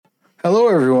Hello,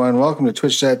 everyone. Welcome to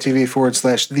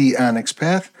twitch.tv/The Onyx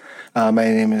Path. My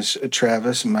name is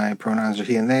Travis. My pronouns are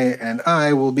he and they, and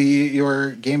I will be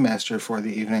your game master for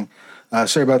the evening.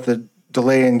 Sorry about the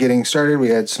delay in getting started. We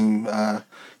had some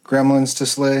gremlins to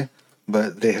slay,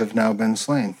 but they have now been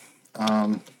slain.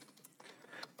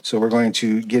 So we're going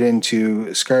to get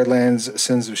into Scarred Lands,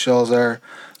 Sins of Shelzar,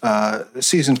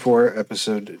 Season 4,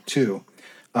 Episode 2.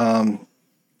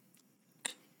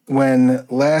 When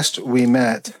last we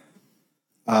met,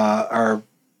 our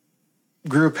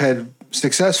group had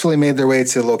successfully made their way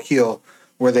to Lokil,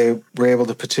 where they were able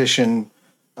to petition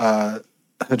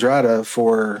Hadrada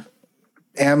for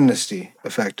amnesty,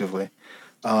 effectively.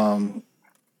 And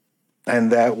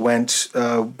that went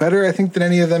better, I think, than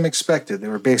any of them expected. They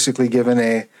were basically given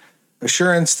a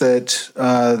assurance that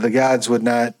the gods would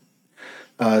not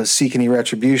seek any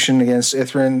retribution against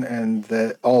Ithrin, and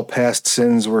that all past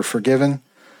sins were forgiven,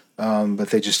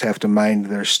 but they just have to mind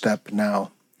their step now.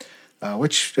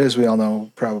 Which, as we all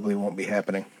know, probably won't be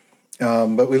happening.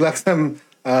 But we left them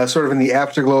sort of in the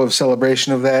afterglow of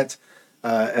celebration of that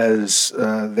as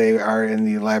they are in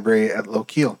the library at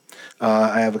Lokil.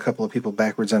 I have a couple of people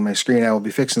backwards on my screen. I will be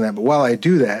fixing that. But while I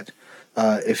do that,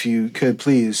 if you could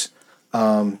please,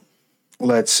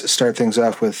 let's start things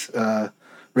off with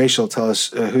Rachel. Tell us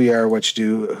who you are, what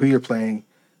you do, who you're playing,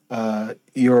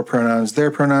 your pronouns, their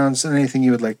pronouns, and anything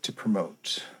you would like to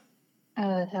promote.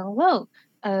 Hello.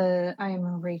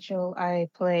 I'm Rachel. I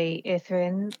play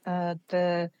Ithrin,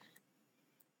 the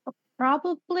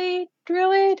probably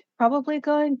druid, probably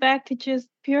going back to just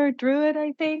pure druid,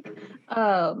 I think.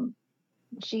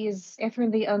 She's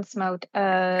Ithrin the Unsmote.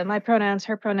 My pronouns,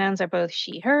 her pronouns are both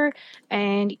she, her,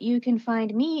 and you can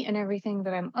find me and everything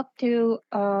that I'm up to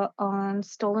on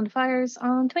Stolen Fires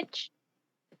on Twitch.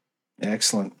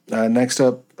 Excellent. Next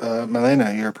up,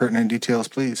 Milena, your pertinent details,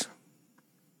 please.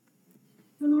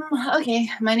 Okay,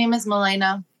 my name is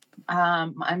Milena.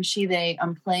 I'm she, they.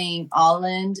 I'm playing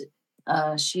Alland.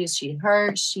 She is she,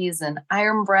 her. She's an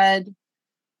ironbred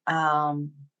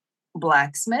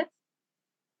blacksmith.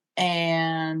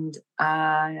 And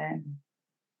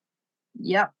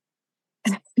yep.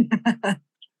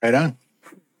 Right on.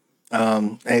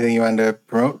 Anything you wanted to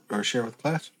promote or share with the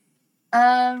class?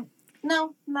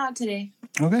 No, not today.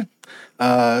 Okay.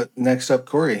 Next up,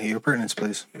 Corey, your pertinence,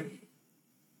 please.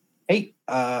 Hey,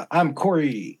 I'm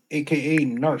Corey, aka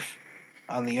Narf,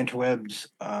 on the interwebs.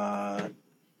 And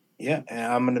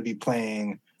I'm going to be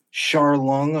playing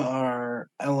Charlung, our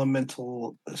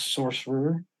elemental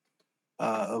sorcerer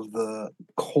of the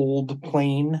cold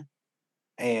plane,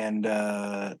 and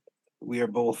we are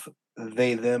both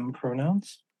they, them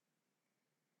pronouns.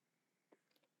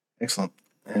 Excellent.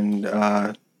 And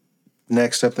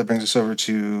next up, that brings us over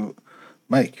to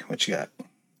Mike. What you got?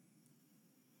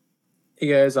 Hey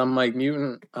guys, I'm Mike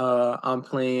Mutant. I'm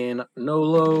playing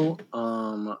Nolo,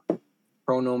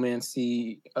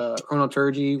 Chronomancy,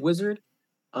 Chronoturgy Wizard.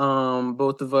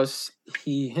 Both of us,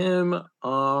 he, him,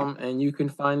 and you can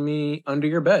find me under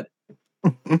your bed.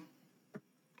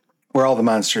 Where all the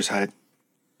monsters hide.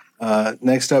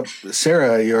 Next up,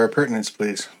 Sarah, your pertinence,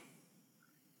 please.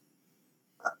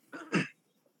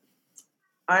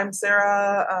 I'm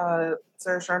Sarah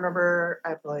Scharnover.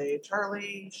 I play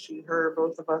Charlie, she, her,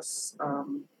 both of us. I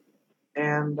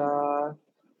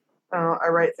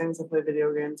write things, I play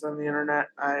video games on the internet,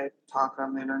 I talk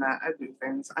on the internet, I do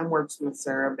things. I'm Wordsmith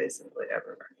Sarah basically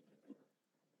everywhere.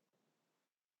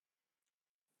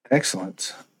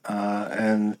 Excellent.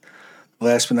 And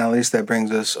last but not least, that brings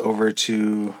us over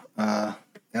to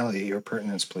Allie, your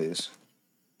pertinence, please.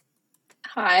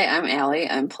 Hi, I'm Allie.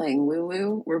 I'm playing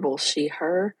Lulu. We're both she,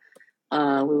 her.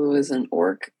 Lulu is an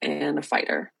orc and a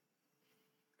fighter.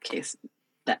 In case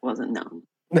that wasn't known.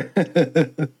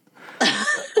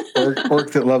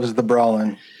 orc that loves the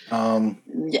brawling.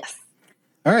 Yes.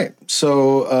 All right.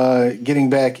 So getting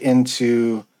back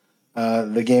into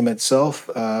the game itself,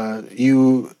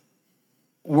 you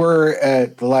were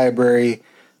at the library.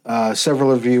 Several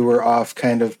of you were off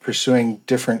kind of pursuing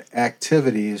different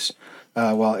activities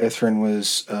while Ithrin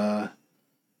was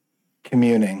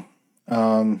communing.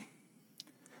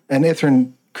 And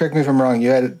Ithrin, correct me if I'm wrong, you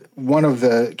had one of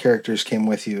the characters came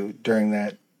with you during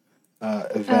that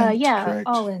event, correct?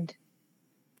 Alland.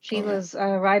 She was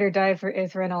ride or die for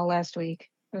Ithrin all last week.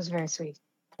 It was very sweet.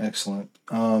 Excellent.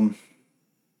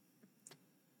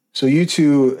 So you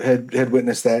two had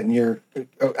witnessed that, and you're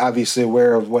obviously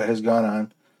aware of what has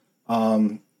gone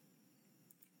on.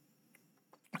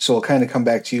 So I'll kind of come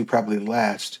back to you probably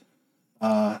last.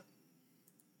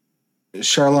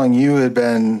 Charlong, you had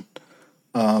been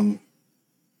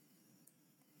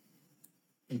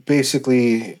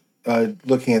basically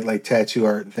looking at like tattoo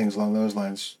art and things along those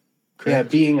lines. Yeah,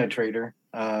 Correct? being a trader,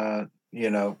 upping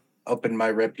my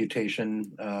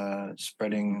reputation,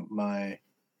 spreading my,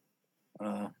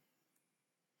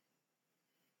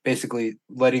 basically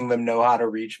letting them know how to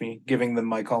reach me, giving them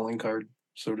my calling card,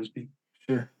 so to speak.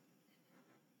 Sure.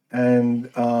 And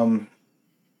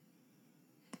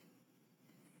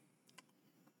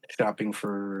Shopping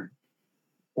for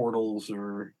portals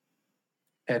or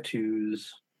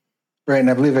tattoos. right, and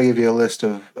I believe I gave you a list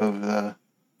of the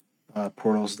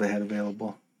portals they had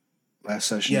available last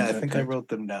session. Yeah, Is I that think I correct? wrote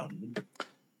them down.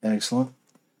 Excellent.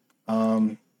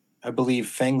 I believe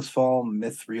Fangsfall,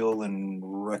 Mithril, and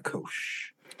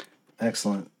Rakosh.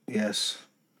 Excellent. Yes.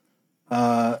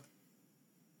 And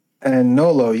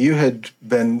Nolo, you had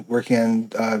been working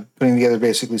on putting together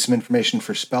basically some information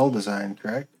for spell design,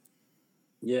 correct?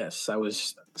 Yes, I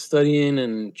was studying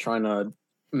and trying to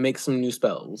make some new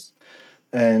spells.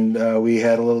 And we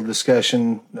had a little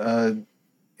discussion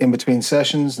in between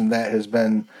sessions, and that has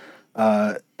been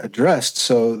addressed.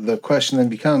 So the question then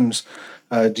becomes,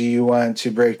 do you want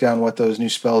to break down what those new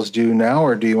spells do now,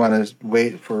 or do you want to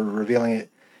wait for revealing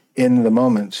it in the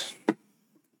moment?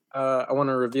 I want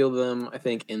to reveal them, I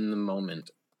think, in the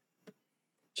moment.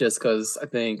 Just because I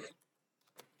think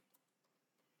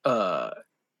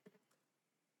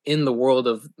in the world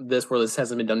of this, where this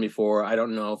hasn't been done before, I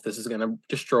don't know if this is going to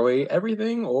destroy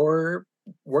everything or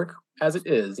work as it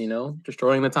is,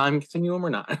 destroying the time continuum or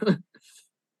not.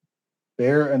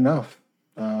 Fair enough.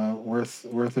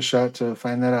 Worth a shot to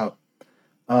find that out.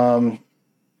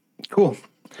 Cool.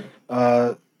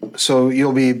 So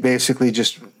you'll be basically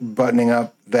just buttoning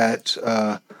up that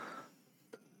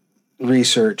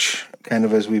research kind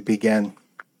of as we begin.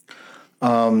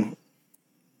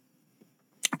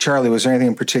 Charlie, was there anything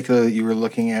in particular that you were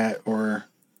looking at or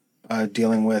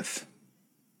dealing with?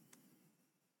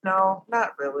 No,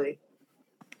 not really.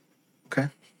 Okay.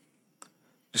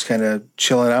 Just kind of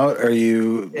chilling out. Are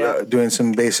you doing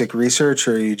some basic research,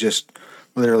 or are you just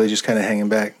literally just kind of hanging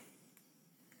back?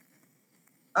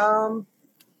 I'm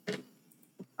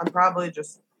probably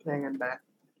just hanging back.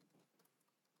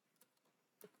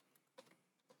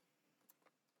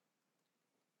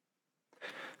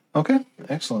 Okay,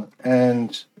 excellent.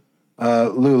 And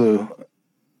Lulu,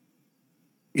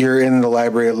 you're in the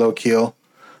library at Lokil.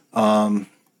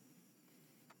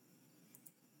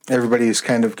 Everybody's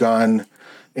kind of gone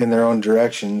in their own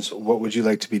directions. What would you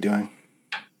like to be doing?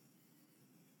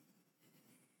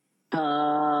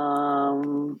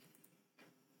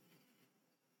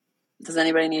 Does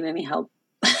anybody need any help?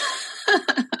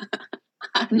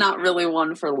 I'm not really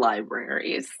one for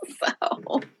libraries,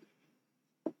 so.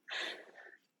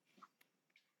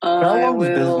 Charlong's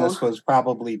business was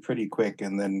probably pretty quick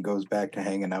and then goes back to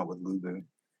hanging out with Lulu.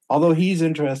 Although he's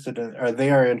interested in, or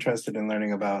they are interested in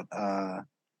learning about,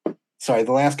 sorry,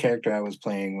 the last character I was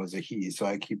playing was a he, so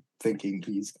I keep thinking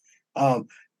he's,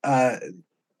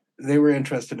 they were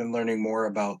interested in learning more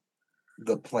about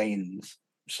the planes,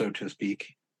 so to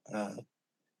speak.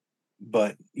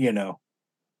 But,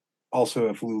 also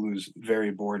if Lulu's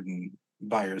very bored and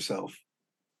by herself,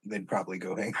 they'd probably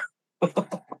go hang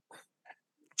out.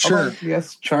 Sure.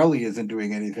 Yes, Charlie isn't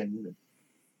doing anything either.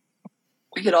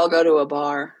 We could all go to a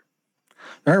bar.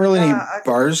 There aren't really any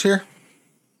bars here.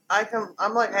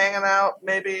 I'm like hanging out.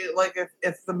 Maybe like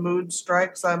if the mood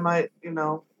strikes, I might,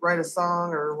 write a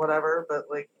song or whatever, but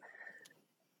like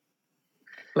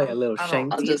Play a little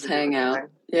shank. I'll just hang out.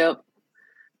 Yep.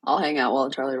 I'll hang out while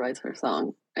Charlie writes her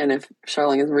song. And if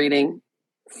Charlene is reading,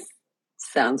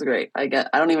 sounds great. I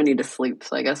don't even need to sleep,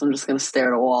 so I guess I'm just gonna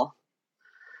stare at a wall.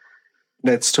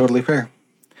 That's totally fair.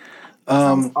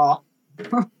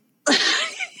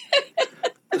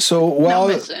 So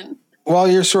while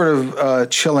you're sort of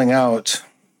chilling out,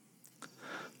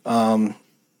 we'll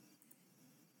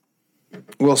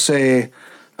say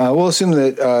we'll assume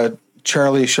that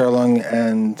Charlie, Charlung,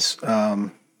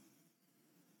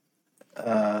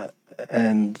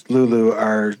 and Lulu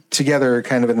are together,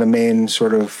 kind of in the main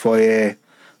sort of foyer,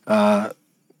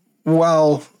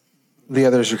 while the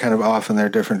others are kind of off in their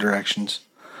different directions.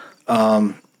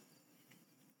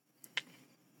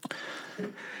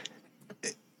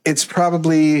 It's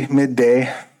probably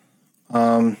midday.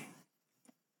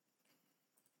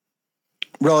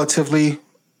 Relatively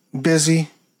busy,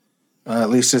 at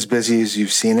least as busy as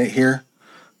you've seen it here,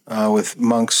 with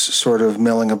monks sort of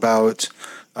milling about,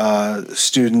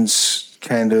 students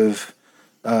kind of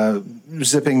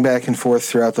zipping back and forth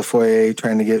throughout the foyer,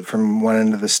 trying to get from one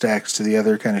end of the stacks to the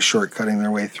other, kind of shortcutting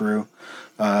their way through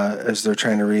as they're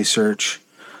trying to research.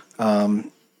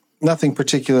 Nothing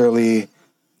particularly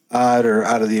odd or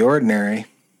out of the ordinary.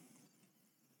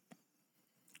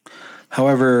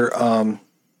 However,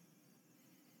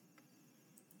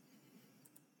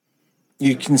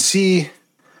 you can see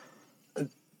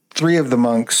 3 of the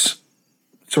monks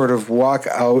sort of walk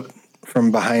out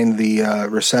from behind the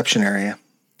reception area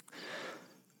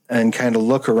and kind of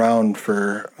look around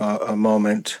for a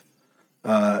moment,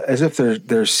 as if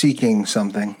they're seeking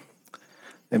something.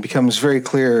 It becomes very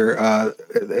clear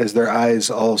as their eyes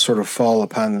all sort of fall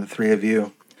upon the 3 of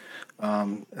you,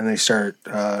 and they start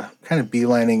kind of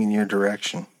beelining in your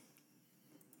direction.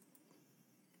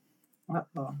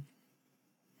 Uh-oh.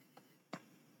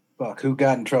 Fuck, who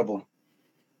got in trouble?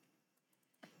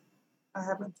 I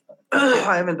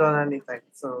haven't done anything,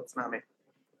 so it's not me.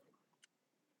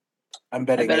 I'm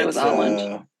betting bet it was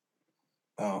Alan.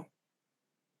 Oh.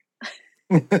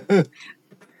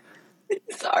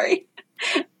 Sorry.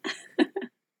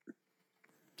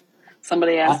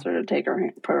 Somebody asked her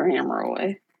to put her hammer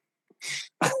away.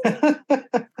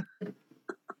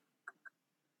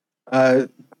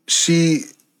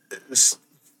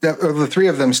 The 3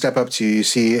 of them step up to you. You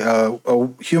see a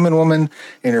human woman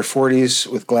in her 40s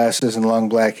with glasses and long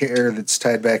black hair that's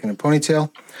tied back in a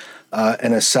ponytail,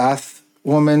 and a Soth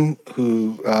woman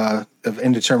who of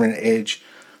indeterminate age,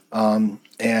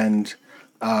 and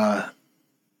a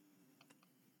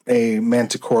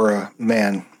Manticora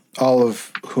man, all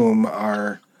of whom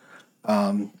are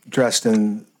dressed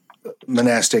in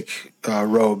monastic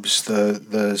robes,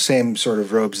 the same sort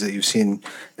of robes that you've seen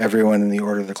everyone in the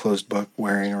Order of the Closed Book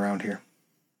wearing around here.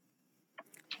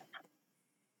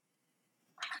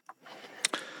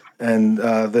 And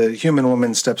the human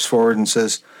woman steps forward and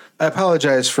says, "I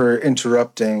apologize for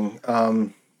interrupting.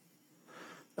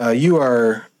 You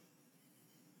are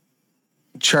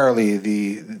Charlie,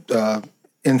 the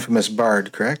infamous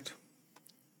bard, correct?"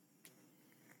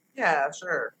 Yeah,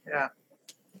 sure. Yeah.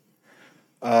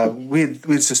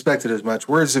 We'd suspected as much.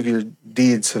 Words of your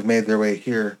deeds have made their way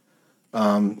here.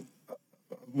 Of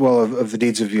the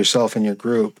deeds of yourself and your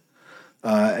group.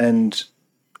 And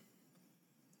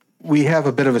we have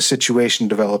a bit of a situation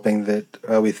developing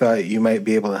that we thought you might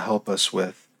be able to help us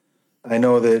with. I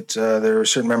know that there are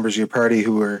certain members of your party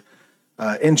who are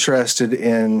interested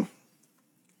in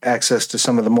access to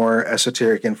some of the more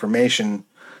esoteric information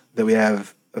that we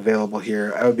have available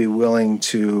here. I would be willing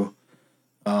to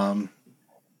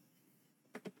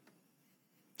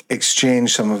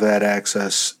exchange some of that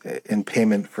access in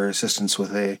payment for assistance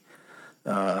with a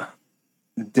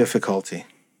difficulty.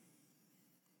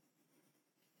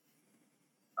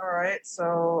 All right.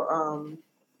 So,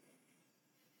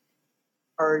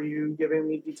 are you giving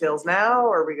me details now,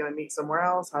 or are we going to meet somewhere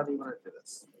else? How do you want to do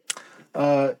this?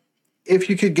 If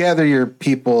you could gather your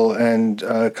people and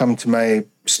come to my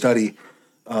study,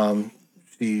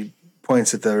 she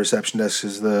points at the reception desk,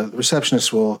 as the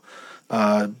receptionist will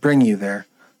bring you there.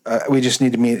 We just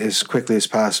need to meet as quickly as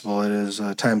possible. It is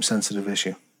a time-sensitive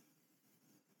issue.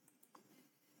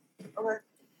 Okay.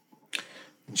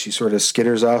 And she sort of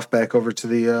skitters off back over to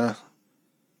the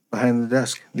behind the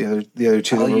desk. The other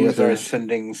 2 I'll that were use with her. our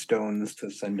sending stones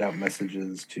to send out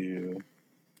messages to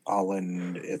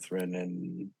Holland, Ithrin,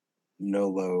 and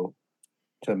Nolo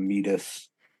to meet us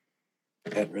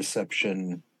at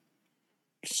reception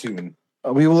soon.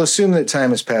 We will assume that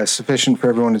time has passed, sufficient for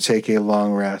everyone to take a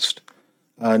long rest.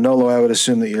 Nolo, I would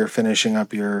assume that you're finishing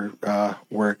up your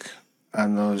work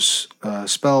on those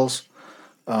spells.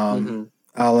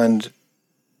 Holland,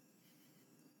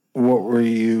 what were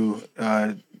you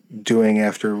doing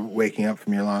after waking up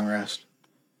from your long rest?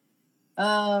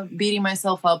 Beating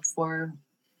myself up for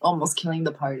almost killing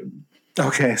the party.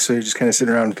 Okay, so you're just kind of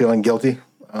sitting around feeling guilty?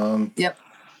 Yep.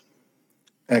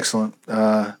 Excellent.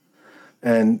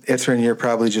 And Ithrin, you're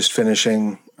probably just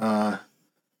finishing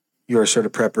your sort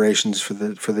of preparations for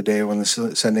the day when the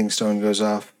sending stone goes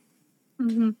off.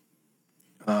 Mm-hmm.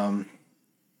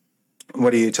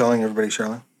 What are you telling everybody,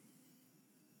 Charlotte?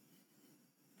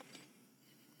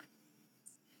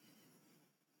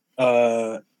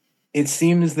 It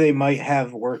seems they might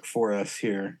have work for us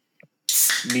here.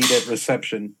 Meet at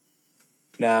reception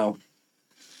now.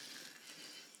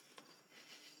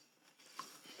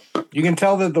 You can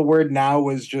tell that the word "now"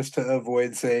 was just to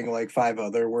avoid saying like 5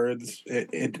 other words.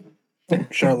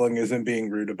 Charlung isn't being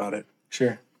rude about it.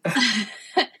 Sure.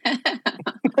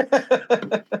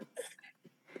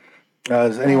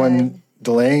 Is anyone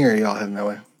delaying, or are y'all heading that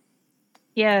way?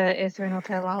 Yeah, Ithrin will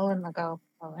tell Alan, I'll go,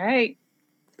 all right,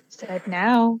 said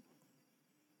now.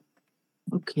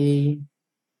 Okay.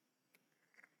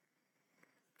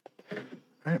 All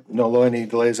right. Nolo, any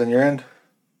delays on your end?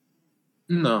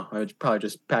 No, I was probably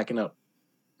just packing up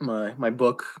my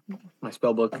book, my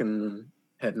spell book, and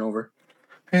heading over.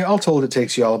 Hey, all told, it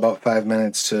takes you all about 5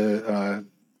 minutes to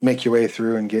make your way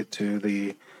through and get to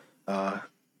the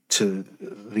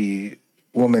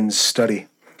woman's study.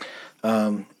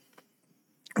 When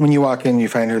you walk in, you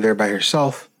find her there by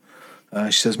herself.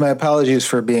 She says, "My apologies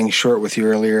for being short with you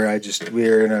earlier. We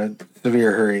are in a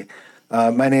severe hurry.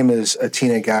 My name is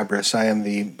Atina Gabris. I am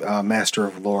the Master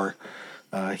of Lore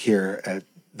here at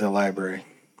the library."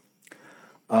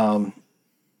 To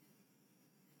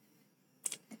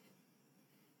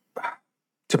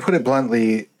put it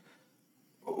bluntly,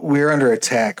 we're under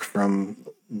attack from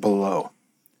below.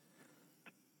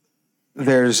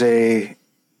 There's a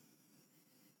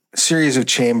series of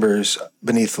chambers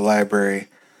beneath the library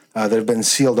that have been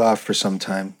sealed off for some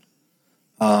time.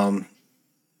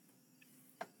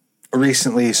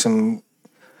 Recently, some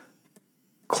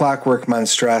clockwork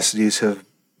monstrosities have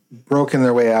broken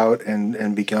their way out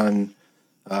and begun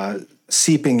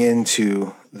seeping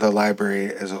into the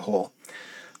library as a whole.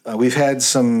 We've had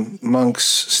some monks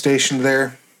stationed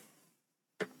there,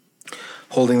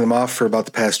 holding them off for about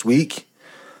the past week.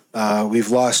 We've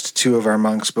lost 2 of our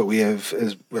monks, but we have,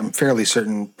 as I'm fairly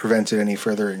certain, prevented any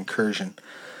further incursion.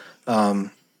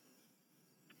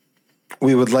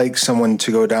 We would like someone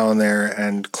to go down there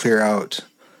and clear out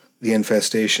the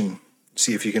infestation,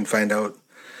 see if you can find out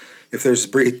if there's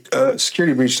a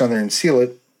security breach down there and seal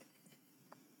it,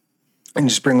 and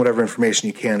just bring whatever information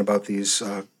you can about these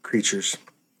creatures.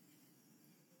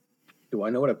 Do I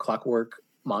know what a clockwork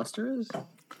monster is?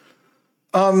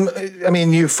 I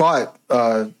mean, you fought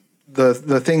the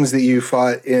things that you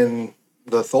fought in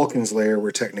the Thulkin's lair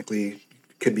were technically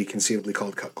could be conceivably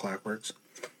called clockworks.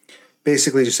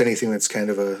 Basically, just anything that's kind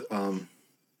of a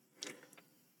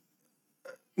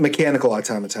mechanical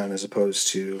automaton as opposed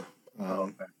to a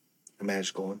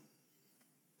magical one.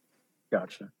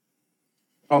 Gotcha.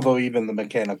 Although even the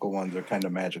mechanical ones are kind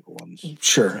of magical ones.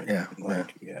 Sure, yeah.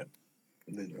 Yeah.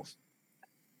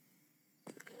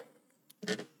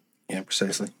 Yeah,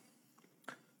 precisely.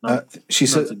 She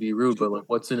said, to be rude, but like,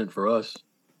 what's in it for us?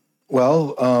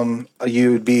 Well,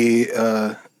 you would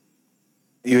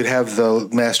have the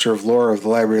Master of Lore of the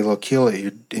Library of Lokil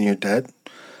in your debt.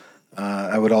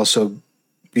 I would also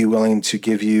be willing to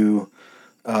give you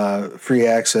free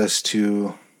access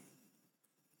to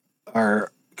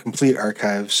our complete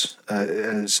archives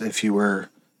as if you were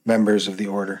members of the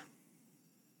Order.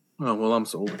 Oh, well, I'm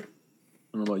sold. I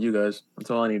don't know about you guys.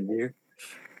 That's all I need to hear.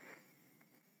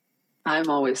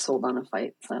 I'm always sold on a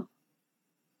fight, so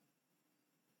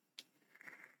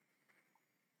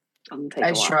I'm take I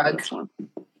a walk shrug. for this one.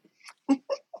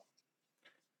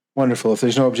 Wonderful. If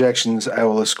there's no objections, I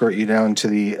will escort you down to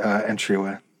the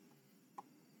entryway.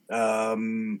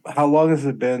 How long has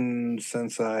it been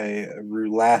since I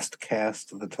last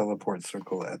cast the teleport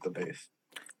circle at the base?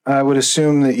 I would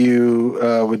assume that you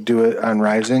would do it on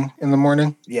rising in the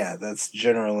morning. Yeah, that's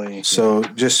generally... So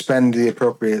just spend the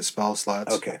appropriate spell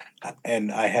slots. Okay.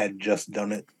 And I had just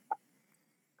done it.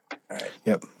 All right.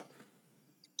 Yep.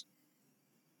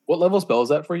 What level spell is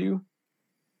that for you?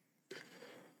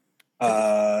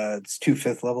 It's 2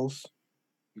 5th levels.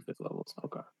 2 5th levels,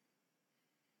 okay.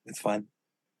 It's fine.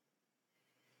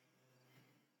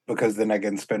 Because then I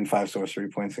can spend 5 sorcery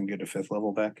points and get a 5th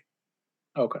level back.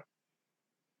 Okay.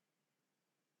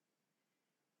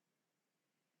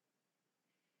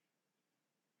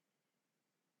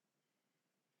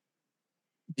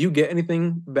 Do you get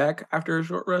anything back after a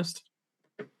short rest?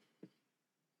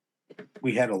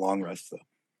 We had a long rest, though.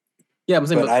 Yeah, I'm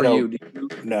saying, but for you.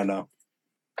 No.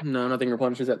 No, nothing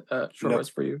replenishes at short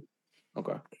rest for you?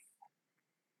 Okay.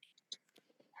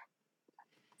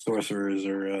 Sorcerers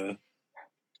are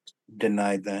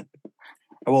denied that.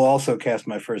 I will also cast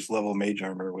my first level mage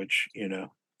armor, which,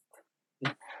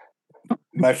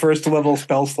 my first level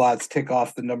spell slots tick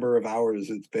off the number of hours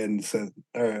it's been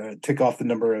tick off the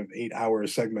number of 8-hour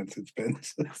segments it's been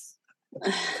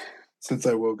since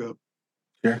I woke up.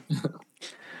 Sure.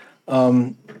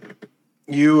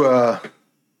 You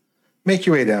make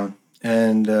your way down,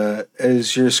 and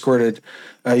as you're escorted,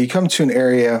 you come to an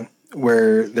area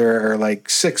where there are like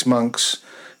 6 monks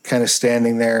kind of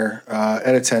standing there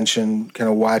at attention, kind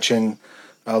of watching,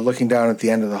 looking down at the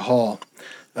end of the hall.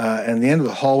 And the end of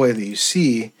the hallway that you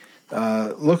see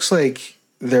looks like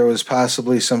there was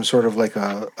possibly some sort of like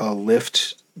a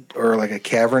lift or like a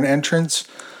cavern entrance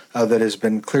that has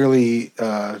been clearly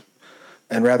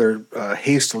and rather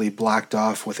hastily blocked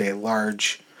off with a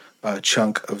large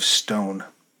chunk of stone.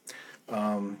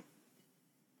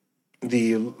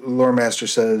 The lore master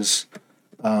says,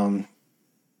 in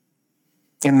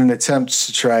an attempt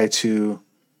to try to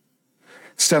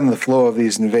stem the flow of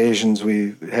these invasions,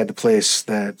 we had to place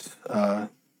that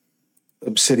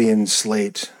obsidian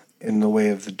slate in the way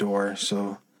of the door.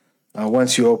 So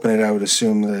Once you open it, I would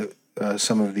assume that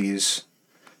some of these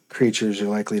creatures are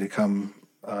likely to come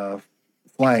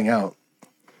flying out.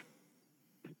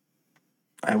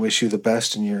 I wish you the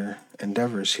best in your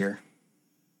endeavors here.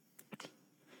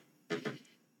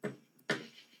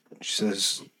 She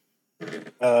says,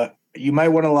 you might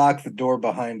want to lock the door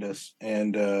behind us,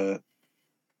 and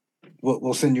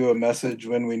we'll send you a message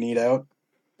when we need out.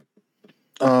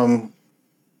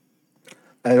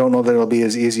 I don't know that it'll be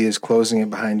as easy as closing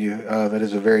it behind you. That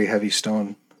is a very heavy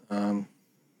stone. I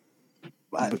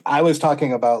was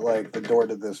talking about like the door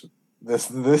to this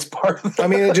part. I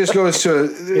mean, it just goes to.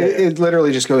 It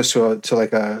literally just goes to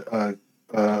like a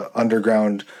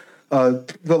underground.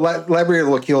 The library of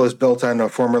Lokil is built on a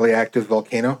formerly active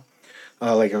volcano,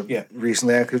 like a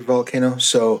recently active volcano.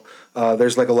 So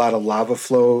there's like a lot of lava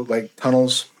flow, like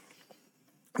tunnels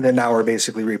that now are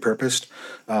basically repurposed.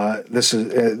 This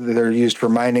is they're used for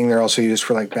mining. They're also used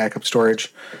for like backup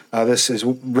storage. This is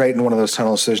right in one of those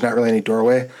tunnels. So there's not really any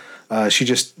doorway. She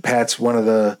just pats one of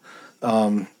the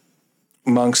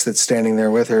monks that's standing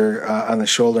there with her on the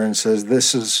shoulder and says,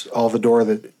 "This is all the door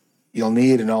that you'll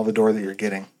need and all the door that you're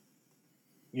getting."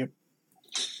 Yep.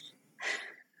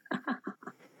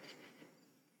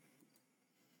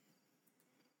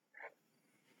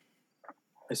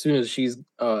 As soon as she's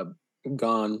gone,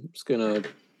 I'm just gonna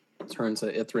turn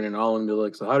to Ithrin and all and be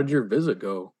like, "So how did your visit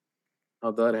go?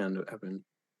 How'd that happen?"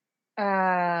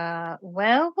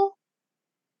 Well,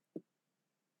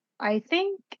 I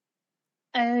think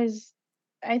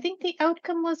the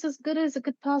outcome was as good as it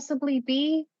could possibly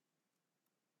be.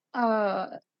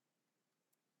 They're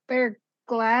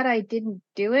glad I didn't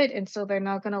do it, and so they're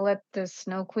not gonna let the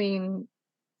Snow Queen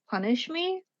punish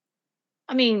me.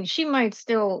 I mean, she might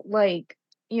still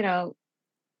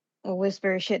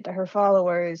whisper shit to her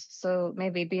followers, so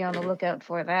maybe be on the lookout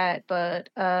for that. But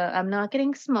I'm not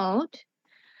getting smote.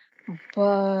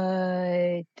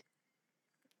 But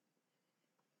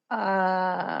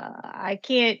I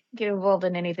can't get involved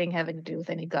in anything having to do with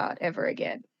any god ever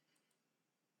again.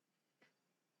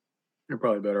 You're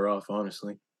probably better off,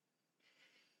 honestly.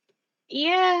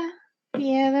 Yeah,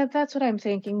 that's what I'm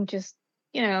thinking. Just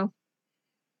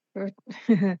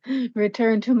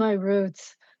return to my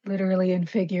roots, literally and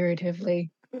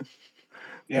figuratively.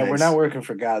 Yeah, we're not working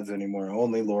for gods anymore.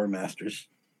 Only lore masters.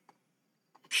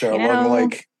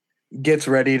 Charlung gets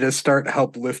ready to start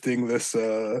help lifting this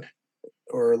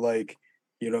or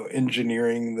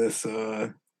engineering this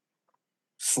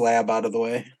slab out of the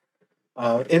way.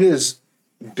 It is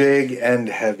big and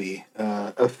heavy.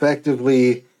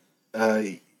 Effectively,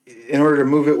 in order to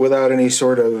move it without any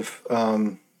sort of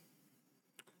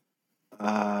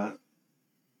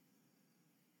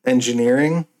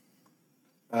engineering,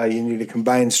 you need a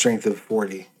combined strength of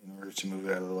 40 in order to move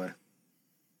it out of the way.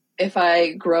 If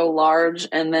I grow large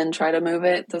and then try to move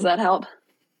it, does that help?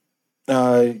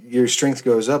 Your strength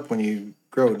goes up when you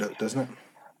grow, doesn't it?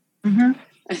 Mm-hmm.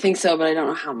 I think so, but I don't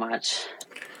know how much.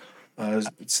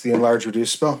 It's the enlarge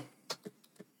reduce spell.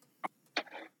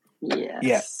 Yes.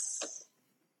 Yeah.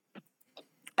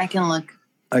 I can look.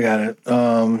 I got it.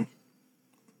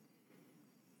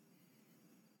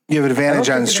 You have an advantage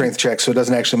on strength checks, so it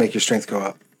doesn't actually make your strength go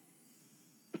up.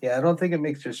 Yeah, I don't think it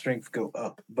makes your strength go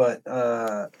up, but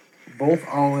both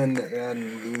Allen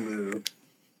and Lulu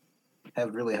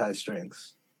have really high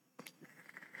strengths.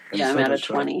 And I'm at a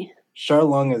 20.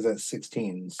 Charlung is at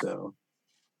 16, so.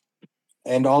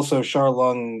 And also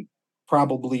Charlung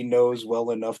probably knows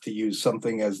well enough to use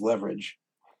something as leverage.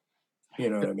 You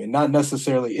know what I mean? Not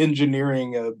necessarily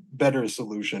engineering a better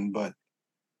solution, but,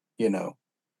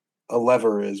 a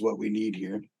lever is what we need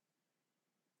here.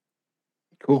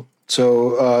 Cool.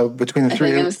 So between the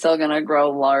three, I think I'm still gonna grow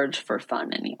large for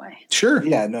fun anyway. Sure.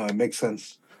 Yeah, no, it makes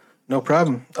sense. No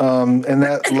problem. And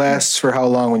that lasts for how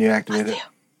long when you activate it?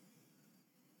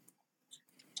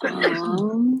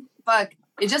 Fuck!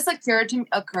 It just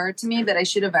occurred to me that I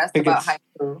should have asked about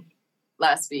haiku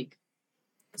last week.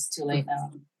 It's too late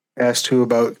now. Asked who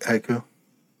about haiku?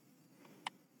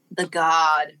 The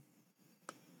god.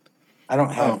 I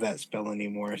don't have that spell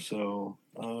anymore, so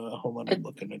hold on, I'm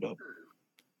looking it up.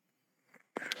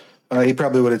 He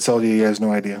probably would have told you he has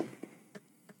no idea.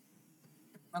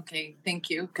 Okay, thank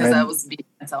you, because I was beating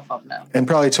myself up now. And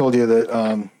probably told you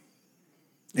that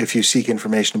if you seek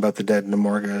information about the dead,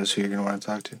 Namorga is who you're going to want to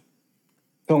talk to.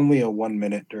 It's only a 1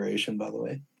 minute duration, by the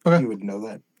way. Okay. You would know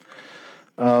that.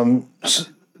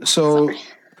 So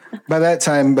by the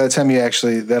time you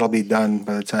actually, that'll be done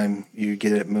by the time you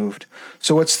get it moved.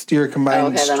 So what's your combined?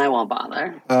 Okay, then I won't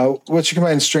bother. What's your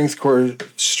combined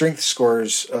strength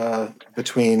scores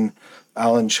between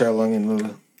Alan, Charlung, and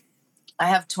Lulu? I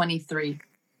have 23.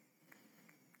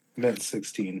 That's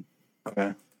 16.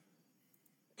 Okay.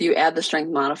 Do you add the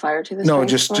strength modifier to the No,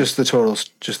 strength score?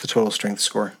 just the total strength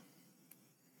score.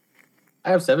 I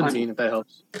have 17, if that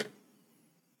helps.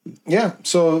 Yeah.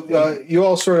 So you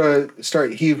all sort of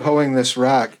start heave-hoeing this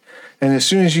rock, and as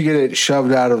soon as you get it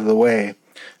shoved out of the way,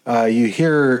 you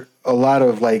hear a lot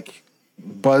of like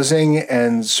buzzing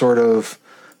and sort of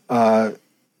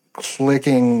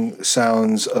clicking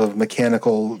sounds of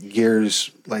mechanical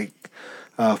gears like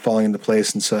falling into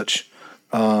place and such.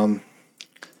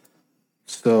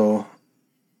 So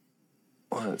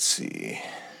let's see.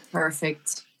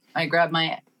 Perfect. I grab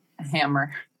my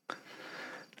hammer.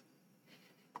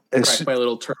 Crack my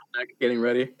little turtleneck getting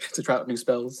ready to try out new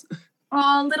spells.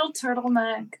 Oh, little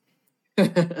turtleneck.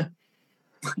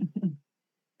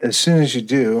 As soon as you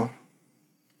do,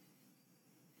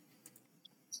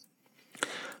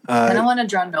 I don't want to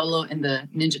draw Nolo in the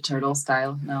Ninja Turtle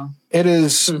style. No. it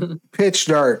is pitch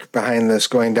dark behind this,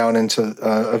 going down into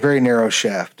a very narrow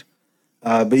shaft.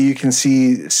 But you can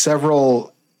see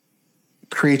several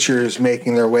creatures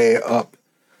making their way up.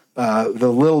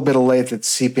 The little bit of light that's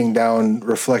seeping down,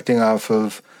 reflecting off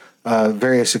of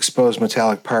various exposed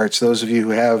metallic parts. Those of you who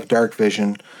have dark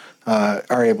vision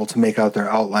are able to make out their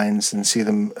outlines and see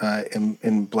them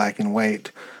in black and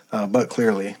white, but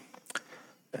clearly.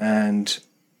 And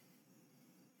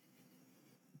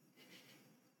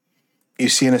you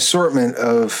see an assortment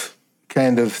of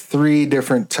kind of 3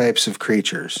 different types of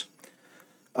creatures.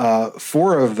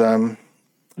 4 of them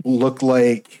look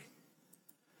like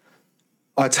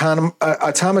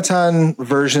automaton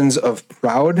versions of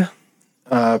Proud.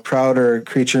 Proud are a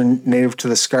creature native to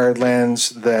the Scarred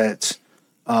Lands that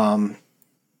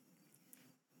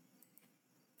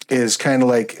is kind of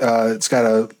like it's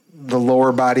got the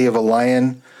lower body of a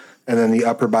lion and then the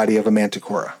upper body of a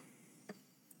manticora.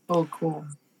 Oh, cool.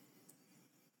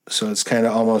 So it's kind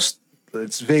of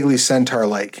it's vaguely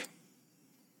centaur-like.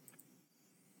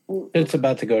 It's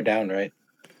about to go down, right?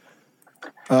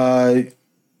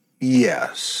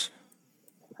 Yes.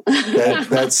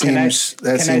 That seems Can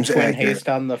I twin accurate. haste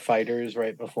on the fighters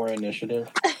right before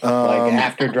initiative? Like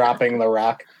after dropping the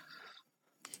rock?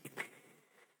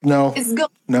 No. It's going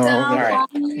No. down. All right.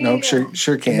 Nope.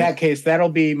 Sure In can't. that case, that'll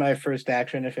be my first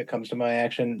action. If it comes to my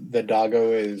action, the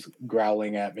doggo is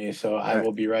growling at me, so I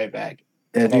will be right back.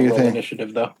 Yeah, do I'll your roll thing.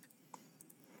 initiative though.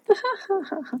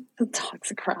 The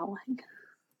dog's growling.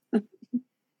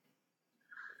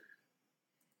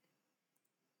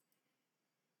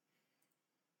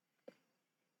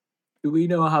 Do we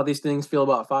know how these things feel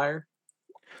about fire?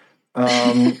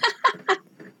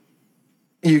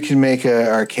 You can make an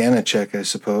Arcana check, I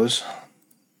suppose.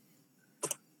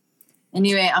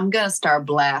 Anyway, I'm going to start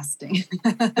blasting.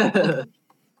 Are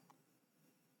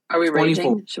we 24.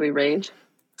 raging? Should we rage?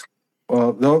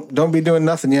 Well, don't be doing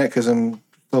nothing yet because I'm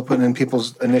still putting in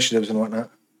people's initiatives and whatnot.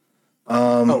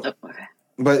 Okay.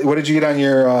 But what did you get on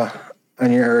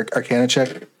your Arcana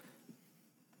check?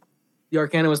 The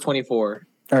Arcana was 24.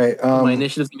 All right. My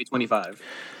initiative's going to be 25.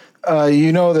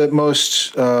 You know that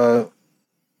most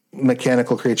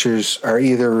mechanical creatures are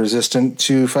either resistant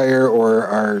to fire or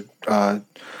are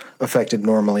affected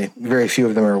normally. Very few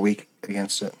of them are weak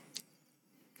against it.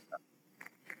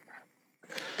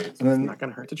 And then Not going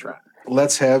to hurt to try.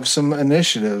 let's have some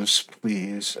initiatives,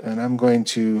 please. And I'm going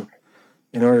to,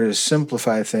 in order to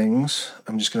simplify things,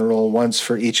 I'm just going to roll once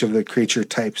for each of the creature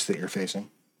types that you're facing.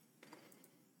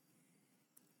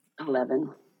 11.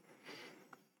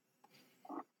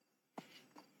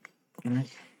 All right.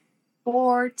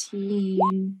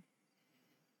 14.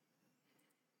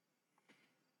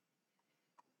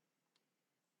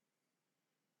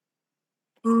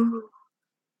 Ooh.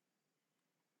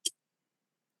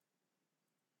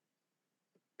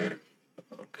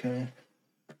 Okay.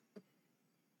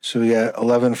 So we got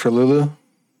 11 for Lulu.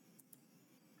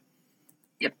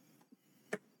 Yep.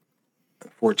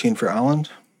 14 for Holland.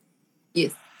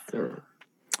 Yes.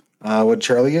 What did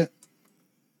Charlie get?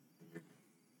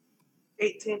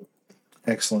 18.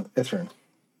 Excellent. Ithrin.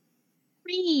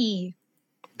 3.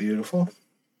 Beautiful.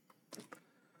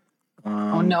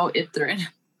 Oh no, Ithrin.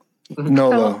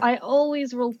 Nolo. I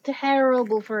always roll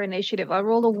terrible for initiative. I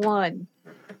rolled a 1.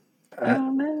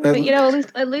 But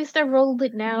at least I rolled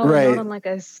it now, Right. not on like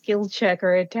a skill check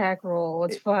or attack roll.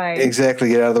 It's fine. Exactly.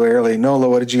 Get out of the way early. Nolo,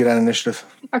 what did you get on initiative?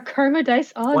 Our karma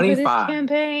dice on for this 25.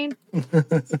 campaign.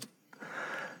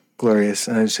 Glorious.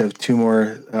 And I just have 2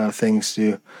 more things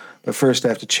to do. But first I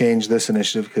have to change this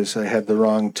initiative because I had the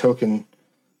wrong token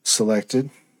selected.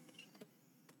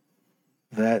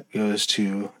 That goes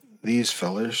to these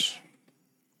fellers.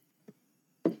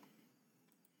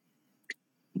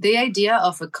 The idea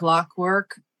of a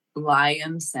clockwork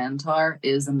lion centaur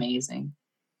is amazing.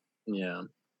 Yeah.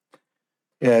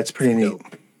 Yeah, it's pretty neat. Dope.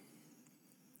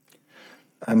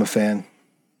 I'm a fan.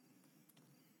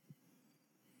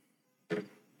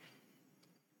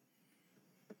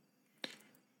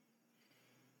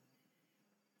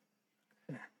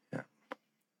 Yeah.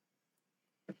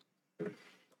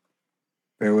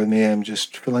 Bear with me. I'm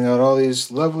just filling out all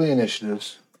these lovely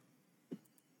initiatives.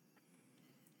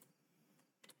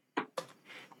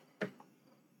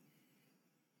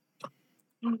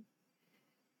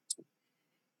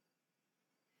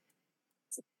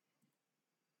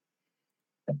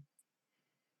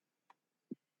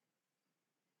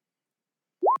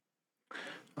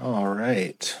 All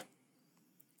right.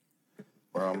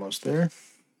 We're almost there.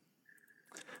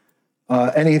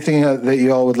 Anything that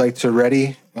you all would like to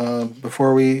ready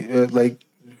before we, like,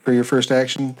 for your first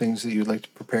action? Things that you'd like to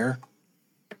prepare?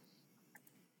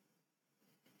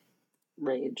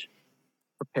 Rage.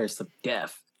 Prepare some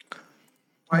death.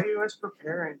 Why are you guys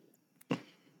preparing?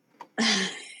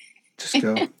 Just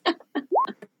go.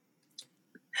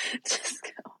 Just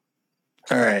go.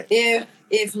 All right.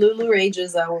 If Lulu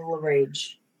rages, I will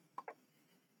rage.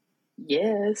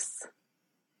 Yes.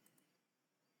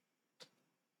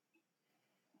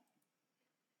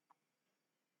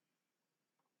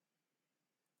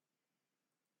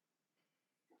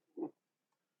 All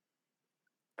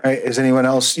right. Is anyone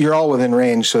else? You're all within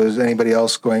range, so is anybody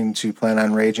else going to plan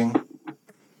on raging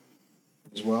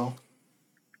as well?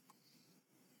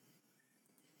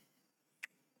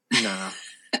 Nah.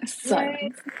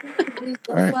 Silence.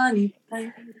 All right.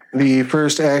 The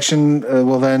first action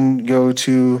will then go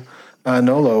to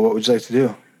Nolo. What would you like to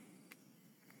do?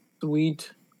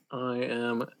 Sweet. I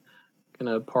am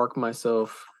gonna park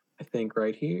myself, I think,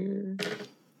 right here.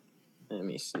 Let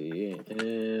me see.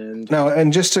 And Now,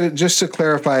 and just to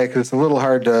clarify, because it's a little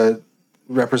hard to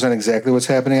represent exactly what's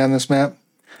happening on this map,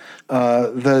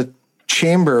 the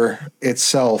chamber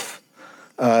itself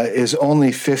is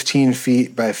only 15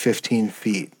 feet by 15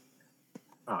 feet.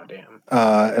 oh damn.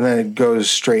 And then it goes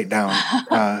straight down.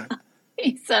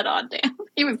 He said, "Oh damn!"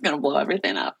 He was gonna blow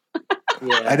everything up.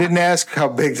 Yeah. I didn't ask how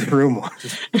big the room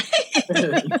was.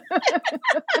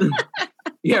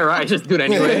 Yeah, right. Just do it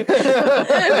anyway.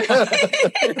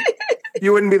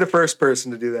 You wouldn't be the first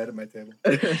person to do that at my table.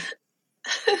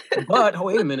 But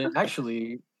wait a minute.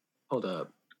 Actually, hold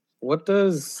up. What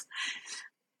does?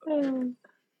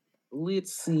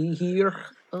 Let's see here.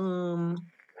 Oh,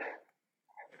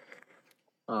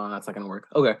 that's not gonna work.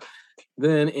 Okay.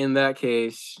 Then in that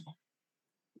case,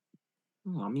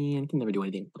 oh man, I can never do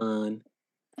anything fun.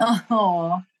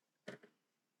 Oh,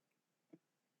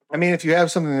 I mean, if you have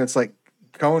something that's like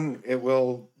cone, it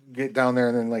will get down there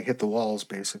and then like hit the walls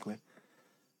basically.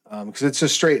 Because it's a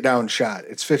straight down shot.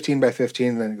 It's 15 by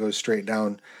 15, then it goes straight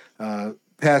down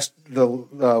past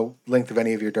the length of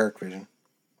any of your dark vision.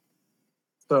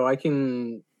 So I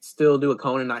can still do a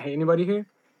cone and not hit anybody here?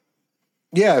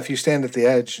 Yeah, if you stand at the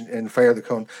edge and fire the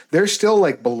cone, they're still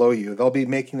like below you. They'll be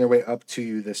making their way up to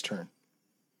you this turn.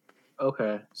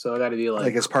 Okay, so I got to be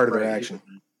like as part of their right action.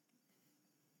 here.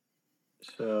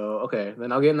 So okay,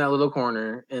 then I'll get in that little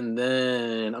corner, and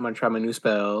then I'm gonna try my new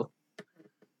spell.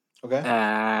 Okay.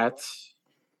 At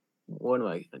what am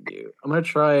I gonna do? I'm gonna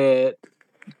try it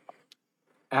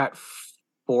at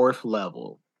 4th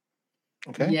level.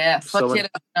 Okay. yeah. Fuck So it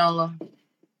up, Nolo. I'm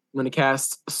gonna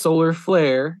cast Solar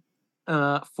Flare.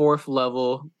 4th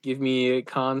level. Give me a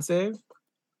con save.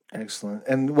 Excellent.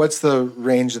 And what's the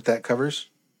range that covers?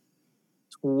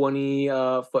 20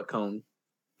 foot cone.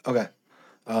 Okay.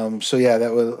 So yeah,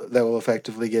 that will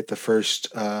effectively get the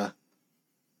first. That'll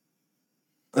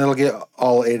get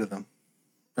all 8 of them,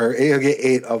 or it'll get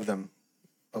 8 of them,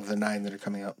 of the 9 that are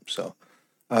coming up. So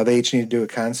they each need to do a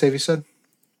con save. You said.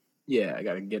 Yeah, I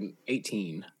gotta get an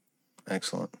 18.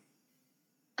 Excellent.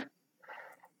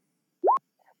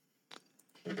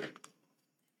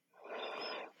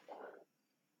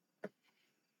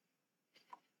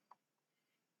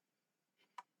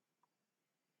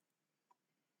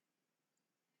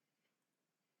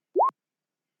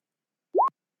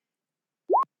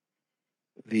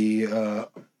 The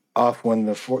off one,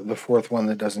 the fourth one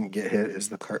that doesn't get hit is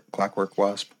the Clockwork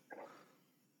Wasp.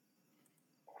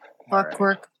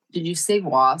 Clockwork. Right. Did you say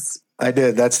wasp? I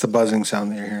did. That's the buzzing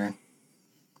sound that you're hearing.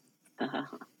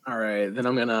 All right, then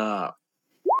I'm gonna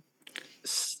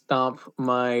stomp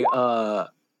my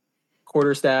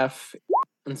quarterstaff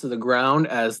into the ground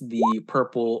as the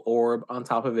purple orb on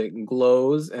top of it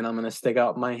glows, and I'm gonna stick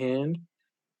out my hand,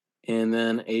 and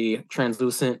then a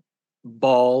translucent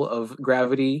ball of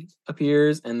gravity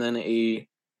appears, and then a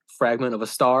fragment of a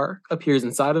star appears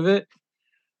inside of it,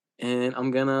 and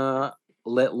I'm gonna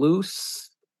let loose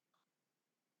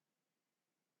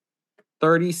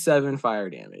 37 fire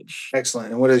damage.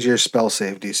 Excellent. And what is your spell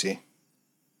save DC?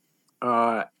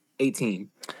 18.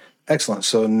 Excellent.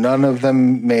 So none of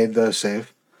them made the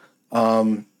save.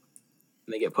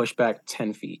 They get pushed back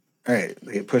 10 feet. All right.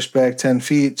 They get pushed back 10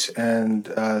 feet, and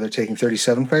they're taking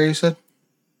 37 fire, you said?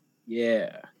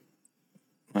 Yeah.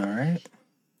 All right.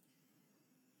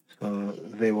 So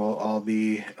they will all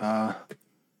be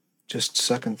just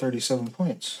sucking 37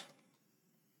 points.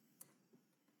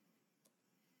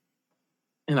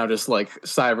 And I'll just like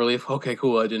sigh of relief. Okay,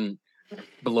 cool. I didn't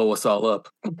blow us all up.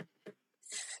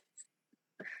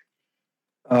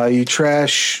 You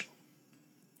trash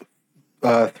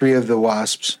 3 of the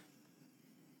wasps.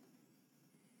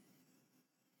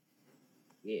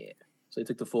 Yeah. So you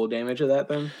took the full damage of that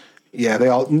then? Yeah,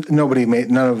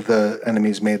 none of the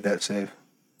enemies made that save.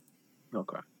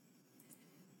 Okay.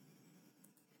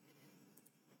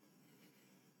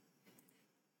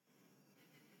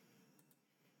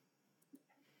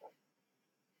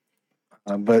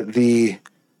 But the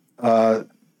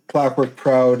Clockwork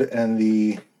Proud and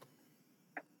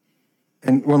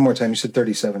one more time, you said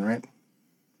 37, right?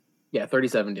 Yeah,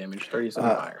 37 damage, 37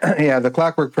 fire. Yeah, the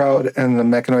Clockwork Proud and the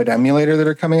Mechanoid Emulator that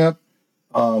are coming up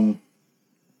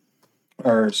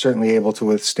are certainly able to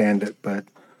withstand it, but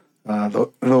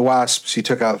the wasps, you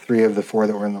took out 3 of the 4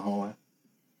 that were in the hallway.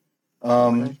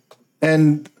 Okay.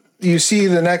 And you see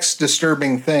the next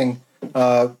disturbing thing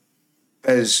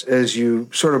as you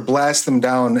sort of blast them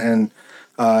down and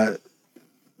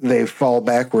they fall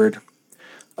backward.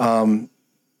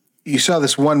 You saw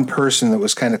this one person that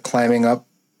was kind of climbing up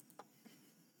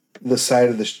the side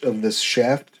of this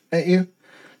shaft at you.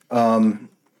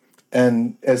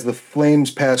 And as the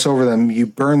flames pass over them, you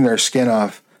burn their skin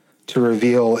off to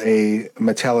reveal a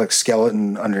metallic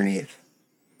skeleton underneath.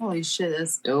 Holy shit,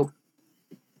 that's dope.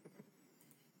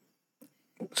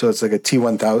 So it's like a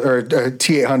T-1000 or a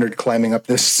T-800 climbing up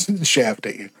this shaft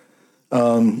at you.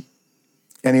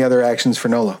 Any other actions for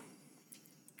Nola?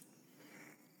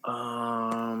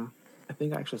 I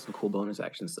think actually some cool bonus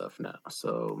action stuff now.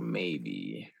 So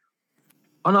maybe.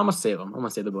 Oh no, I'm gonna save them. I'm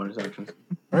gonna save the bonus actions.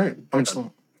 All right,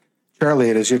 excellent. Charlie,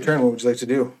 it is your turn. What would you like to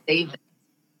do? Save it.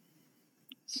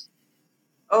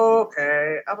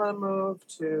 Okay, I'm gonna move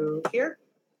to here.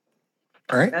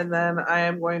 All right. And then I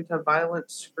am going to violent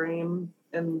scream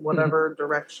in whatever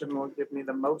direction will give me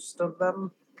the most of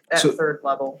them at 3rd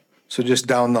level. So just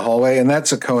down the hallway, and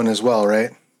that's a cone as well, right?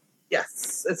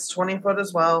 Yes, it's 20 foot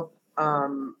as well.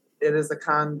 It is a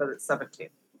con, but it's 17.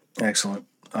 Excellent.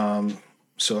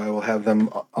 So I will have them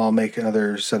all make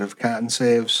another set of con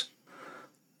saves.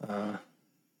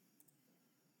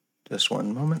 Just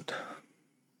one moment.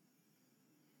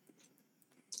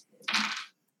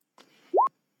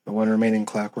 The 1 remaining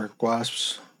Clockwork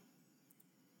Wasps.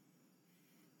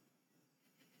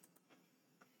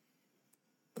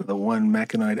 The 1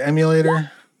 Mechanoid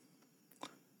Emulator.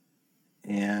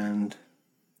 And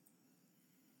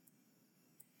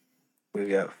we've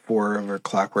got 4 of our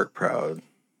Clockwork Proud.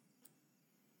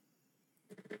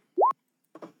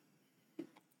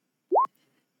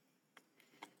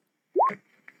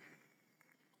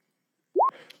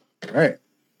 All right.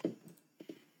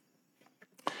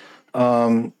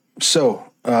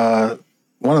 So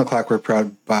one of the Clockwork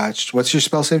Proud botched. What's your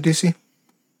spell save DC?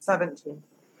 17.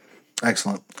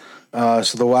 Excellent.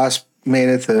 So the Wasp made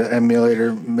it, the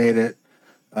Emulator made it,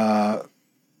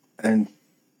 and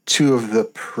 2 of the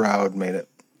Proud made it.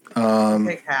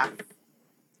 Take half.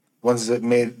 Ones that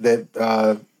made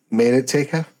it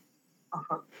take half?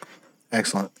 Uh-huh.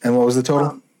 Excellent. And what was the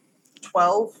total?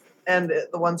 12, and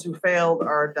the ones who failed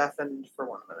are deafened for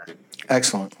 1 minute.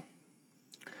 Excellent.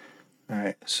 All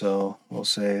right, so we'll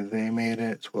say they made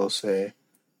it, we'll say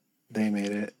they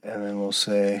made it, and then we'll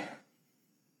say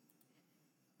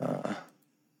oh.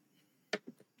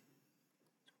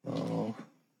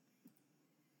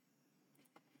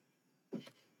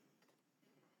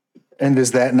 And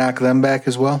does that knock them back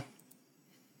as well?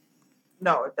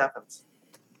 No, it deafens.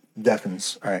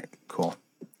 Deafens. All right, cool.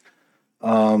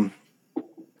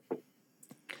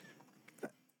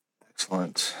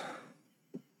 Excellent.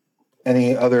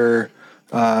 Any other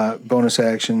bonus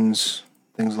actions,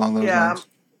 things along those lines?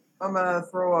 I'm going to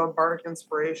throw a Bardic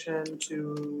Inspiration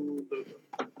to Lulu.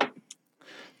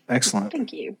 Excellent.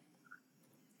 Thank you.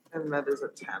 And that is a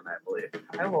 10, I believe.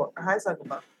 High cycle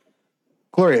buff.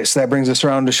 Glorious. That brings us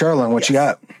around to Charlene. What you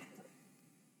got?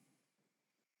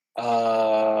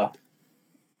 I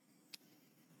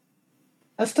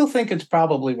still think it's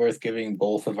probably worth giving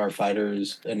both of our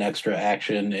fighters an extra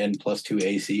action and +2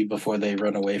 AC before they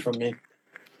run away from me.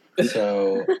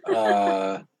 So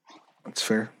That's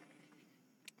fair.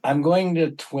 I'm going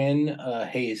to twin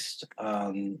haste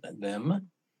on them.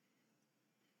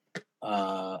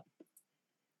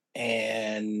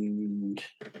 And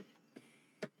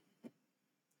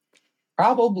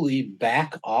probably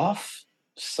back off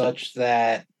such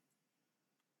that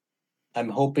I'm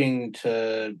hoping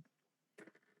to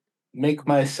make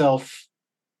myself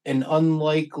an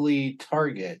unlikely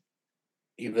target,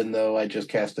 even though I just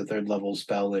cast a 3rd level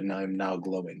spell and I'm now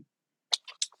glowing.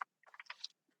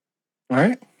 All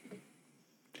right.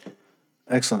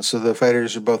 Excellent. So the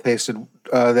fighters are both hasted.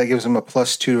 That gives them a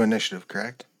 +2 to initiative,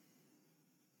 correct?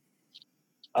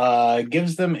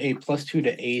 Gives them a +2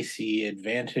 to AC,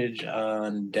 advantage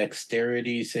on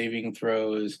dexterity saving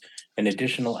throws, an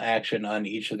additional action on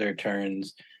each of their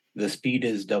turns. The speed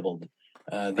is doubled.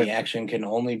 The action can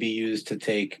only be used to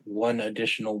take 1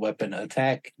 additional weapon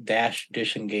attack, dash,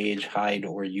 disengage, hide,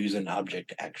 or use an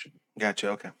object action. Gotcha.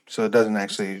 Okay. So it doesn't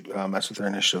actually mess with their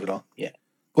initiative at all. Yeah.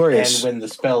 Glorious. And when the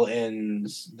spell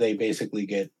ends, they basically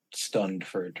get stunned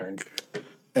for a turn.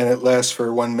 And it lasts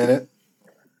for 1 minute?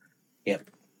 Yep.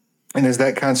 And is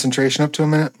that concentration up to a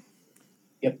minute?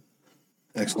 Yep.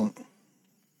 Excellent.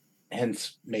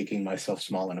 Hence making myself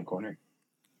small in a corner.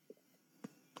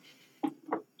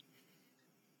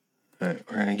 All right,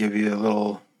 we're going to give you a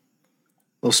little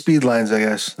speed lines, I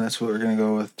guess. That's what we're going to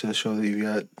go with to show that you've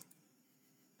got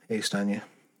haste on you.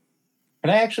 Can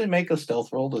I actually make a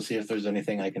stealth roll to see if there's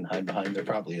anything I can hide behind? There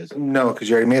probably isn't. No, because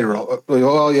you already made a roll.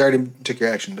 Well, you already took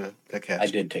your action to cast. I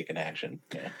did take an action.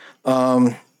 Yeah.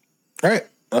 All right.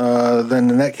 Then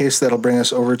in that case, that'll bring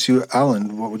us over to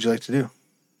Alan. What would you like to do?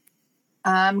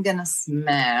 I'm gonna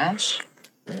smash.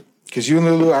 Because you and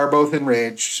Lulu are both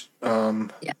enraged.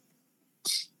 Yeah.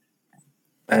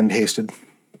 And hasted.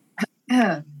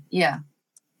 Yeah.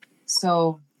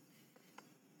 So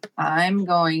I'm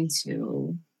going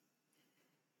to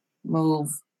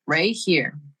move right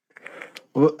here.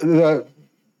 Well,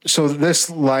 so this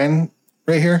line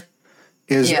right here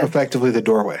is effectively the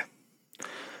doorway.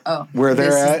 Oh. Where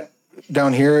they're at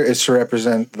down here is to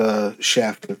represent the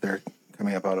shaft that they're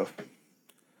coming up out of.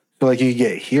 So like you could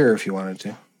get here if you wanted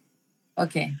to.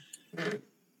 Okay.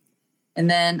 And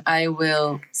then I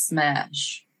will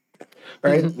smash.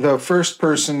 All right. Mm-hmm. The first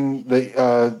person,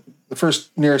 the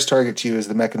first nearest target to you is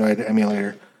the mechanoid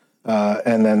emulator,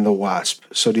 and then the wasp.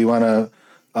 So do you want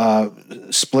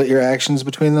to split your actions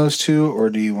between those two, or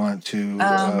do you want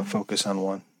to focus on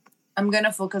one? I'm going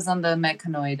to focus on the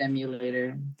mechanoid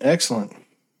emulator. Excellent.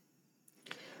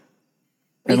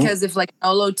 Because if like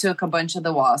Nolo took a bunch of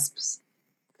the wasps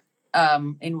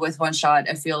in with one shot,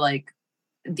 I feel like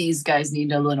these guys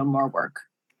need a little more work.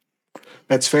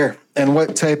 That's fair. And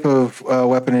what type of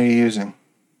weapon are you using?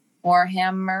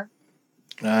 Warhammer.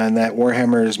 And that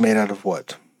Warhammer is made out of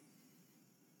what?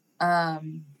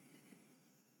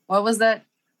 What was that?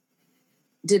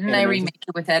 Didn't I remake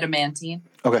it with adamantine?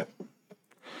 Okay.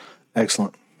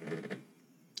 Excellent.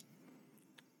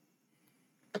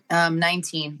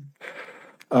 19.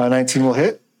 19 will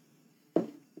hit.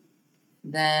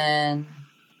 Then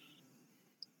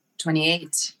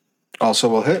 28. Also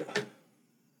will hit.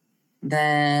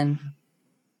 Then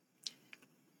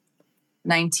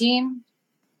 19.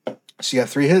 So you got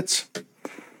 3 hits.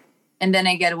 And then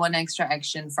I get 1 extra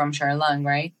action from Charlung,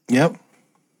 right? Yep.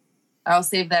 I'll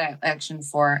save that action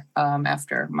for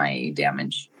after my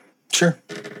damage. Sure.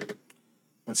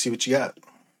 Let's see what you got.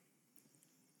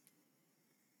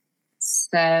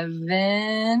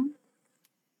 7,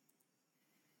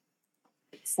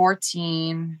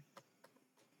 14,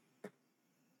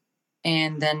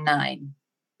 and then 9.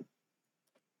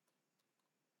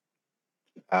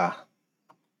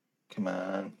 Come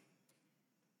on.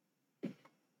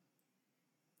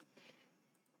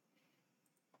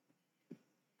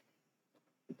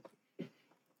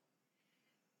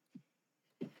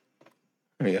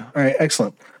 There you go. All right,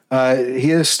 excellent.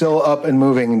 He is still up and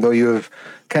moving, though you have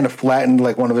kind of flattened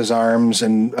like one of his arms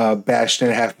and bashed in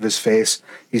half of his face.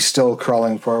 He's still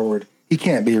crawling forward. He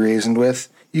can't be reasoned with.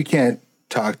 You can't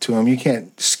talk to him. You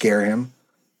can't scare him.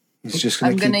 He's just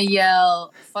going to I'm going to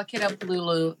yell, "Fuck it up,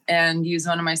 Lulu," and use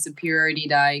one of my superiority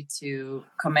die to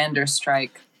commander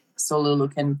strike so Lulu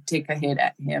can take a hit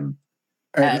at him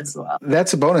as well.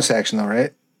 That's a bonus action, though,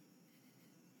 right?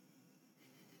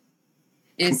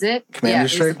 Is it? Commander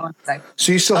strike?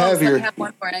 So you still have your... I have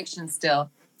 1 more action still.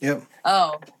 Yep.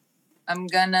 Oh, I'm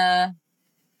going to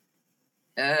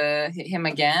hit him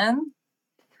again.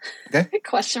 Okay.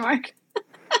 Question mark.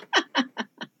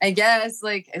 I guess,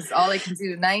 like, it's all I can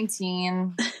do.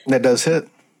 19. That does hit.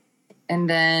 And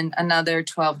then another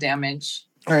 12 damage.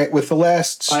 All right, with the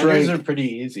last strike... Fighters are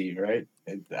pretty easy, right?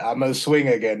 I'm going to swing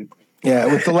again. Yeah,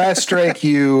 with the last strike,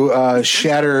 you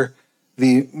shatter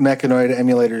the mechanoid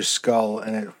emulator's skull,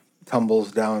 and it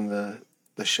tumbles down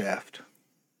the shaft.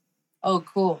 Oh,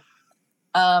 cool.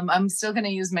 I'm still going to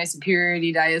use my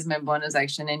superiority die as my bonus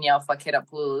action and yell fuck it up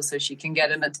Lulu so she can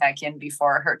get an attack in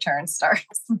before her turn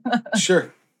starts.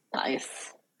 Sure.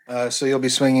 Nice. So you'll be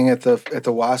swinging at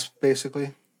the wasp,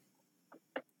 basically?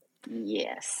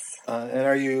 Yes. And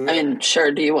are you... I mean,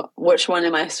 sure. Which one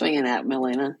am I swinging at,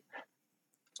 Milena?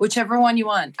 Whichever one you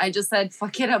want. I just said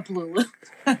fuck it up Lulu.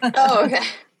 Oh, okay.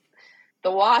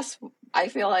 The wasp, I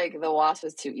feel like the wasp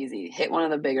is too easy. Hit one of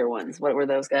the bigger ones. What were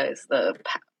those guys? The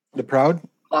Proud?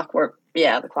 Clockwork.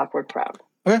 Yeah, the Clockwork Proud.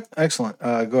 Okay, excellent.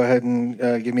 Go ahead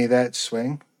and give me that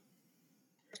swing.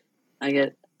 I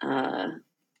get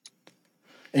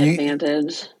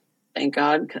advantage. Thank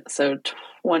God. So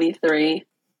 23.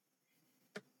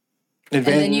 And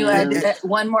then you add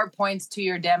 1 more point to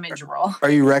your damage roll. Are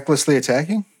you recklessly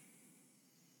attacking?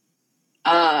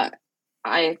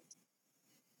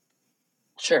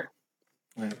 Sure.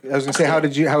 I was gonna say, how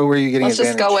were you getting Let's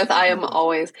advantage? just go with I am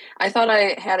always. I thought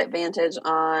I had advantage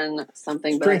on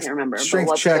something, but I can't remember.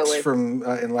 Strength checks from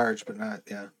enlarge, but not,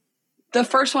 yeah. The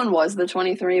first one was the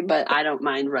 23, but I don't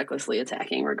mind recklessly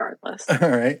attacking regardless. All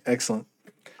right, excellent.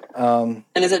 And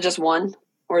is it just one,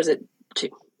 or is it 2?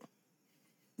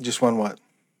 Just one what?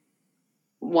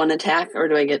 One attack, or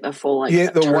do I get a full one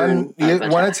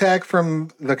attack from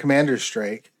the commander's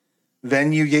strike.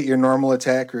 Then you get your normal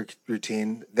attack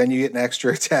routine. Then you get an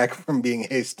extra attack from being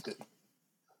hasted.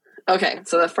 Okay,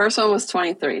 so the first one was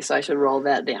 23, so I should roll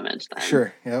that damage then.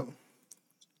 Sure, yep.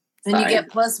 Then you get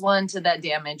 +1 to that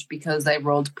damage because I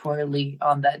rolled poorly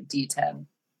on that D10.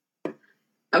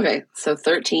 Okay, so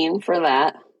 13 for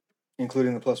that.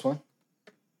 Including the +1?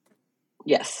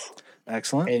 Yes.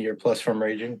 Excellent. And your plus from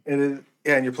raging? It is,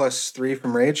 yeah, and your +3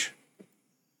 from rage?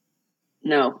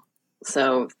 No.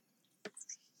 So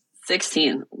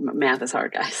 16. Math is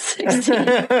hard, guys. 16.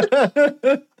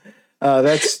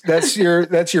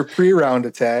 That's your pre-round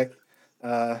attack.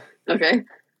 Okay.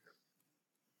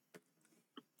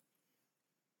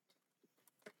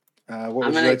 I'm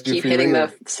going to keep hitting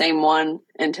the same one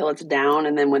until it's down,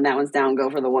 and then when that one's down, go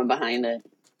for the one behind it.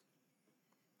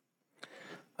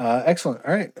 Excellent.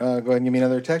 All right. Go ahead and give me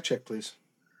another attack check, please.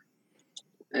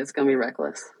 It's going to be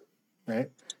reckless. Right.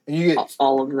 And you get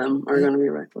all of them are going to be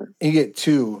reckless. You get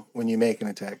 2 when you make an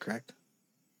attack, correct?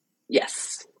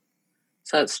 Yes.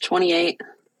 So it's 28.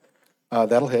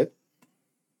 That'll hit.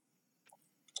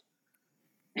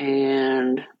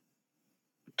 And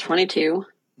 22.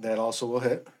 That also will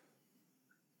hit.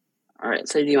 All right.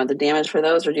 So do you want the damage for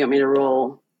those, or do you want me to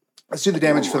roll? Let's do the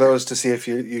damage for those to see if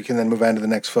you can then move on to the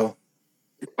next foe.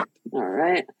 All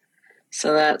right.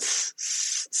 So that's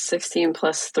 16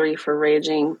 plus 3 for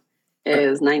raging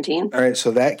is 19. All right. So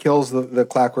that kills the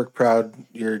Clockwork Proud.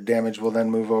 Your damage will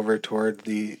then move over toward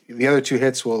the other 2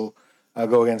 hits will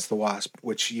go against the Wasp,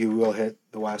 which you will hit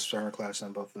the Wasp's armor class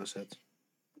on both of those hits.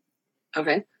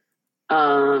 Okay.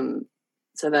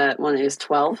 So that one is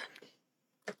 12.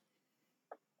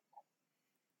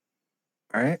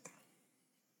 All right.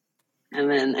 And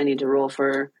then I need to roll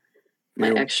for my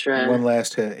extra. One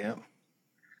last hit, yeah.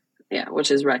 Yeah,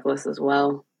 which is reckless as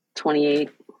well. 28.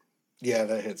 Yeah,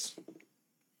 that hits.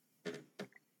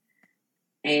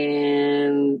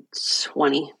 And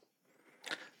 20.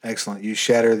 Excellent. You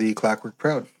shatter the Clockwork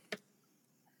Proud.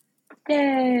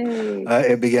 Yay!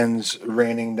 It begins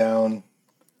raining down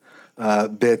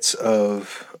bits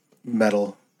of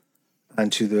metal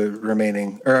onto the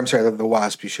remaining, or I'm sorry, the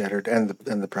Wasp you shattered and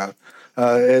the Proud.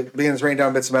 It begins raining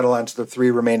down bits of metal onto the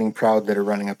 3 remaining Proud that are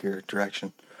running up your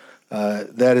direction.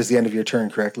 That is the end of your turn,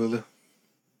 correct, Lulu?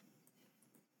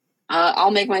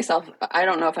 I'll make myself, I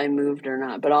don't know if I moved or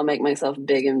not, but I'll make myself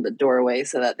big in the doorway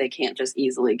so that they can't just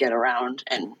easily get around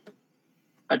and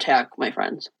attack my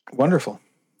friends. Wonderful.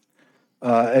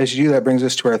 As you do, that brings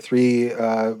us to our 3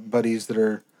 buddies that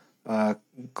are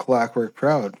Clockwork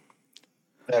Proud.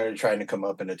 That are trying to come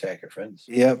up and attack your friends.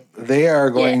 Yep. They are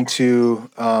going to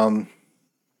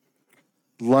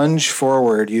lunge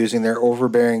forward using their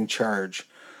overbearing charge.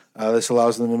 This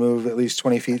allows them to move at least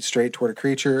 20 feet straight toward a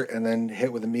creature and then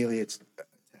hit with a melee attack.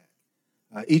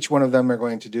 Each one of them are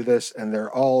going to do this, and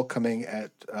they're all coming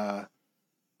at...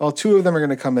 2 of them are going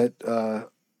to come at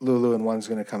Lulu, and one's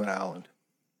going to come at Alan.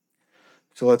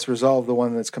 So let's resolve the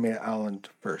one that's coming at Alan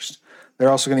first. They're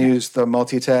also going to use the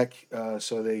multi-attack,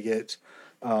 so they get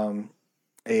a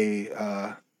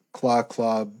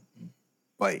claw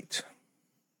bite.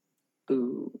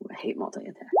 Ooh, I hate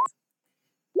multi-attacks.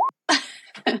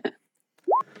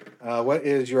 What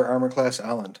is your armor class,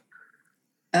 Alan?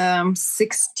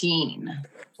 16.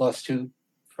 +2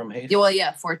 from haste? Yeah, well,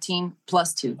 yeah, 14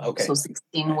 plus 2. Okay. So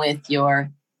 16 with your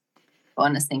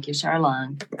bonus. Thank you,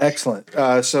 Charlon. Excellent.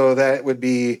 So that would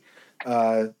be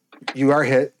you are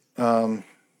hit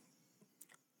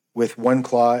with 1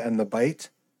 claw and the bite.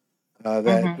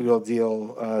 That will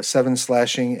deal 7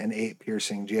 slashing and 8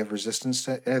 piercing. Do you have resistance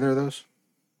to either of those?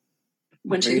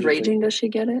 When she's raging, does she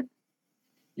get it?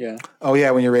 Yeah. Oh,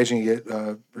 yeah. When you're raging, you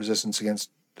get resistance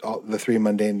against all the 3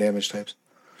 mundane damage types.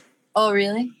 Oh,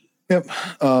 really? Yep.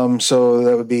 So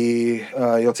that would be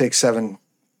you'll take 7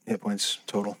 hit points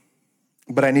total.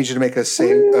 But I need you to make a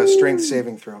strength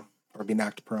saving throw or be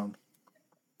knocked prone.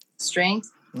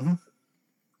 Strength? Mm-hmm.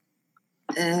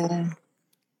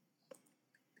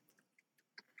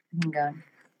 Hang on.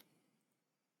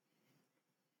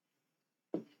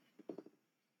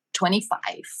 25.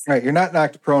 Right, you're not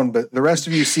knocked prone, but the rest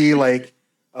of you see like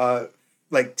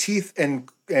teeth and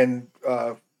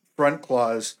front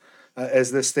claws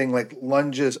as this thing like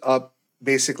lunges up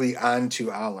basically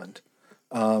onto Alland.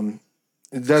 It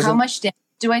doesn't. How much damage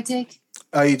do I take?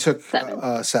 You took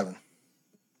 7. 7.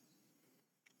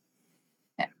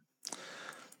 Yeah.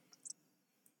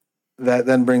 That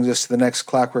then brings us to the next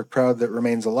Clockwork Proud that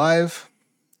remains alive.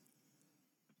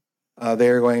 They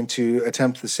are going to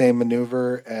attempt the same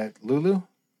maneuver at Lulu.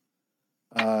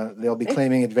 They'll be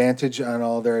claiming advantage on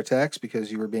all their attacks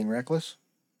because you were being reckless.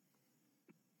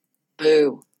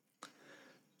 Boo.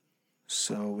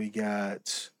 So we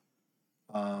got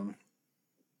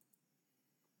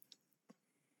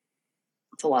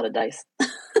It's a lot of dice.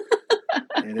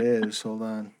 it is. Hold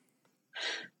on.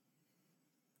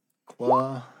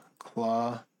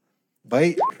 Claw,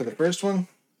 bite for the first one.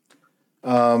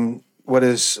 What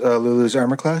is Lulu's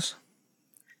armor class?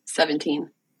 17.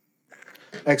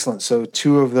 Excellent. So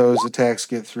 2 of those attacks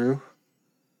get through.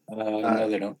 No,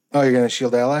 they don't. Oh, you're going to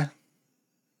shield ally?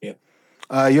 Yep.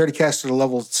 You already casted a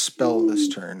level spell this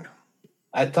turn.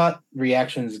 I thought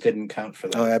reactions didn't count for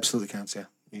that. Oh, it absolutely counts, yeah.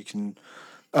 You can...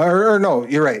 Or no,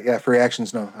 you're right. Yeah, for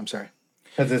reactions, no. I'm sorry.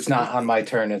 Because it's not on my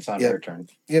turn, it's on her turn.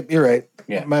 Yep, you're right.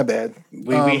 Yeah. My bad.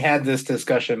 We had this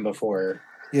discussion before.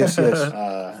 Yes, yes.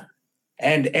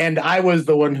 And I was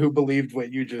the one who believed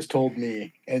what you just told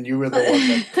me, and you were the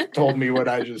one that told me what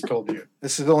I just told you.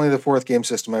 This is only the 4th game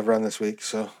system I've run this week,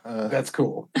 so... That's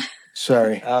cool.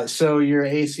 Sorry. So your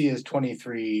AC is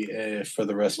 23 for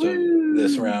the rest of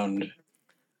this round.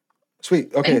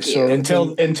 Sweet. Okay, so...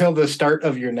 Until the start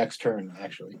of your next turn,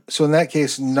 actually. So in that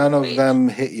case, none of them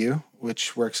hit you,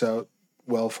 which works out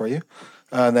well for you.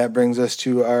 And that brings us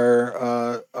to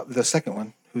our the second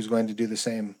one, who's going to do the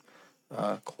same.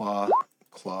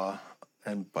 Claw,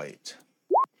 and bite.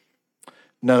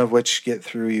 None of which get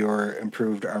through your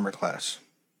improved armor class.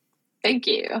 Thank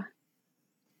you.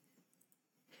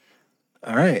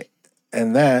 All right.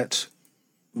 And that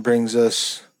brings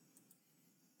us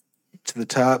to the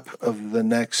top of the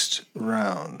next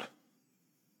round.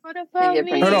 What about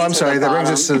me? Oh, no, I'm sorry. That brings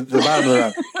us to the bottom of the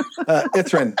round.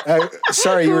 Ithrin,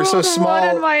 sorry, you were so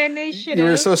small. My initiative. You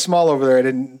were so small over there. I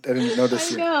didn't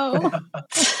notice you. I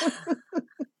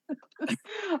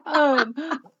know.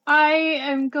 I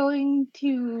am going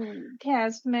to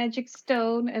cast Magic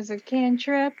Stone as a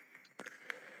cantrip.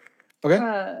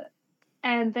 Okay.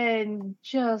 And then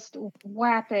just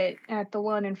whap it at the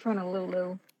one in front of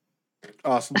Lulu.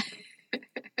 Awesome.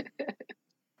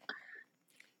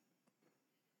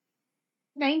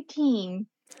 19.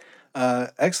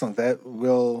 Excellent. That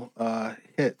will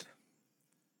hit.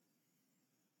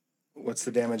 What's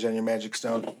the damage on your Magic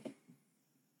Stone?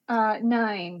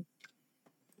 9.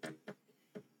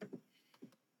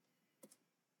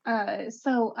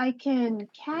 So I can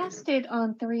cast it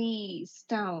on 3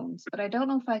 stones, but I don't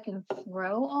know if I can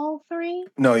throw all 3.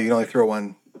 No, you can only throw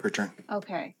 1 per turn.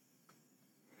 Okay.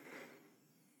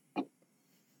 All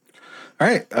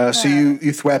right. So you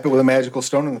thwap it with a magical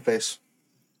stone in the face.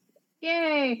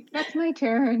 Yay! That's my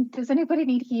turn. Does anybody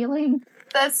need healing?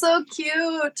 That's so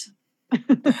cute.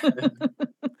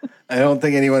 I don't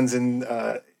think anyone's in.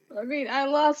 I mean, I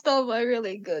lost all my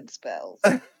really good spells.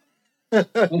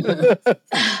 The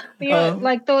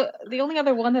only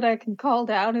other one that I can call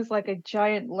down is like a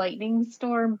giant lightning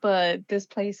storm, but this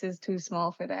place is too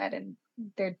small for that, and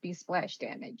there'd be splash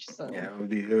damage. So yeah,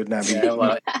 it would not be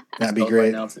not be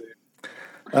great. Right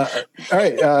all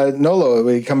right, Nolo,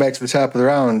 we come back to the top of the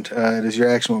round. It is your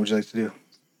action. What would you like to do?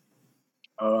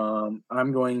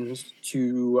 I'm going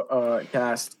to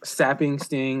cast Sapping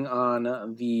Sting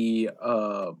on the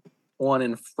one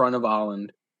in front of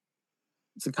Holland.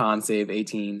 It's a con save,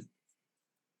 18.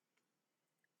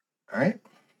 All right.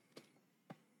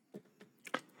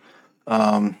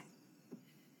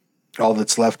 All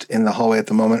that's left in the hallway at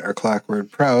the moment are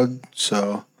Clockwork Proud,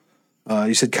 so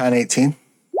You said con 18?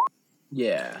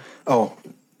 Yeah. Oh,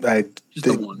 they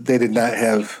did not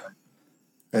have.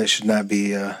 That should not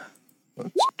be.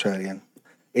 Let's try it again.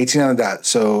 18 on the dot.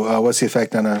 So, what's the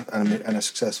effect on a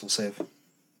successful save?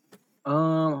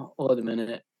 Hold a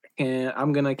minute. And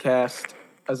I'm gonna cast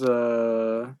as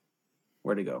a.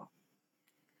 Where'd it go?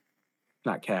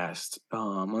 Not cast.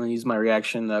 I'm gonna use my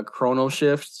reaction, the chrono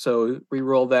shift. So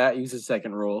re-roll that. Use the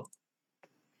second roll.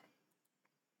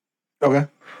 Okay.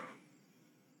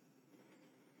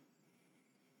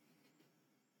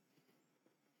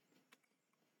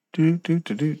 Do.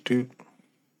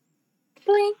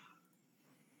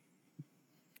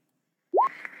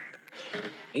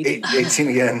 18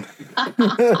 again.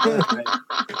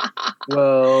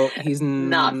 Well, he's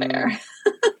not fair.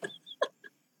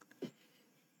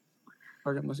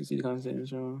 Target must succeed the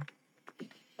concentration.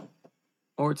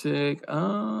 Or take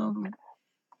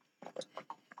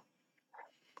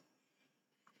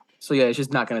So yeah, it's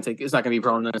just not gonna take. It's not gonna be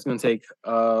prone. It's gonna take.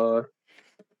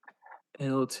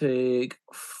 It'll take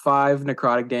 5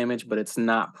 necrotic damage, but it's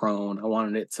not prone. I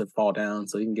wanted it to fall down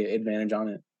so you can get advantage on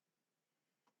it.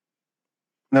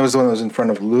 And that was the one that was in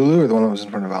front of Lulu, or the one that was in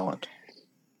front of Alland?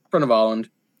 In front of Alland.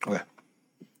 Okay.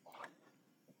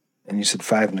 And you said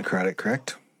 5 necrotic,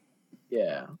 correct?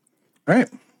 Yeah. All right.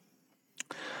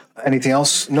 Anything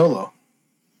else, Nolo?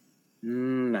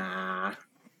 Nah.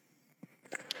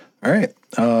 All right.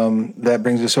 That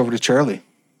brings us over to Charlie.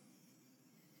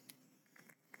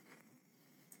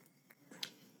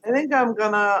 I think I'm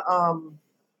gonna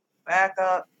back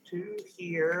up to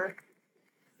here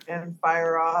and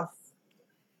fire off.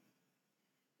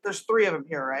 There's 3 of them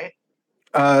here, right?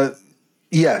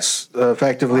 Yes.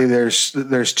 Effectively, there's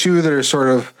 2 that are sort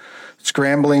of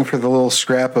scrambling for the little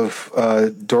scrap of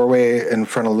doorway in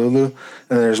front of Lulu,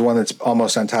 and there's one that's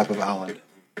almost on top of Alland.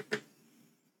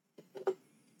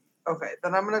 Okay,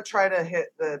 then I'm gonna try to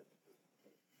hit the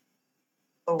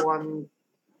one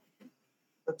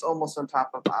that's almost on top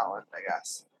of Alland, I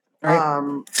guess.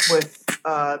 Right. With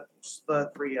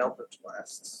the 3 Eldritch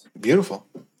Blasts. Beautiful.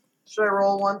 Should I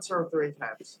roll once or 3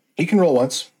 times? You can roll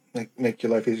once. Make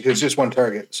your life easy. It's just one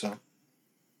target, so.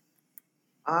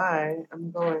 I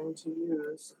am going to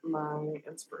use my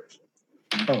inspiration.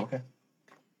 Oh, okay.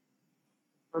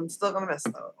 I'm still gonna miss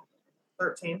though.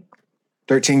 13.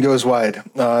 13 goes wide.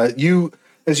 As you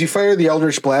fire the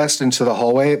Eldritch Blast into the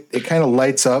hallway, it kind of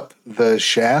lights up the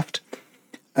shaft,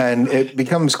 and it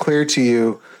becomes clear to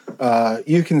you.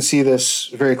 You can see this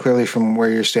very clearly from where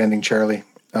you're standing, Charlie.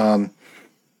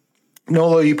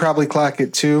 Nolo, you probably clock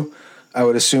it too. I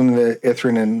would assume that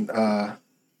Ithrin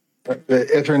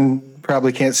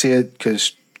probably can't see it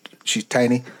because she's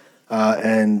tiny,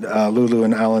 and Lulu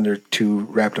and Alland are too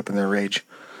wrapped up in their rage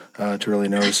to really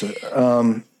notice it.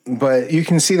 But you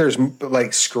can see there's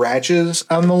like scratches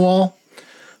on the wall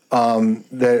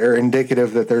that are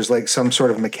indicative that there's like some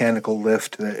sort of mechanical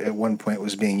lift that at one point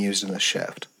was being used in the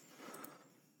shaft.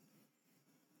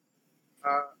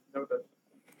 Noted.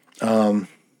 All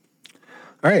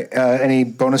right. Any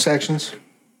bonus actions,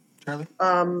 Charlie?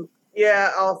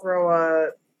 Yeah, I'll throw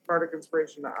a Bardic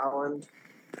Inspiration to Alland.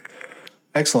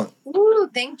 Excellent. Ooh,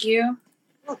 thank you.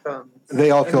 Welcome. They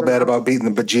all feel bad about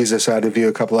beating the bejesus out of you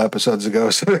a couple episodes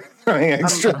ago, so they're throwing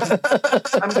extra.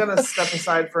 I'm going to step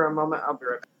aside for a moment. I'll be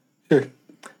right back. Sure.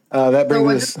 That So what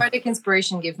brings does us. Bardic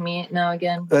Inspiration give me now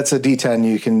again? That's a D10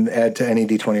 you can add to any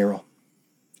D20 roll.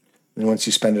 And once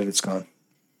you spend it, it's gone.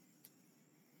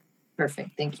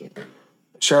 Perfect, thank you.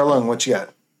 Charlene, what you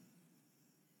got?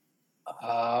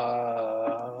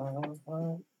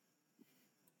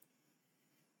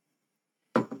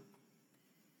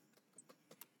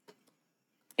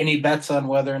 Any bets on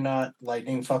whether or not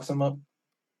lightning fucks him up?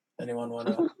 Anyone want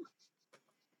to?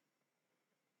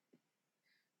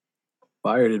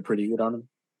 Fire did pretty good on him.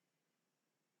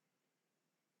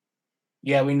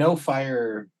 Yeah, we know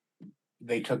fire.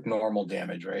 They took normal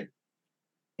damage, right?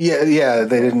 Yeah,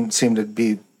 they didn't seem to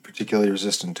be particularly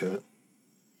resistant to it.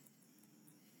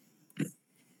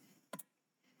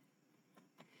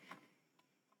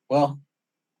 Well,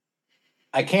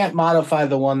 I can't modify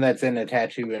the one that's in a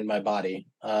tattoo in my body.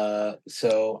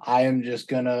 So I am just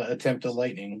gonna attempt a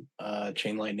lightning,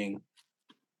 chain lightning.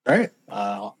 All right.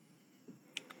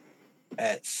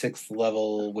 At 6th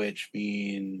level, which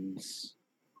means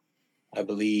I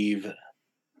believe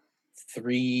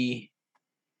 3.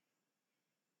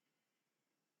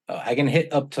 I can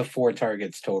hit up to 4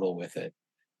 targets total with it.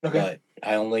 Okay. But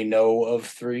I only know of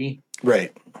 3.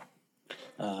 Right.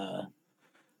 And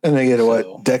they get a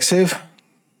what? Dex save?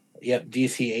 Yep,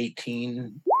 DC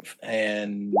 18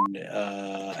 and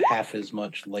half as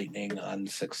much lightning on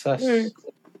success.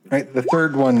 Right, the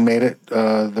third one made it.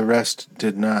 The rest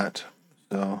did not.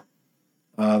 So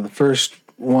the first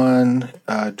one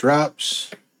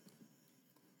drops.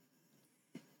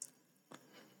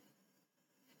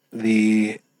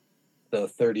 The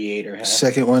 38 or half.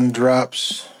 second one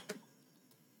drops.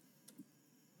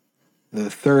 The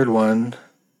third one,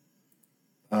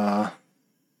 so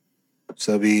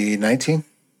it'll be 19.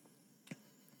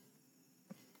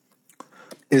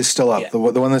 Is still up. Yeah.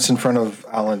 The one that's in front of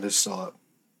Holland is still up.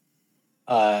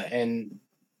 And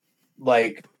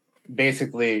like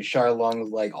basically Charlong's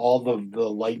like all the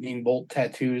lightning bolt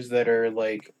tattoos that are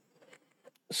like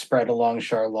spread along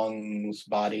Charlong's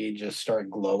body just start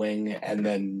glowing and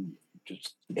then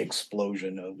just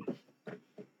explosion of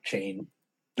chain.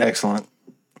 Excellent.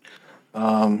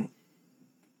 I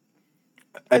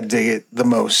dig it the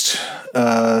most.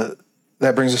 That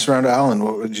brings us around to Alan.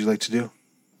 What would you like to do?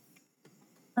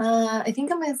 I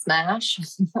think I'm gonna smash.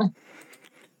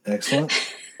 Excellent.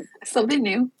 Something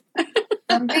new.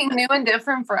 Something new and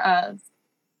different for us.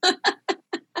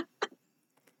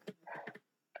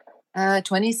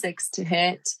 26 to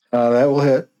hit. That will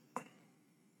hit.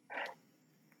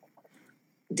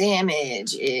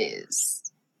 Damage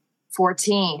is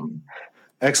 14.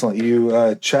 Excellent.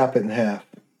 You chop it in half.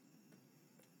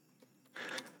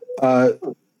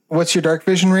 What's your dark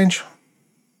vision range?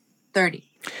 30.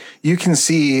 You can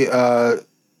see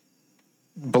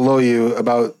below you,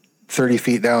 about 30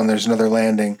 feet down, there's another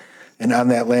landing. And on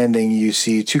that landing, you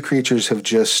see two creatures have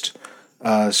just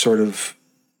sort of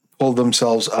pulled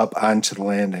themselves up onto the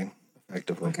landing,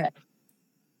 effectively. Okay.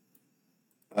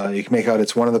 You can make out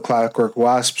it's one of the clockwork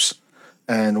wasps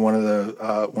and one of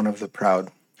the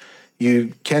proud.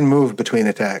 You can move between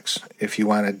attacks if you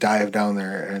want to dive down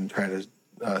there and try to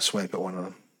swipe at one of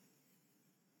them.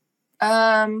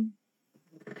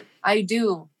 I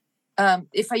do.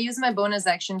 If I use my bonus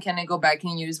action, can I go back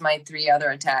and use my 3 other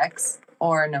attacks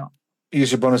or no?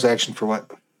 Use your bonus action for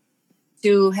what?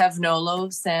 To have Nolo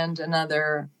send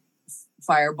another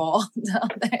fireball down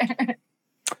there.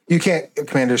 You can't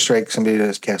Commander Strike somebody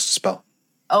to cast a spell.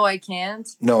 Oh, I can't?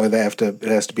 No, they have to. It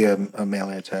has to be a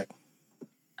melee attack.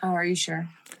 Oh, are you sure?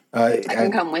 I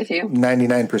can come with you.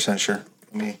 99% sure.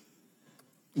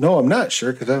 No, I'm not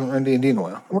sure because I haven't run D&D in a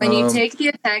while. When you take the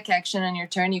attack action on your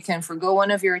turn, you can forgo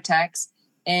one of your attacks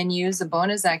and use a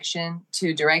bonus action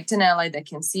to direct an ally that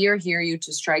can see or hear you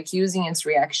to strike using its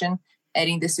reaction,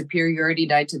 adding the superiority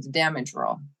die to the damage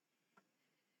roll.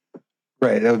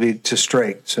 Right, that would be to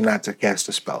strike, so not to cast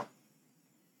a spell.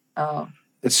 Oh.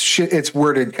 It's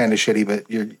worded kind of shitty, but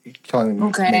you're telling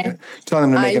them,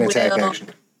 telling them to make an attack action.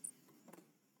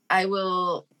 I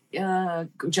will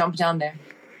jump down there.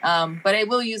 But I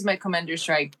will use my Commander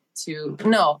Strike to...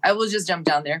 No, I will just jump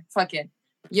down there. Fuck it.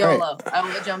 YOLO. Right. I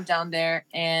will jump down there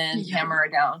and hammer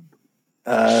it down.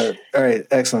 All right,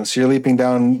 excellent. So you're leaping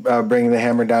down, bringing the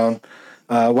hammer down.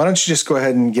 Why don't you just go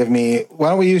ahead and give me... Why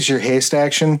don't we use your haste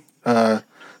action to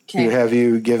have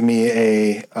you give me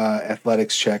a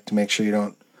athletics check to make sure you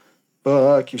don't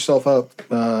fuck yourself up.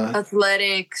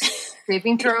 Athletics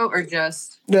saving throw or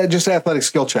just... Yeah, just an athletic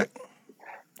skill check.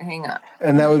 Hang on.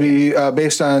 And that would be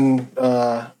based on...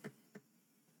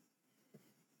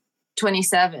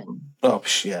 27. Oh,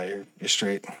 yeah, you're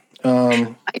straight.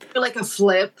 I feel like a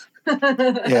flip.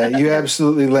 Yeah, you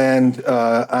absolutely land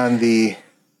on the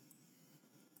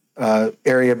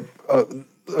area of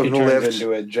he the turns lift.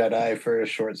 into a Jedi for a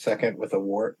short second with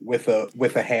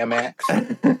a ham axe.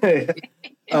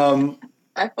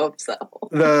 I hope so.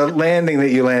 The landing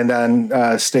that you land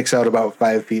on sticks out about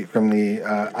 5 feet from the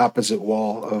opposite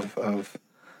wall of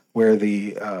where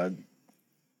the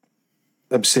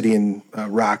obsidian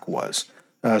rock was.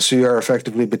 So you are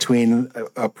effectively between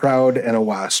a proud and a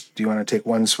wasp. Do you want to take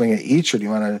one swing at each, or do you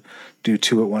want to do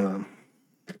 2 at one of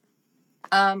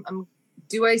them?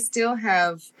 Do I still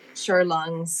have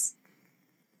Charlong's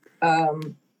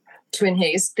twin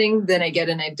haste thing? Then I get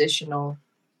an additional.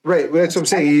 Right, that's what I'm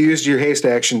saying. You used your haste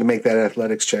action to make that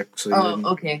athletics check. So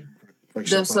okay.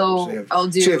 So I'll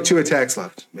do. So you have 2 attacks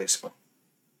left, basically.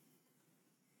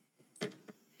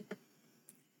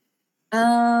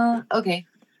 Okay.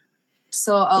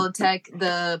 So I'll attack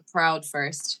the proud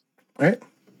first. All right.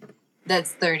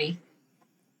 That's 30.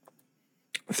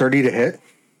 30 to hit?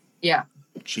 Yeah.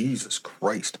 Jesus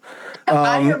Christ.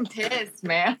 I am pissed,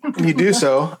 man. You do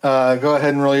so. Go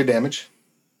ahead and roll your damage.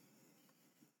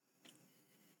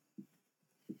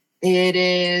 It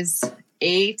is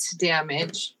 8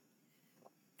 damage.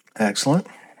 Excellent.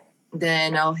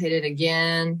 Then I'll hit it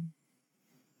again.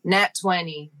 Nat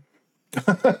 20.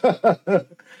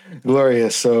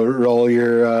 Glorious. So roll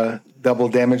your double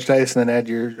damage dice and then add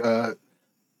your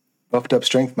buffed up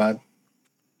strength mod.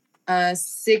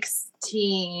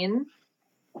 16.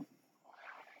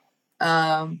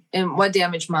 And what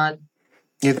damage mod?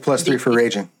 You get the +3 for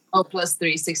raging. Oh,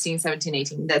 +3, 16, 17,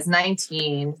 18. That's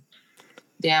 19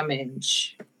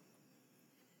 damage.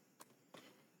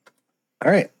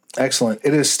 All right. Excellent.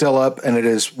 It is still up and it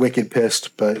is wicked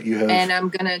pissed, but you have. And I'm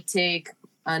going to take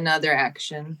another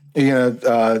action. Are you going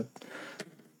to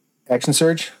action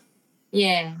surge?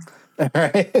 Yeah. All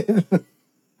right.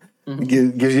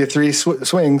 Gives you 3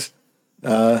 swings.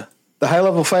 The high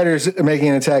level fighters are making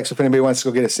an attack, so if anybody wants to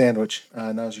go get a sandwich,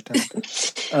 now's your time.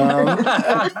 All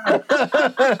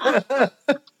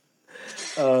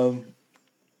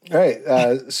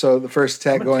right. So the first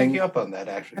attack going. Take you up on that,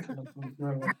 actually.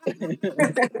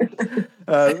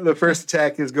 The first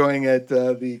attack is going at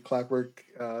the Clockwork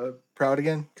Proud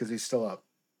again because he's still up.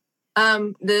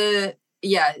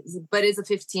 Yeah, but it's a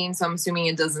 15, so I'm assuming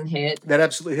it doesn't hit. That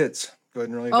absolutely hits. Go ahead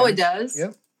and roll your damage. damage. It does?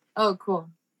 Yep. Oh, cool.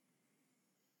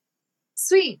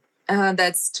 Sweet.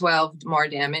 That's 12 more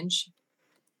damage.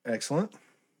 Excellent.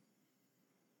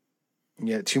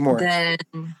 Yeah, 2 more. Then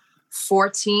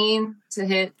 14 to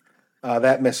hit.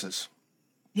 That misses.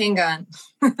 Hang on.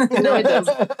 No, it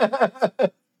doesn't.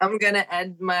 I'm going to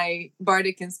add my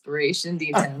Bardic Inspiration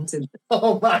D10 to this.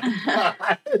 Oh my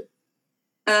God.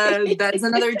 That's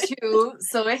another 2,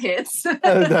 so it hits.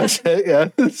 That's it,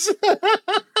 yes.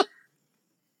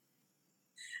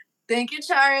 Thank you,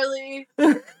 Charlie.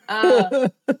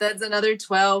 That's another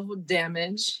 12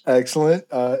 damage. Excellent.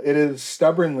 It is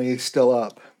stubbornly still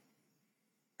up.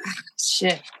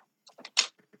 Shit.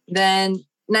 Then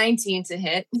 19 to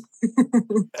hit.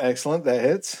 Excellent. That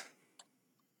hits.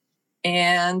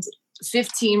 And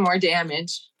 15 more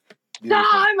damage. Beautiful.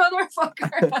 Die,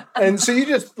 motherfucker. And so you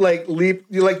just leap,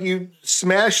 you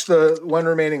smash the one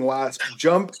remaining wasp,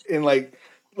 jump and like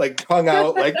tongue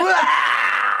out, like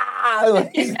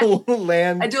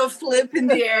land. I do a flip in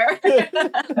the air.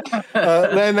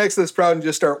 Land next to this Proud and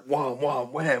just start wham,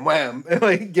 wham, wham, wham.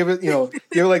 And give it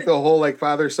like the whole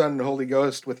Father, Son, and Holy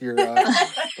Ghost with your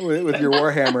with your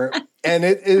Warhammer. And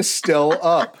it is still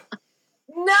up.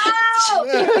 No!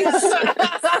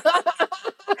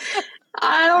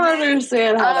 I don't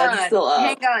understand how that's still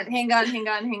up. Hang on.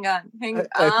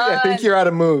 I think you're out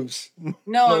of moves.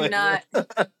 No, I'm not.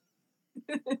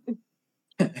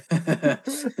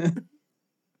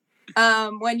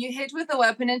 When you hit with a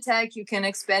weapon attack, you can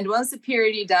expend 1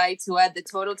 superiority die to add the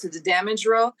total to the damage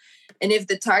roll. And if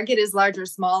the target is larger or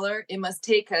smaller, it must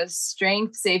take a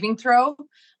strength saving throw,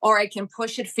 or I can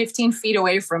push it 15 feet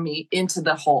away from me into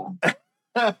the hole.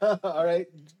 All right.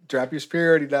 Drop your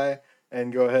superiority die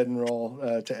and go ahead and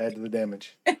roll to add to the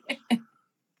damage.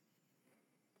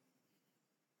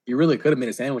 You really could have made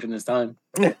a sandwich in this time.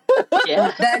 Yeah.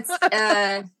 That's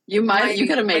you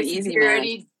could have made easy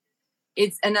math.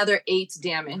 It's another 8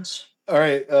 damage. All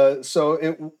right.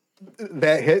 So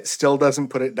that hit still doesn't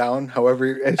put it down.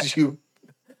 However, as you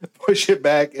push it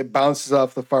back, it bounces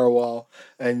off the far wall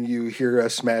and you hear a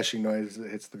smashing noise that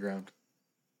hits the ground.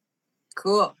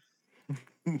 Cool.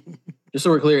 Just so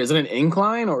we're clear, is it an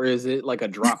incline or is it like a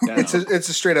drop down? It's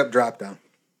a straight up drop down.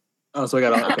 Oh, so I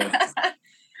got okay.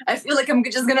 I feel like I'm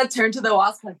just gonna turn to the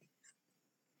wasp like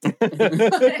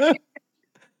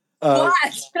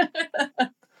what?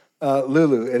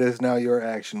 Lulu, it is now your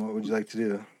action. What would you like to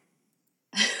do?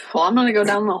 Well, I'm gonna go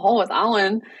down the hole with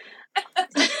Alan.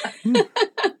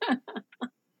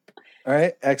 All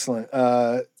right, excellent.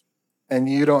 And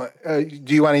you don't?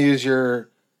 Do you want to use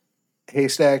your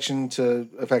haste action to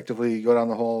effectively go down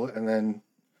the hole and then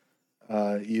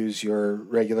use your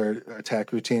regular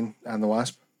attack routine on the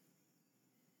wasp?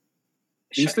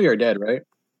 These 3 are dead, right?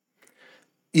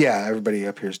 Yeah, everybody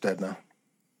up here is dead now.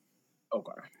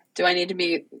 Okay. Do I need to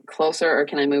be closer, or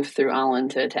can I move through Alan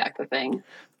to attack the thing?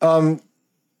 I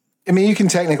mean, you can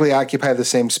technically occupy the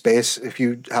same space if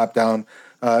you hop down.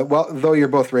 Well, though you're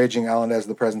both raging, Alan has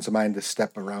the presence of mind to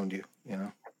step around you.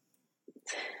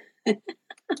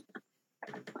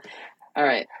 All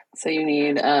right. So you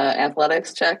need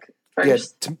athletics check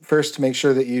first. Yeah, first to make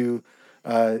sure that you,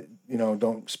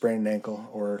 don't sprain an ankle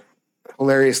or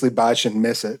hilariously botch and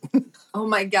miss it. Oh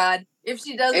my God. If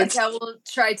she does, I will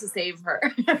try to save her.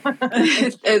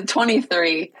 It's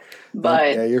 23,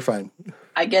 but yeah, you're fine.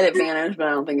 I get advantage, but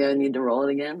I don't think I need to roll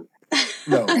it again.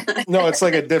 No, it's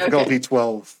like a difficulty Okay.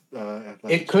 12.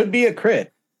 It could be a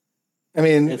crit. I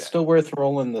mean, It's still worth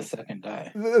rolling the second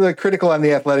die. the critical on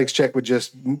the athletics check would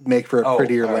just make for a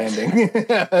prettier all right. landing.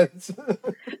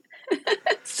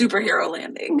 Superhero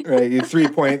landing. Right, you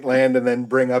 3-point land and then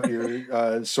bring up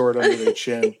your sword under their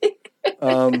chin,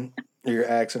 or your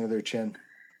axe under their chin.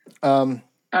 All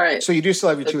right. So you do still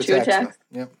have your So 2 two attacks. attacks?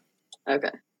 Yep.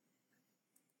 Okay.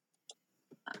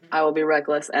 I will be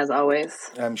reckless as always.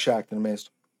 I'm shocked and amazed.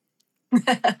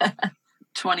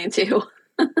 22.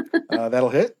 That'll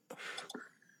hit.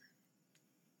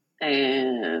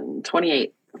 And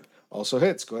 28. Also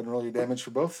hits. Go ahead and roll your damage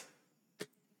for both.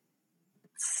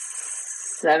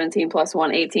 17 plus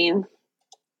 1, 18.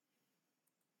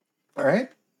 All right.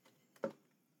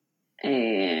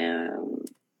 And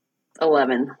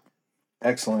 11.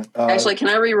 Excellent. Actually, can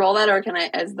I re-roll that, or can I,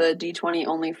 as the D20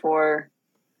 only for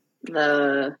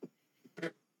the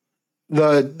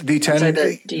D10?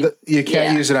 Sorry, you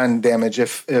can't use it on damage.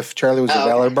 If Charlie was a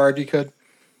Valor Bard, you could,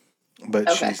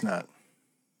 but she's not.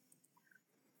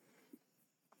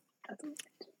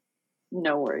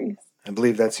 No worries. I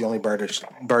believe that's the only bardic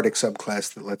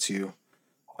subclass that lets you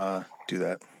do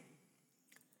that.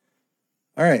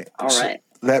 All right. All right.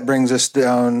 That brings us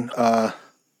down to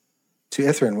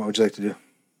Ithrin. What would you like to do?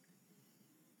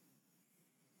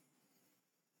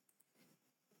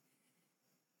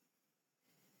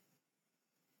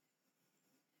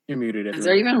 You're muted. Is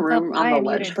there even room on the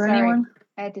ledge for anyone?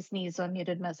 I had to sneeze, so I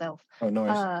muted myself. Oh, no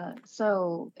worries.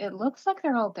 So it looks like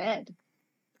they're all dead.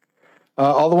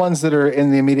 All the ones that are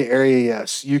in the immediate area,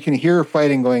 yes. You can hear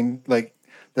fighting going, like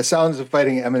the sounds of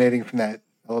fighting emanating from that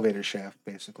elevator shaft,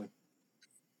 basically.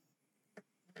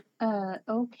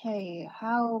 Okay.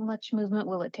 How much movement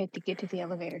will it take to get to the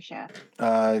elevator shaft?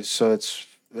 So it's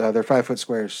they're 5-foot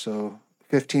squares, so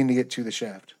 15 to get to the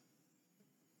shaft.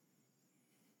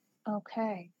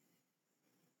 Okay.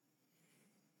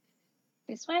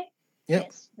 This way? Yep.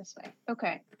 Yes, this way.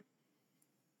 Okay.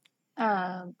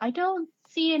 I don't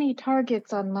see any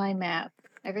targets on my map.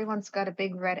 Everyone's got a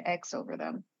big red X over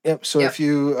them. Yep. So if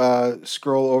you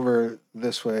scroll over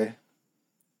this way,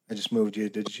 I just moved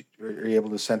you. Are you able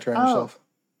to center on yourself?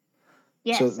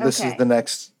 Yes. So this is the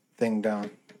next thing down.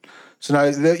 So now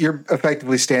you're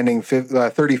effectively standing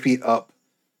 30 feet up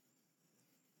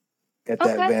at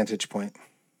that vantage point.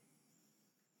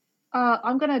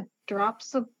 I'm gonna drop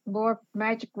some more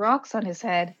magic rocks on his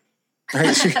head.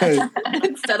 Right, so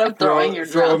instead of throwing your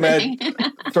throw a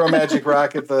magic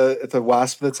rock at the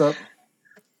wasp that's up.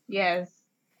 Yes.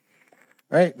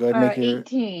 All right, go ahead and make your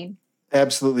 18.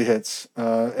 Absolutely hits,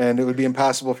 and it would be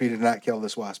impossible for you to not kill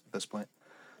this wasp at this point.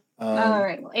 All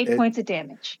right, well, 8 points of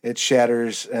damage. It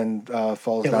shatters and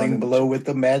falls down below with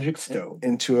the magic stone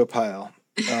into a pile.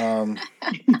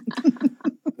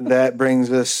 That brings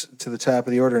us to the top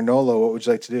of the order. Nolo, what would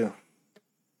you like to do?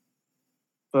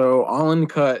 So Allen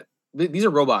cut. These are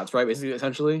robots, right? Basically,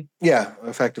 essentially. Yeah,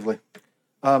 effectively.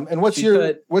 And what's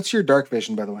your dark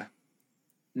vision, by the way?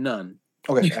 None.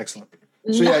 Okay, excellent.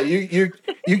 So yeah, you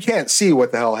can't see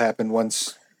what the hell happened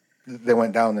once they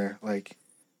went down there. Like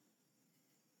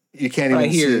you can't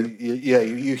even see.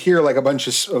 You hear like a bunch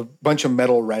of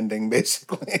metal rending,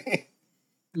 basically.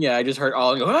 Yeah, I just heard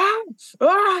Allen go,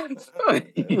 right.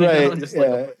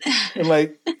 And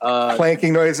like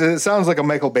clanking noises. It sounds like a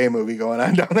Michael Bay movie going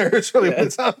on down there. It's really what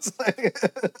it sounds like.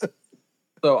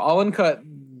 So Allen cut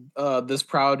this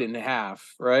proud in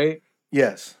half, right?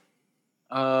 Yes.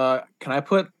 Can I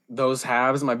put those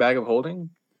halves in my bag of holding?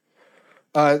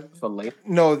 No,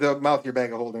 the mouth of your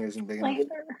bag of holding isn't big enough.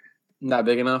 Not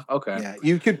big enough? Okay. Yeah,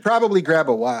 you could probably grab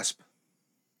a wasp.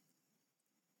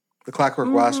 The clockwork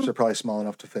wasps are probably small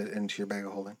enough to fit into your bag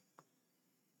of holding.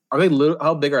 Are they little?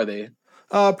 How big are they?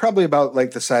 Probably about like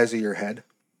the size of your head.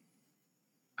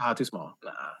 Too small.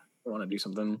 Nah, I want to do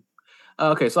something.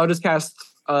 Okay, so I'll just cast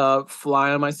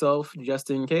fly on myself just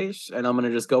in case, and I'm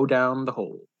gonna just go down the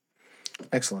hole.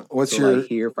 Excellent. What's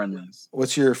your friendlies?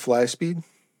 What's your fly speed?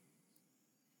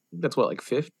 That's what, like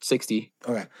 60.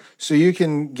 Okay, so you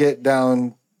can get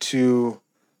down to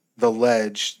the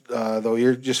ledge, though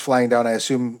you're just flying down. I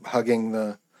assume hugging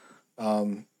the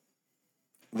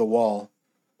wall.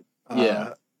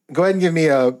 Yeah. Go ahead and give me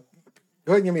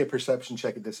a perception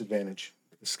check at disadvantage.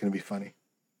 This is going to be funny.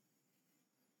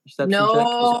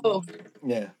 No. Check?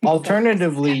 Yeah.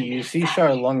 Alternatively, you see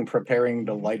Charlung preparing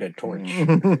to light a torch.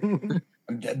 I'm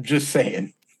just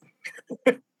saying.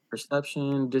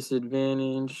 Perception,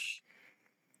 disadvantage.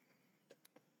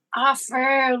 I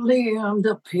fairly am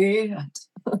the pit.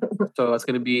 So that's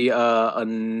going to be a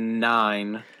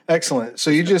 9. Excellent.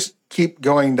 So you just keep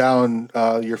going down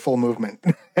your full movement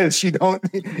as you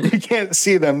can't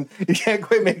see them. You can't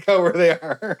quite make out where they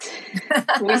are.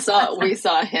 we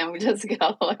saw him just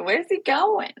go, like, where's he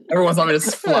going? Everyone's on me to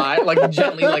fly, like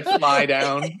gently like fly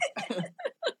down.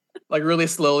 Like really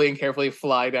slowly and carefully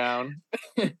fly down.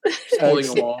 Just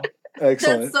holding a wall.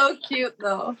 Excellent. That's so cute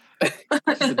though.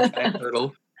 Just a giant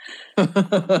turtle.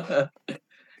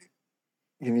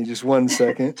 Give me just 1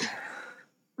 second.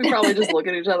 We probably just look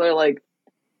at each other like,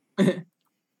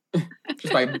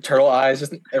 Just my turtle eyes,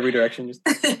 just in every direction. Just...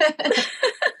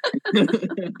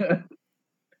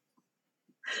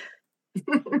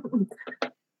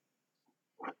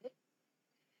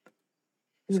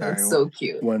 That's so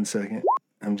cute. 1 second.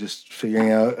 I'm just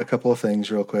figuring out a couple of things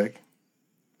real quick.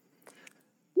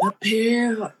 The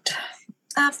pit.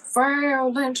 I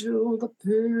fell into the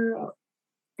pit.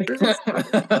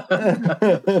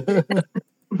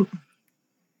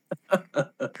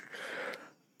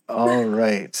 All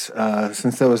right.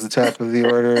 Since that was the top of the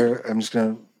order, I'm just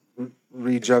going to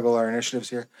rejuggle our initiatives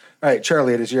here. All right,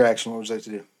 Charlie, it is your action. What would you like to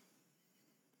do?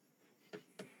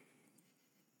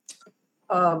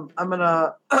 I'm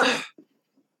gonna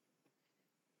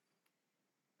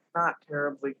not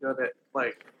terribly good at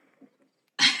like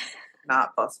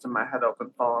not busting my head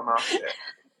open, falling off shit.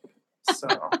 So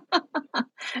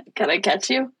Can I catch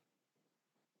you?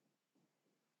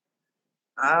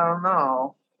 I don't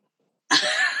know.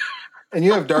 And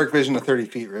you have dark vision of 30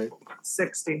 feet, right?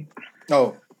 60.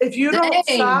 Oh. If you don't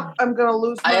stop, I'm gonna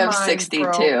lose my mind. I have 62.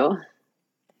 Bro.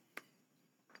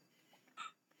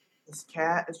 This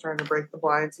cat is trying to break the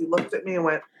blinds. He looked at me and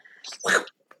went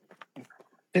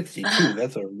 62.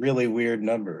 That's a really weird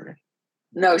number.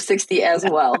 No, 60 as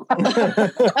well.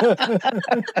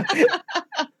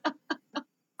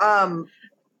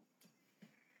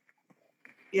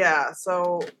 Yeah,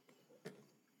 so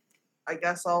I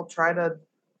guess I'll try to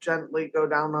gently go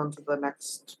down onto the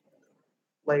next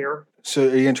layer. So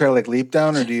are you going to try to like leap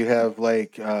down, or do you have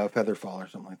like feather fall or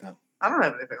something like that? I don't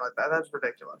have anything like that. That's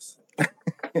ridiculous.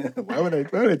 Why would I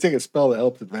take a spell that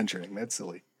helps adventuring? That's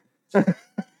silly.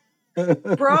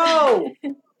 Bro!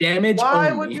 Damage Why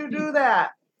only. would you do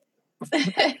that?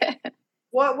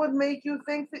 What would make you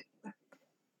think that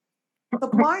the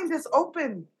blind is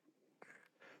open?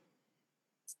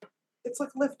 It's like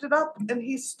lifted up, and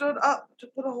he stood up to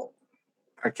put a hole.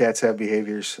 Our cats have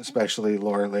behaviors, especially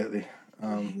Laura lately.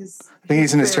 I think he's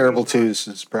he's in his very terrible twos.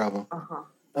 Is the problem.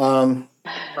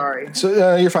 Sorry.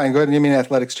 So you're fine. Go ahead and give me an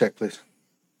athletics check, please.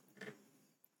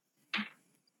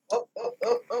 Oh.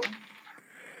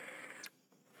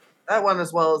 That went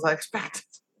as well as I expected.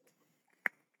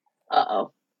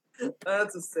 Uh-oh.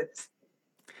 That's a 6.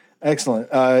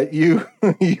 Excellent. You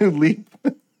leap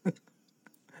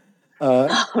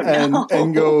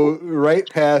and go right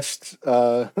past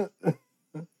Alan.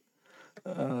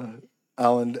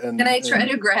 Can I try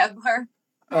to grab her?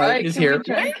 Right, just here.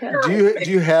 Do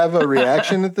you have a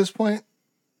reaction at this point?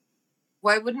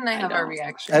 Why wouldn't I have a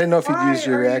reaction? I didn't know if you'd used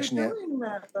your reaction yet.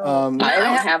 I don't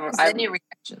have any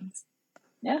reactions.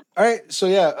 Yeah. All right. So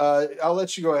I'll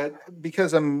let you go ahead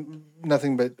because I'm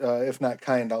nothing but if not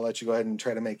kind. I'll let you go ahead and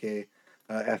try to make a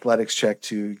athletics check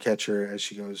to catch her as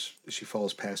she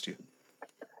falls past you.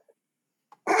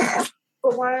 But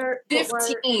why?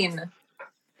 15. All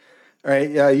right.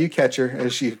 Yeah, you catch her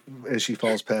as she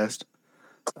falls past.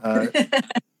 I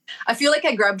feel like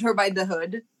I grabbed her by the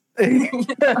hood.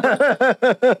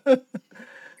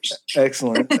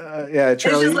 Excellent. Yeah,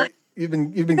 Charlie, like... you've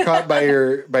been caught by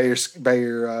your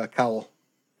cowl.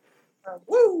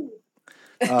 Woo!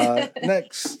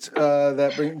 Next,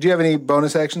 do you have any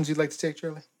bonus actions you'd like to take,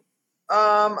 Charlie?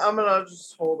 I'm gonna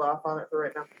just hold off on it for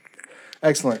right now.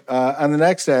 Excellent. On the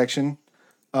next action,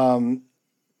 Nolo's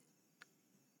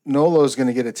going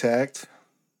to get attacked.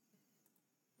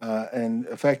 And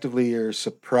effectively, you're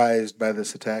surprised by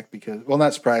this attack because, well,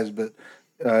 not surprised, but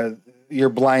you're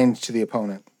blind to the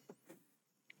opponent.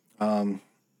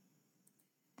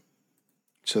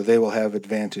 So they will have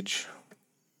advantage.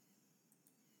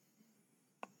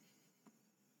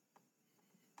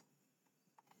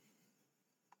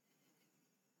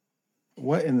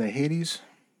 What in the Hades?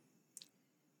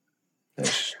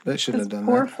 That shouldn't have done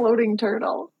poor that. Poor floating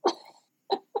turtle.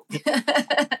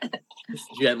 Just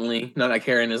gently. Not a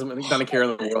care in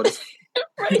the world.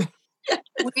 Right.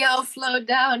 We all float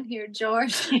down here,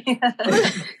 George.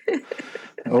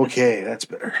 Okay, that's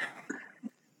better.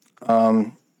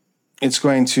 It's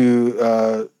going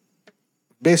to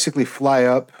basically fly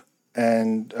up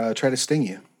and try to sting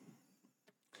you.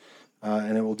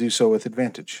 And it will do so with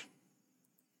advantage.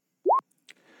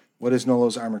 What is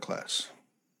Nolo's armor class?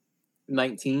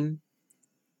 19.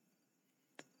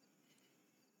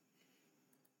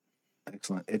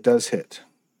 Excellent. It does hit.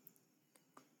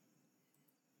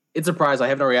 It's a surprise. I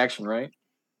have no reaction, right?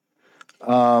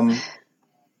 I'll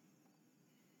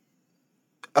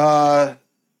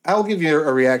give you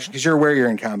a reaction because you're aware you're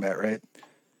in combat, right?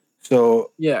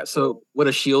 So yeah. So would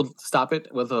a shield stop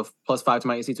it with a +5 to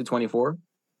my AC to 24?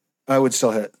 I would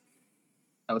still hit.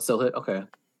 I would still hit. Okay.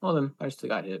 Well then, I still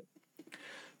got hit.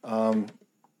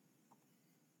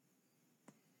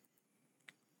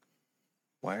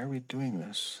 Why are we doing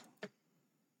this?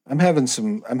 I'm having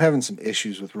some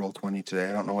issues with Roll20 today.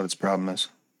 I don't know what its problem is.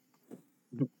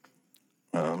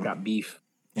 Got beef.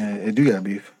 Yeah, I do got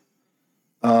beef.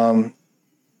 All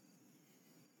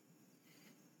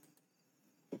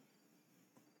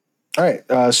right,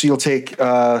 so you'll take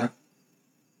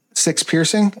 6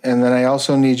 piercing, and then I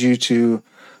also need you to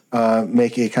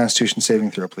make a Constitution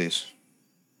saving throw, please.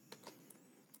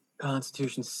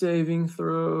 Constitution saving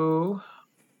throw.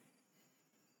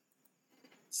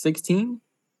 16.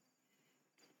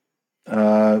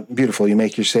 Beautiful. You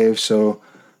make your save, so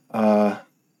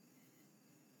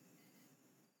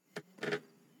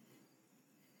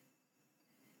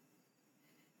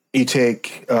you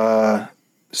take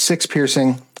 6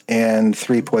 piercing and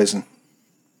 3 poison.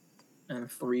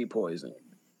 And 3 poison.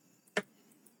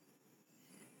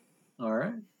 All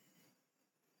right.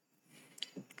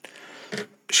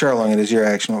 Charlong, it is your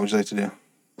action. What would you like to do?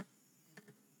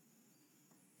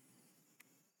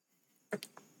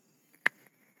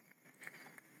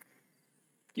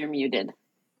 You're muted.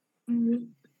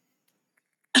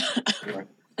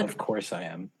 Of course I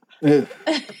am.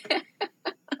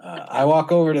 I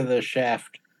walk over to the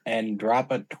shaft and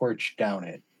drop a torch down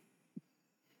it.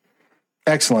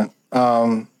 Excellent.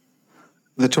 The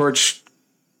torch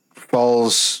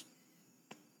falls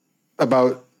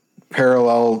about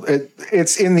parallel.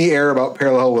 It's in the air about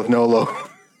parallel with Nolo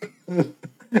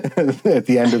at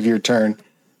the end of your turn,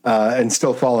 and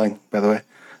still falling. By the way,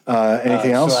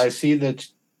 anything else? So I see that.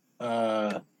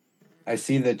 I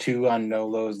see the 2 on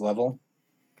Nolo's level.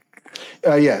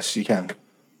 Yes, you can.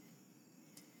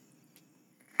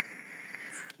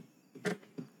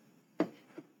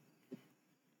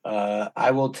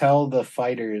 I will tell the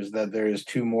fighters that there's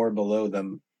 2 more below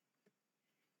them,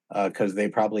 because they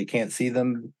probably can't see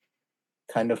them.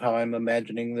 Kind of how I'm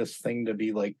imagining this thing to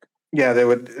be like. Yeah, they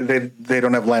would. They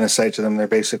don't have line of sight to them. They're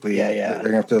basically They're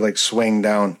gonna have to like swing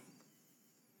down.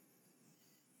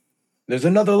 There's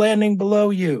another landing below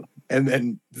you, and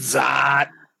then zot.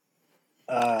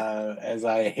 As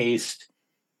I haste,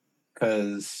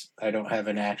 because I don't have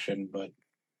an action, but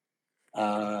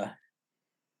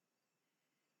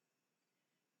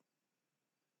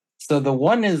so the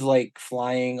one is like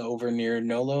flying over near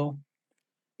Nolo.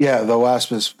 Yeah, the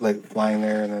wasp is like flying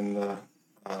there, and then the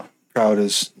crowd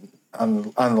is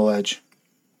on the ledge.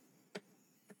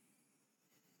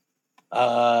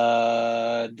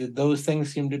 Did those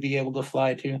things seem to be able to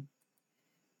fly too?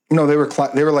 No, they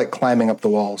were like climbing up the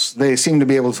walls. They seem to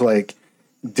be able to like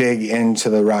dig into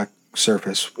the rock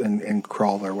surface and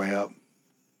crawl their way up.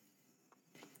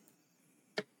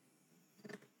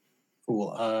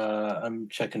 Cool. I'm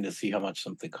checking to see how much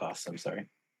something costs. I'm sorry.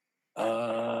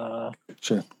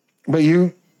 Sure. But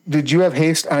did you have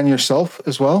haste on yourself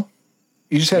as well?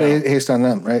 You just had haste on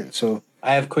them, right? So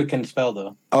I have quicken spell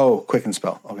though. Oh, quicken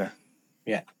spell. Okay.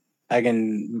 Yeah, I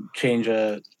can change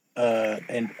a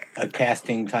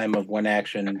casting time of 1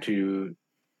 action to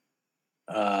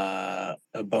a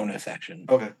bonus action.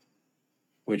 Okay.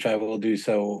 Which I will do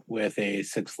so with a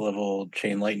 6th level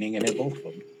chain lightning and hit both of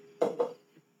them.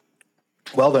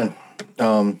 Well done.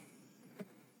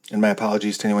 And my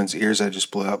apologies to anyone's ears I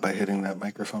just blew out by hitting that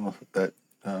microphone with that.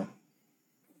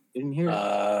 Didn't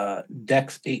hear.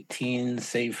 Dex 18,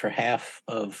 save for half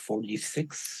of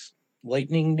 46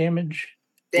 lightning damage.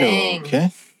 Dang.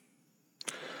 Okay.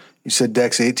 You said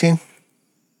Dex 18?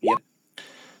 Yep.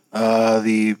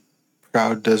 The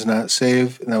crowd does not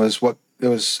save. And that was what? It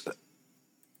was.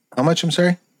 How much? I'm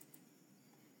sorry?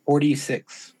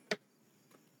 46.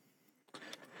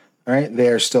 All right. They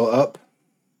are still up.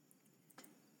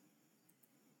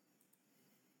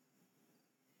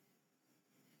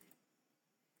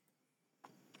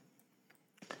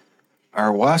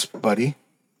 Our wasp buddy.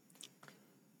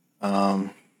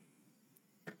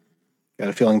 Got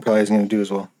a feeling probably isn't going to do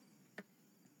as well.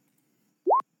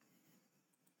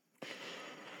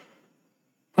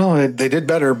 Well, they did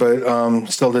better, but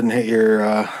still didn't hit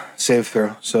your save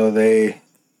throw. So the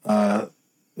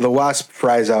wasp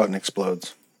fries out and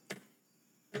explodes.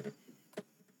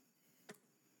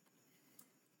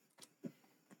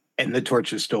 And the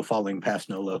torch is still falling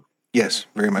past Nolo. Yes,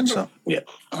 very much so. Yeah.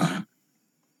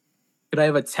 Could I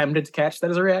have attempted to catch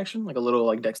that as a reaction, like a little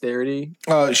like dexterity?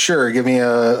 Sure. Give me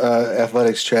a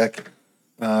athletics check.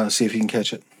 See if you can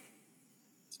catch it.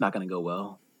 It's not going to go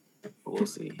well, but we'll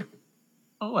see.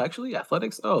 Oh, actually,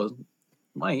 athletics. Oh,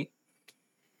 might.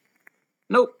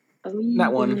 Nope.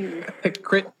 Not one.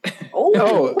 Crit.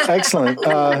 Oh, excellent.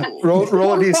 Roll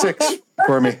a d6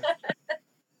 for me.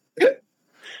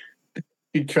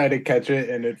 You try to catch it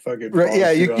and it fucking right.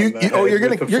 Yeah. You're gonna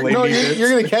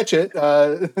catch it.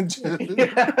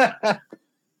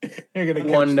 You're gonna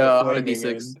catch one the on a flaming d6.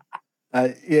 end.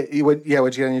 What'd you get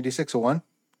on your D6? A 1?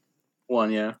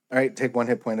 1, yeah. All right, take 1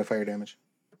 hit point of fire damage.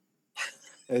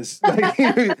 As like,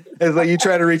 you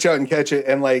try to reach out and catch it,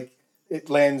 and like it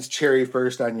lands cherry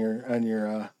first on your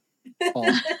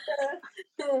palm.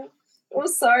 I'm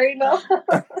sorry, no.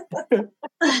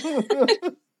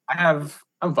 I'm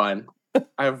fine.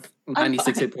 I have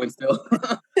 96 hit points still.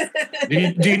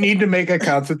 Do you need to make a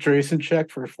concentration check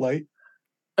for flight?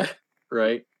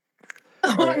 Right.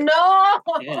 Oh no!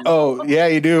 Yeah. Oh yeah,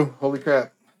 you do. Holy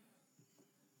crap!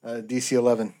 DC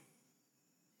 11.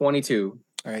 22.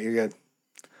 All right, you're good.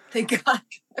 Thank God.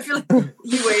 I feel like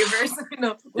he wavers.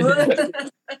 No.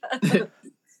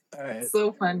 All right.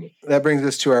 So funny. That brings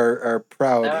us to our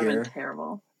proud That would have here. been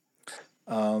terrible.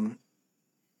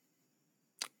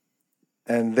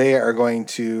 And they are going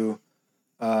to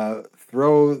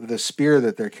throw the spear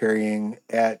that they're carrying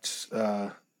at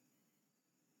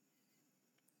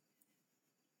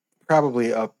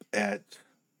probably up at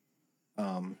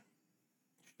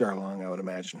Charlong, I would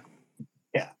imagine.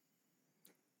 Yeah.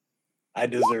 I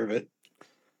deserve it.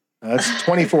 That's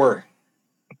 24.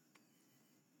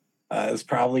 It's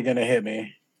probably going to hit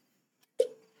me.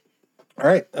 All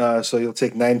right. So you'll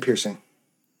take 9 piercing.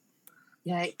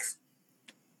 Yikes.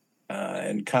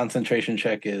 And concentration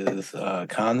check is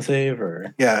con save,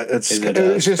 or Yeah, it's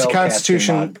just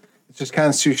Constitution. Mod? It's just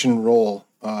Constitution roll.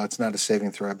 It's not a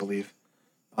saving throw, I believe.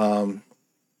 And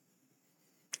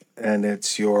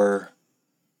it's your.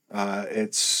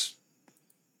 It's.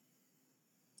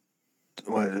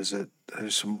 What is it?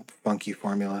 There's some funky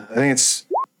formula. I think it's.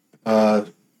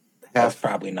 That's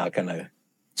probably not gonna.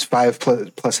 It's 5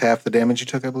 plus half the damage you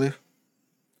took, I believe.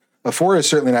 A 4 is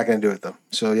certainly not going to do it though.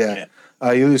 So yeah.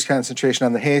 You lose concentration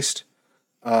on the haste.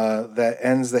 That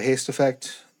ends the haste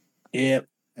effect. Yep.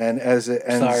 And as it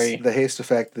ends the haste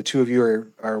effect, the two of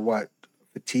you are what?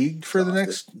 Fatigued for the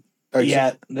next?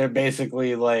 Yeah, they're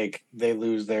basically like they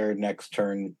lose their next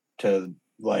turn to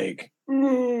like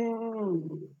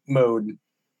mode.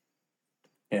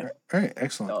 Yeah. All right,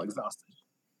 excellent. All exhausted.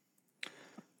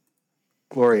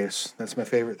 Glorious. That's my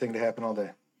favorite thing to happen all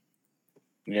day.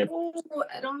 Yep. Oh,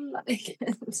 I don't like it.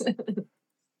 It's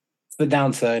the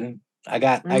downside. I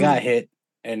got hit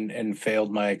and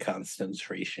failed my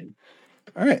concentration.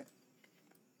 All right.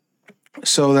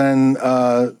 So then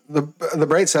the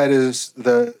bright side is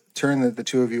the turn that the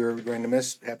two of you are going to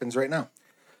miss happens right now.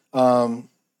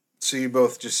 So you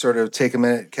both just sort of take a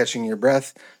minute catching your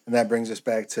breath, and that brings us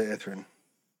back to Ithrin.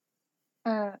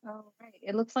 All right.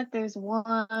 It looks like there's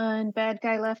one bad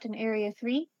guy left in Area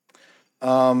 3.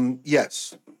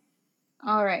 Yes.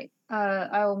 All right.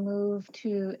 I'll move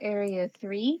to Area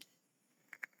 3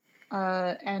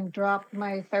 and drop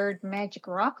my third magic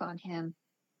rock on him.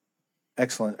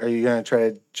 Excellent. Are you going to try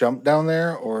to jump down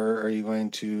there, or are you going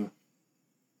to?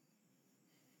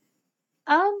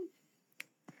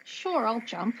 Sure, I'll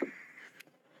jump.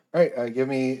 All right. Give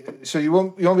me. So you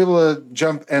won't be able to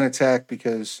jump and attack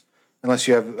because unless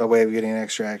you have a way of getting an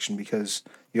extra action, because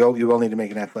you will need to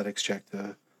make an athletics check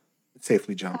to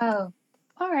safely jump. Oh,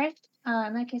 all right.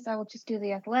 In that case, I will just do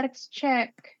the athletics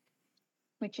check,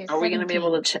 which is. Are we going to be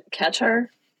able to catch her?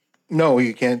 No,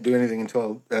 you can't do anything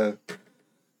until.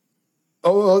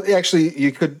 Well, actually,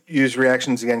 you could use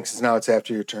reactions again because now it's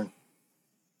after your turn.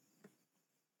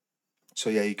 So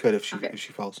yeah, you could if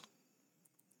she falls.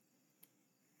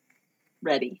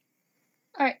 Ready.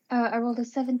 All right. I rolled a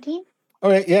 17.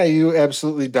 All right. Yeah, you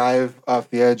absolutely dive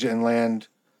off the edge and land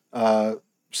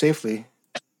safely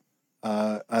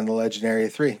on the ledge in Area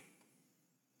 3.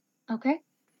 Okay.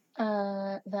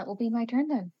 That will be my turn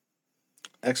then.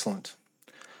 Excellent.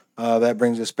 That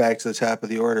brings us back to the top of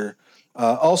the order.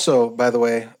 Also, by the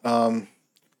way,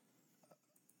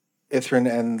 Ithrin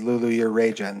and Lulu, your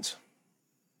rage ends.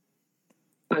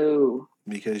 Boo.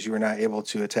 Because you were not able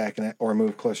to attack or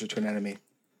move closer to an enemy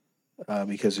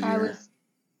because of I was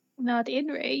not in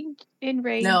range.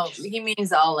 No, he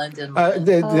means all London.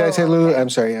 Did I say Lulu? Okay. I'm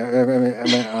sorry. I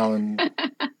meant Alan.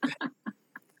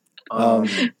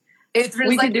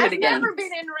 Ithrin's like, I've never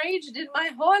been enraged in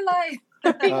my whole life.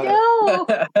 I know.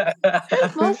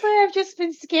 Mostly I've just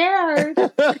been scared.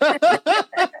 So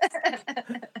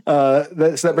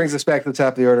that brings us back to the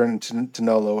top of the order and to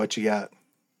Nolo. What you got?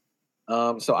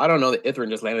 So I don't know that Ithrin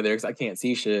just landed there because I can't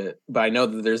see shit, but I know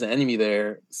that there's an enemy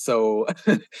there. So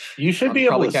you should be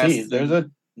able to see.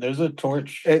 There's a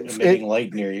torch emitting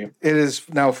light near you. It is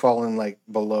now fallen like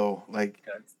below. Like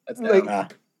that's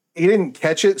he didn't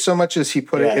catch it so much as he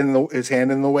put it in his hand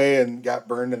in the way and got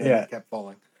burned and then it kept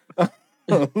falling.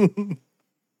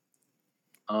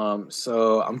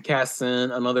 So I'm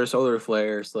casting another solar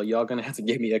flare. So y'all gonna have to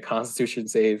give me a Constitution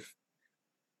save.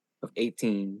 of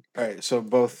 18. All right, so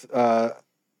both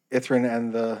Ithrin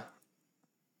and the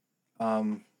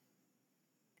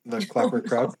Clockwork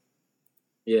Crowd.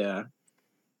 Yeah.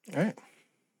 All right.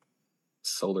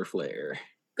 Solar flare.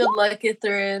 Good luck,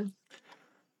 Ithrin.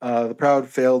 The Proud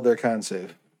failed their con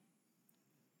save.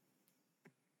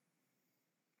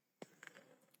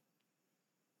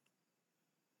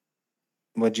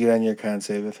 What'd you get on your con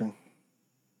save, Ithrin?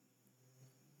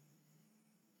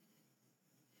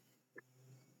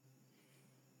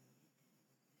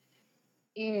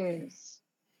 Ears.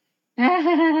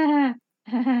 I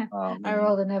Um,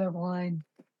 rolled another one.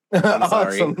 I'm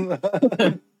sorry.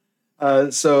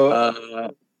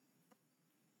 Awesome.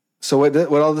 So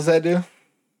what all does that do?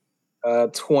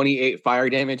 28 fire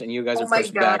damage, and you guys are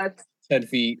pushed back 10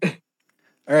 feet.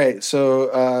 All right,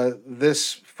 so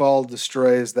this fall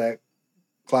destroys that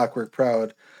Clockwork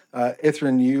Proud.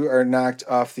 Ithrin, you are knocked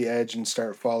off the edge and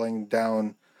start falling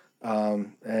down,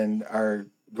 and are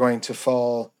going to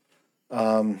fall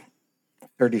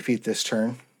 30 feet this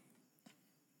turn.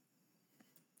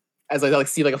 As I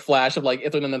see a flash of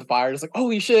Ithrin and then fire, just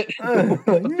holy shit! No.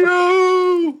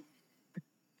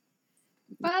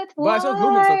 But I still have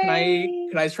movement, so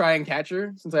can I try and catch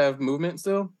her since I have movement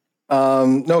still?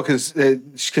 No, because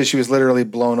she was literally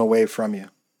blown away from you.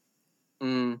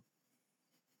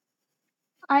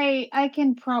 I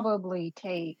can probably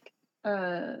take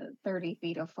 30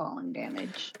 feet of falling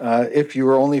damage. If you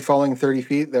were only falling 30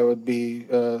 feet, that would be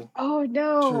oh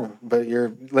no. True. But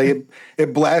you're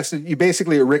it blasted you,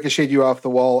 basically it ricocheted you off the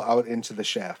wall out into the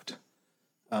shaft.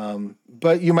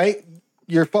 But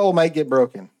your fall might get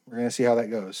broken. We're gonna see how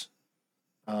that goes.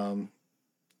 I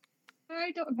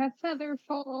don't have feather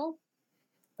fall.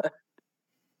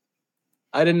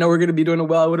 I didn't know we were gonna be doing it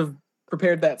well. I would have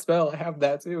prepared that spell. I have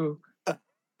that too.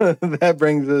 That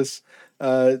brings us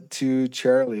to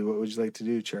Charlie. What would you like to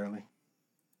do, Charlie?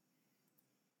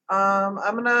 I'm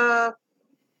gonna.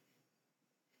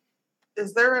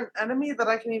 Is there an enemy that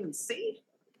I can even see?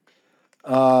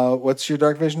 What's your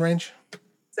dark vision range?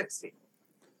 60.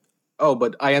 Oh,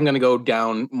 but I am gonna go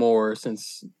down more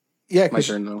since my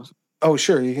turn knows. Oh,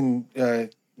 sure, you can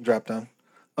drop down.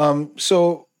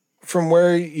 So from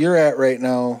where you're at right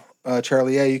now,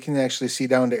 Charlie, yeah, you can actually see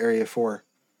down to area 4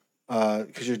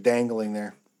 because you're dangling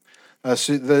there.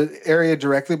 So the area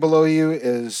directly below you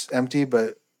is empty,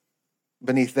 but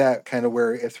beneath that, kind of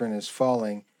where Ithrin is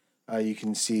falling, you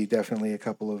can see definitely a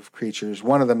couple of creatures.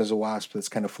 One of them is a wasp that's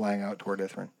kind of flying out toward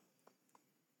Ithrin.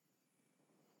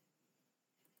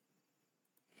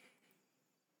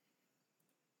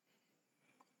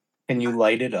 Can you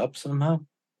light it up somehow?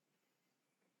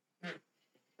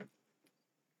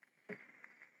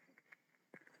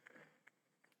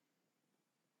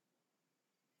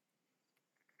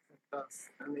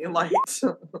 Any light. It's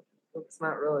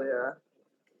not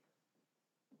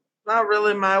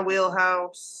really my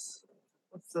wheelhouse.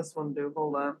 What's this one do?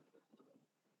 Hold on.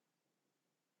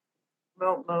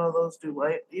 Nope, none of those do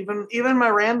light. Even my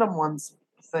random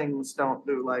things don't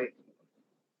do light.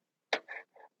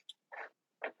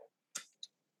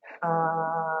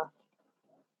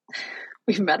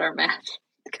 We've met our match.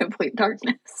 Complete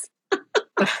darkness.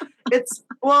 It's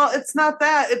not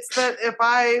that. It's that if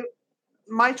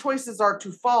my choices are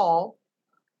to fall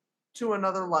to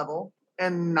another level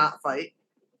and not fight,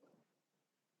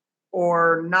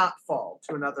 or not fall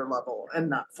to another level and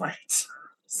not fight.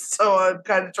 So I'm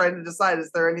kind of trying to decide,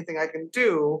 is there anything I can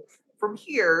do from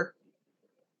here?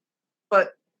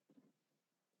 But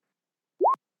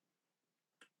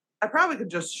I probably could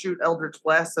just shoot Eldritch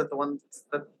Blast at the one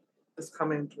that is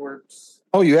coming towards.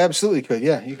 Oh, you absolutely could.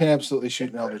 Yeah, you can absolutely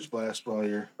shoot an Eldritch Blast while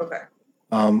you're okay.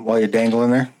 While you're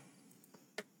dangling there.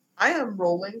 I am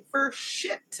rolling for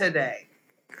shit today.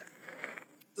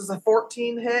 Does a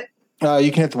 14 hit?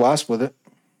 You can hit the wasp with it.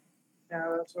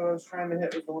 Yeah, that's what I was trying to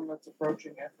hit with the one that's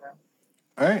approaching Ephraim.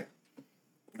 All right.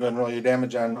 Go ahead and roll your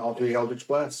damage on all 3 Eldritch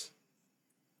Blasts.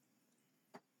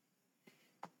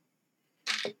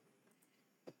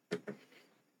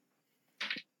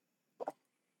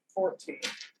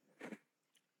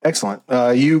 Excellent.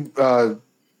 You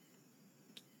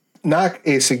knock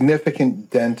a significant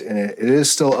dent in it. It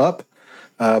is still up,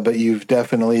 but you've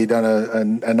definitely done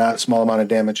a not small amount of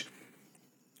damage.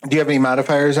 Do you have any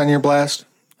modifiers on your blast?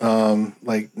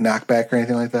 Like knockback or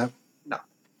anything like that? No.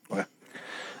 Okay.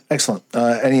 Excellent.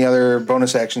 Any other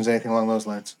bonus actions, anything along those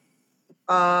lines?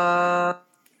 How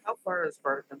far is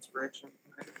Bardic Inspiration?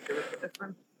 Can I give it to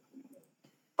Ithrin?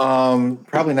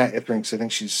 Probably not Ithrin, because I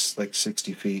think she's like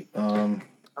 60 feet. Let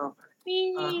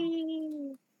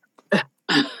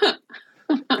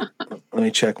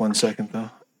me check 1 second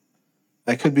though.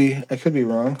 I could be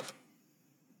wrong.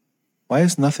 Why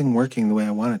is nothing working the way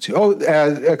I want it to? Oh,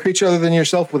 a creature other than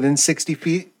yourself within 60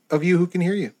 feet of you who can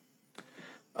hear you.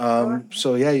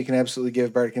 So yeah, you can absolutely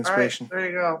give Bardic Inspiration. All right,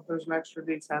 there you go. There's an extra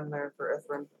D10 there for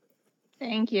Ithrin.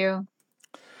 Thank you.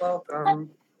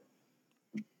 Welcome.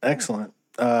 Excellent.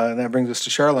 And that brings us to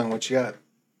Charlene. What you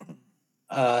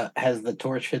got? Has the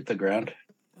torch hit the ground?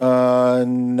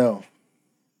 No.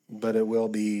 But it will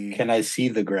be. Can I see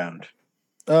the ground?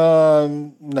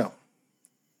 No.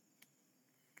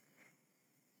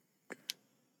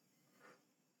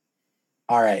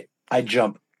 All right, I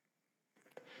jump.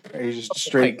 Are you just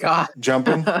straight God.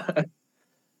 jumping?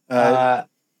 I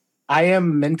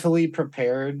am mentally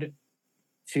prepared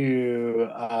to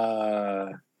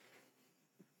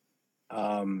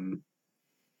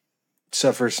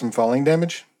Suffer some falling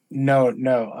damage?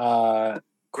 No.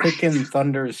 Quicken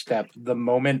thunder step the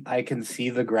moment I can see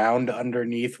the ground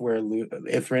underneath where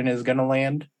Ithrin is gonna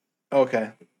land.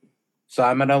 Okay. So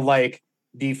I'm gonna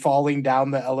be falling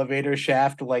down the elevator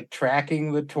shaft,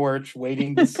 tracking the torch,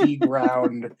 waiting to see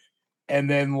ground, and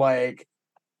then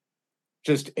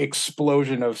just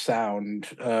explosion of sound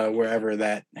wherever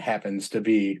that happens to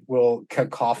be. Will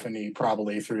cacophony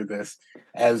probably through this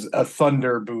as a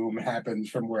thunder boom happens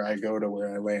from where I go to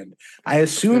where I land. I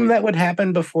assume that would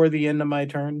happen before the end of my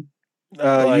turn.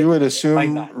 You would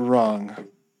assume wrong.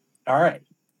 All right.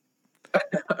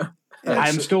 Yeah,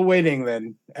 I'm still waiting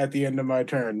then at the end of my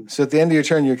turn. So at the end of your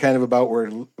turn, you're kind of about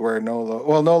where Nolo.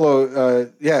 Well, Nolo,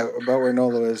 about where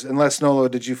Nolo is. Unless Nolo,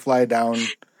 did you fly down?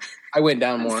 I went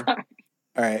down more. All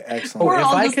right, excellent. We're if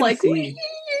all I just can like, see.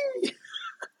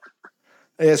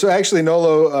 Yeah, so actually,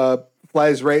 Nolo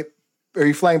flies right. Are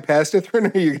you flying past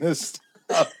Ithrin, or are you going to?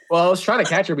 Well, I was trying to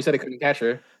catch her, but said I couldn't catch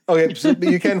her. Okay, so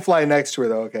you can fly next to her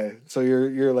though. Okay, so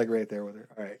you're right there with her.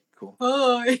 All right, cool.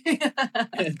 Oh,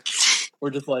 We're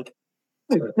just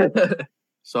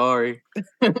sorry.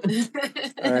 All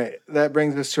right, that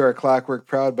brings us to our Clockwork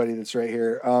Proud buddy that's right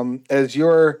here. As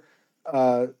you're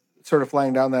sort of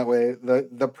flying down that way,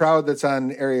 the Proud that's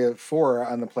on area 4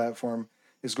 on the platform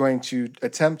is going to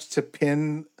attempt to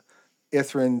pin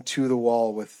Ithrin to the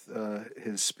wall with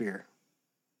his spear.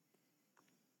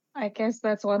 I guess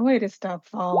that's one way to stop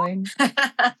falling.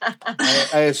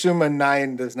 I assume a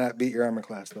 9 does not beat your armor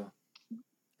class, though.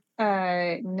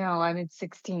 No, I'm at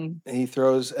 16. He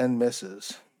throws and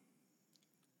misses.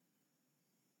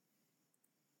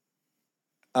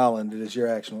 Alan, it is your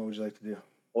action. What would you like to do?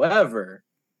 However,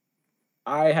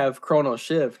 I have Chrono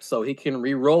Shift, so he can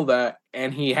re-roll that,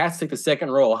 and he has to take the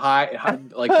second roll high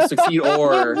succeed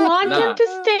or You want not. him to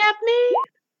stab me?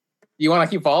 You want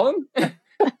to keep falling?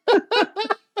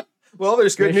 Well,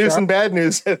 there's good news and bad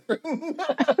news.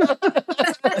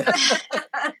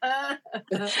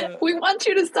 we want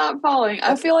you to stop falling.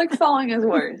 I feel like falling is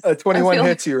worse. 21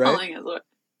 hits you, right? Falling is worse.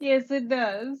 Yes, it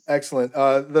does. Excellent.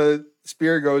 The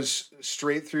spear goes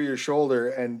straight through your shoulder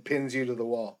and pins you to the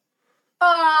wall.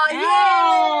 Oh,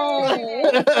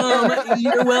 yay!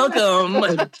 You're welcome.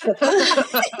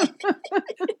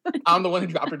 I'm the one who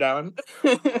dropped her down.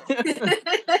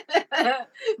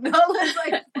 Nola's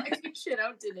fucking shit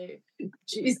out today.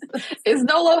 Jesus. Is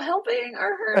Nolo helping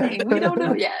or hurting? We don't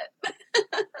know yet.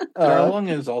 Darlung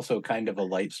is also kind of a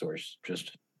light source,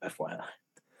 just FYI.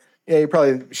 Yeah, you're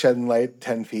probably shedding light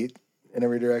 10 feet in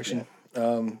every direction.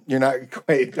 Yeah. You're not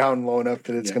quite down low enough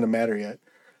that it's going to matter yet.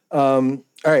 All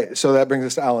right, so that brings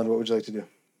us to Alan. What would you like to do?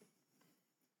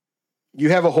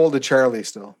 You have a hold of Charlie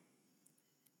still.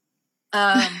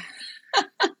 I'm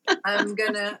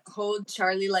gonna hold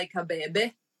Charlie like a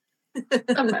baby.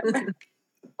 A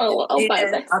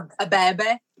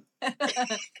baby.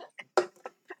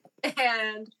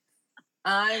 And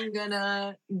I'm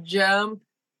gonna jump.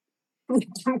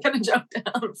 I'm gonna jump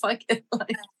down. Fuck it.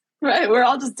 Right, we're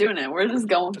all just doing it. We're just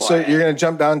going for it. So you're gonna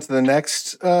jump down to the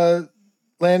next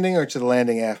landing or to the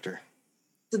landing after?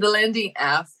 To the landing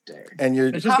after. And you're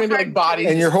it's just gonna be like bodies.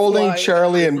 And you're holding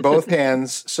Charlie in both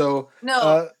hands. So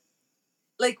no,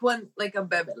 like a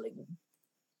baby,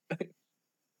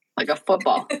 like a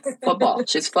football. Football.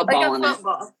 She's footballing like a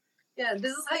football. Yeah,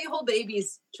 this is how you hold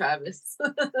babies, Travis.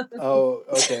 Oh,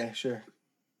 okay, sure.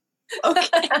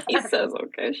 Okay, he says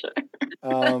okay, sure.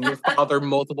 His father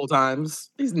multiple times.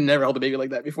 He's never held a baby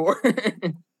like that before.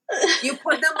 You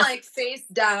put them face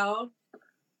down.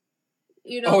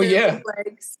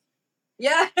 Legs.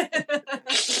 Yeah.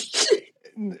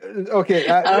 Okay.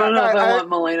 I don't know if I want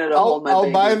Melina to hold my baby.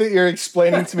 I'll buy that you're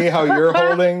explaining to me how you're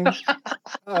holding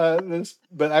this,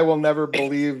 but I will never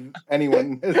believe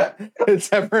anyone has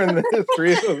ever in the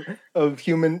history of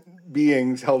human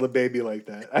beings held a baby like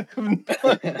that.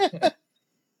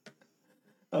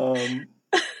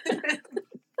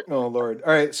 Oh Lord!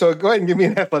 All right, so go ahead and give me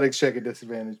an athletics check at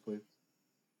disadvantage, please.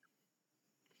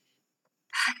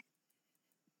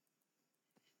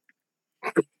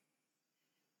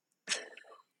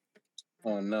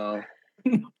 Oh no!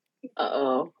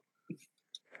 Uh-oh.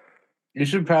 You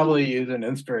should probably use an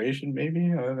inspiration,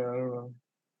 maybe. I don't know.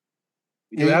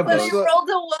 You do have But those. I rolled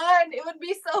a 1. It would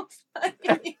be so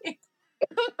funny.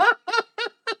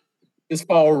 Just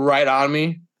fall right on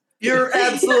me. You're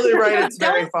absolutely right. It's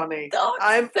very funny. Don't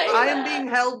I'm say that. being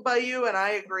held by you, and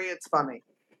I agree. It's funny.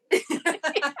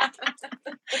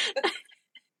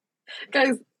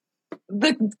 Guys,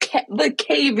 the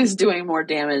cave is doing more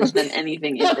damage than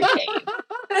anything in the cave.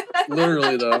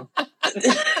 Literally, though.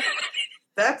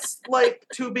 Like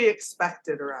to be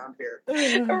expected around here.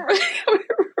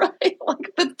 Right?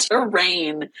 Like the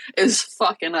terrain is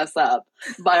fucking us up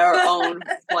by our own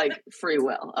free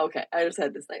will. Okay, I just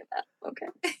had to say that.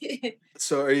 Okay.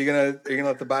 So are you gonna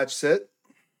let the botch sit?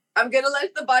 I'm gonna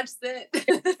let the botch sit.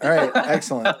 All right,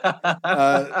 excellent.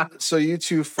 So you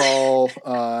two fall.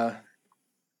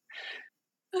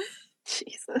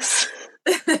 Jesus.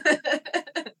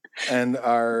 And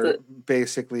are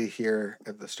basically here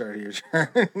at the start of your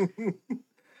turn.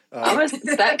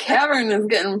 That cavern is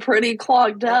getting pretty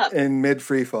clogged up. In mid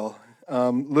free fall.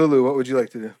 Lulu, what would you like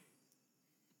to do?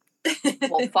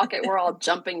 Well, fuck it, we're all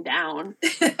jumping down.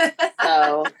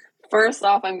 So, first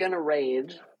off, I'm going to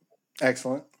rage.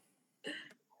 Excellent.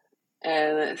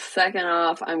 And second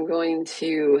off, I'm going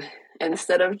to,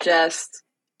 instead of just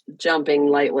jumping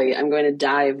lightly, I'm going to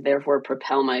dive, therefore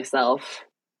propel myself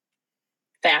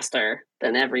faster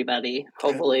than everybody,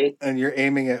 hopefully. And you're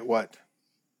aiming at what?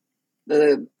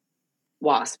 The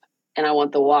wasp. And I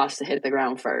want the wasp to hit the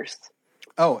ground first.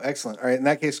 Oh, excellent. All right, in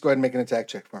that case, go ahead and make an attack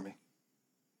check for me.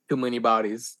 Too many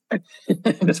bodies.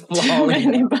 Just Too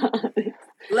many bodies.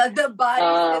 Let the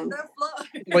bodies hit the floor.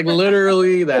 Like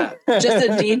literally that. Just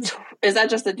a D. Is that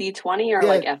just a D20 or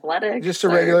like athletics? Just a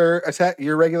regular attack.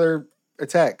 Your regular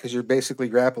attack because you're basically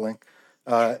grappling,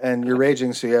 and you're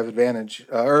raging, so you have advantage.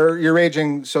 Or you're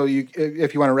raging, so you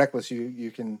if you want to reckless,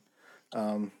 you can.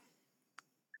 I'm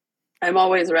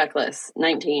always reckless.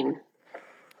 19.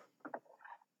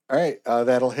 All right,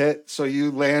 that'll hit. So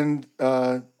you land.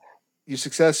 You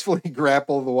successfully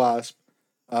grapple the wasp,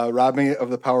 robbing it of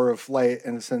the power of flight,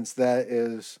 and since that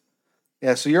is,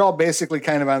 so you're all basically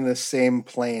kind of on the same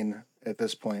plane at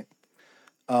this point.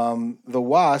 The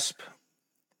wasp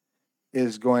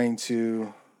is going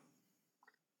to.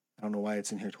 I don't know why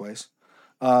it's in here twice.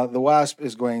 The wasp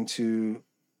is going to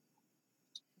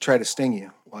try to sting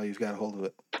you while you've got a hold of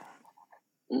it.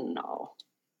 No.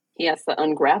 He has to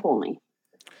ungrapple me.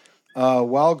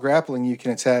 While grappling, you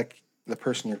can attack the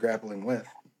person you're grappling with.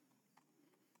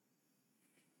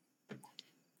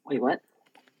 Wait, what?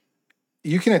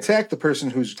 You can attack the person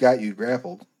who's got you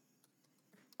grappled.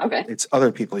 Okay. It's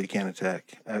other people you can't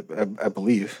attack, I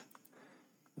believe.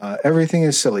 Everything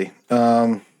is silly.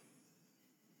 All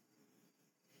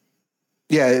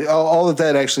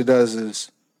that actually does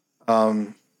is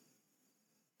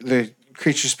the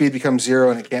creature's speed becomes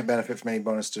 0 and it can't benefit from any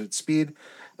bonus to its speed.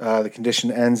 The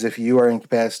condition ends if you are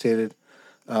incapacitated.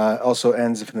 Also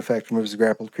ends if an effect removes the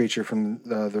grappled creature from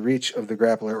the reach of the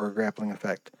grappler or grappling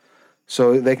effect.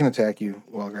 So they can attack you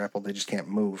while grappled. They just can't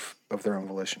move of their own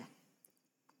volition.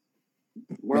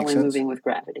 We're only moving with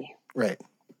gravity. Right.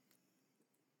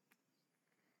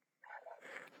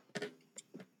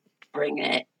 Bring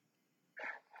it.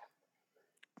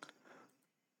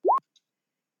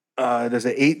 Does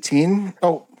it 18?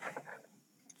 Oh,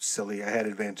 silly. I had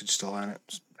advantage still on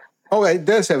it. Oh, it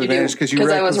does have advantage because you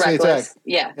I was reckless. Attack.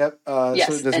 Yeah. Yep. Yes,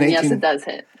 so does and 18... yes, it does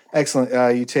hit.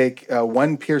 Excellent. You take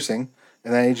 1 piercing,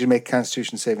 and then I need you to make a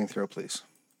Constitution saving throw, please.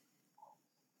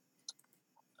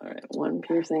 All right, 1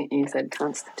 piercing. And you said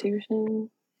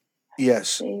Constitution? Yes.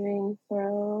 Saving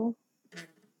throw.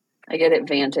 I get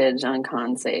advantage on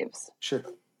con saves. Sure.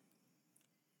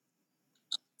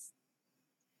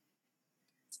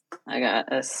 I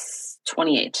got a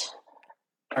 28.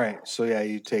 All right. So,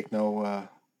 you take no...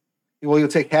 you'll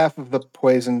take half of the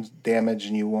poison damage,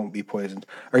 and you won't be poisoned.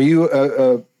 Are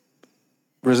you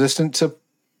resistant to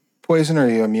poison, or are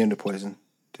you immune to poison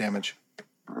damage?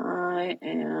 I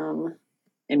am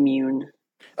immune.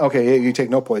 Okay, you take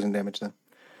no poison damage then.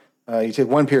 You take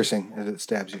 1 piercing as it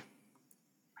stabs you.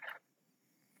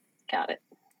 Got it.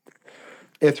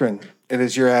 Ithrin, it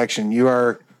is your action. You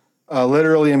are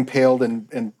literally impaled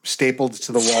and stapled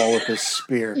to the wall with this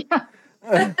spear.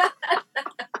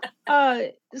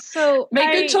 So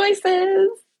make good choices.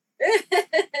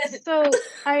 So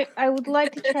I would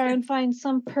like to try and find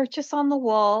some purchase on the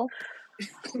wall,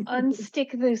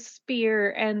 unstick the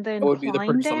spear, and then That would be the climb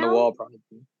purchase down. on the wall, probably.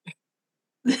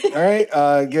 All right. Go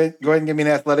ahead and give me an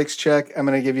athletics check. I'm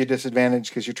going to give you a disadvantage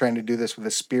because you're trying to do this with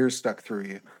a spear stuck through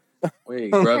you.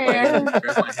 Wait, grab my hand. Fair.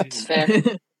 Grab my It's fair. hand.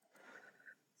 It's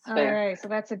All fair. right, so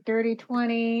that's a dirty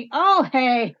 20. Oh,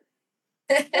 hey.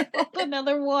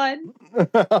 Another one.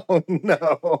 Oh,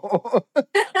 no.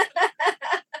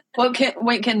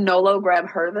 Can Nolo grab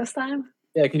her this time?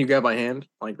 Yeah, can you grab my hand?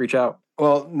 Like, reach out.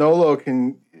 Well, Nolo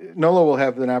will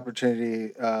have an opportunity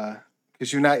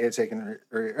because you've not yet taken,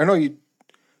 or no, you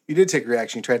did take a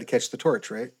reaction. You tried to catch the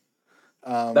torch, right?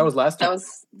 That was last time.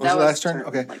 Was it last turn?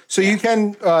 Okay. So you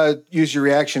can use your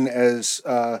reaction as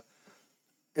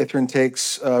Ithrin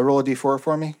takes roll a d4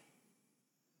 for me.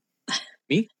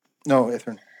 Me? No,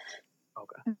 Ithrin.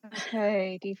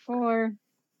 Okay, D4.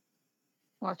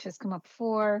 Watch this come up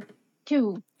 4.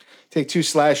 2. Take 2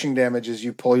 slashing damage as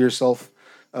you pull yourself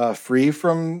free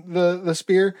from the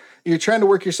spear. You're trying to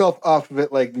work yourself off of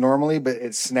it like normally, but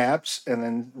it snaps and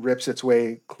then rips its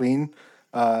way clean.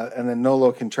 And then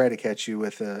Nolo can try to catch you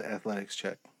with an athletics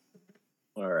check.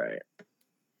 All right.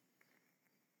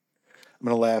 I'm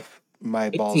going to laugh my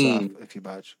 18. balls off if you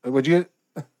botch. Would you?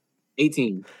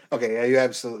 18. Okay, yeah, you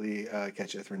absolutely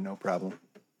catch it through no problem.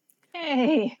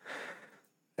 Hey.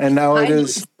 And now it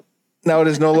is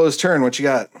Nolo's turn. What you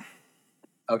got?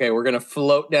 Okay, we're gonna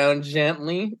float down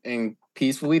gently and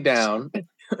peacefully down.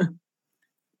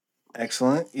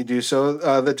 Excellent. You do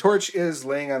so. The torch is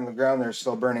laying on the ground there,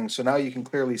 still burning. So now you can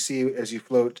clearly see as you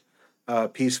float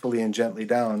peacefully and gently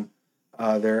down.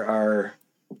 There are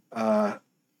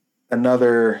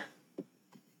another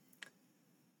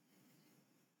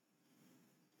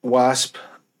wasp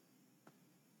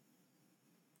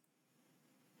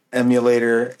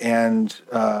emulator and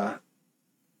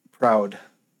proud.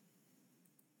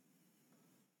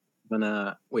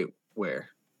 Wait, where?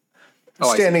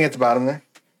 Standing at the bottom there.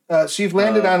 So you've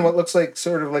landed on what looks like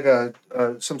sort of like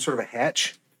some sort of a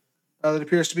hatch that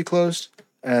appears to be closed,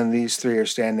 and these 3 are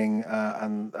standing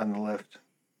on the lift.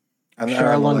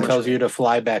 Charlon tells you to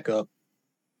fly back up.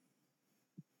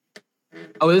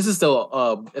 Oh, this is still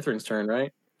Ithrin's turn,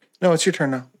 right? No, it's your turn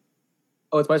now.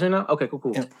 Oh, it's my turn now? Okay,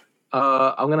 cool. Yeah.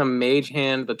 I'm gonna mage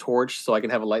hand the torch so I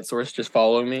can have a light source just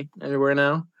following me everywhere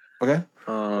now. Okay.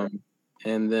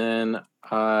 And then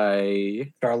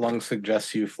Charlung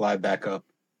suggests you fly back up.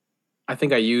 I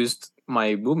think I used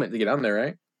my movement to get on there,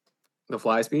 right? The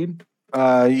fly speed?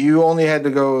 You only had to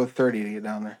go 30 to get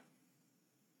down there.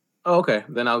 Oh, okay.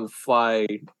 Then I'll fly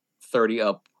 30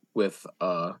 up with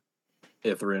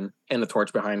Ithrin and the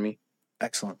torch behind me.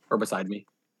 Excellent. Or beside me.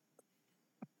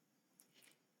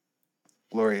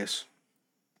 Glorious.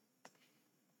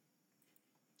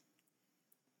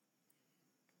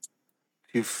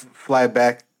 You fly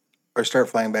back or start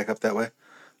flying back up that way.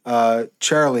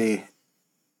 Charlie.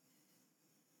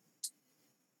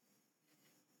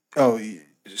 Oh,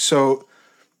 so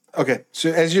okay. So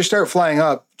as you start flying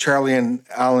up, Charlie and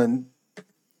Alan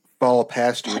fall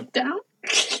past you. Down.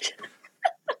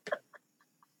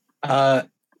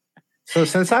 So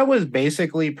since I was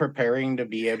basically preparing to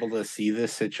be able to see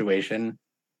this situation,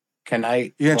 can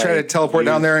I? You're gonna try to teleport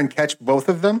down there and catch both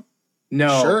of them?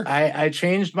 No, Sure. I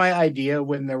changed my idea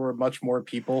when there were much more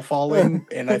people falling,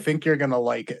 and I think you're gonna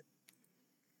like it.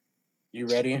 You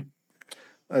ready?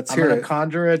 I'm gonna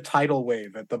conjure a tidal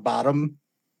wave at the bottom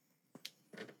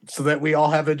so that we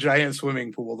all have a giant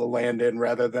swimming pool to land in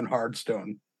rather than hard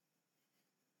stone.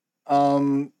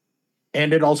 And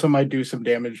it also might do some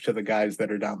damage to the guys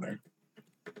that are down there.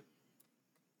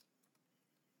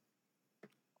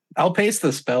 I'll paste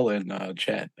the spell in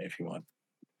chat if you want.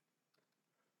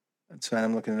 That's fine.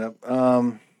 I'm looking it up.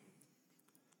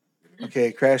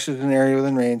 Okay, crashes in an area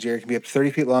within range. Area can be up to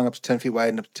 30 feet long, up to 10 feet wide,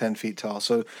 and up to 10 feet tall.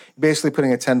 So basically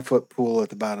putting a 10-foot pool at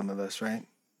the bottom of this, right?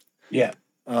 Yeah.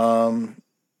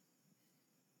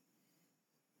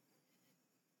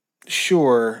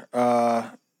 Sure.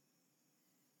 I'll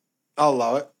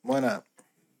allow it. Why not?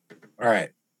 All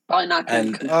right. Probably not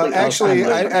going to. Actually,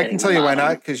 I can tell you why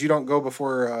not, because you don't go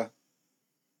before.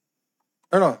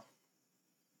 Or no.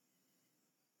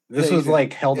 This was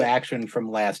like held action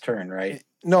from last turn, right?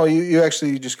 No, you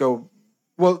actually just go.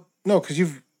 Well, no, because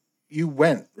you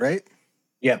went, right?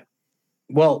 Yeah.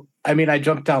 Well, I mean, I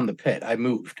jumped down the pit. I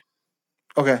moved.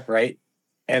 Okay. Right.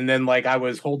 And then, like, I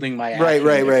was holding my action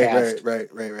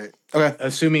right. Okay.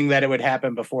 Assuming that it would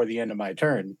happen before the end of my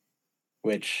turn,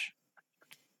 which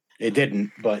it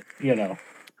didn't. But you know,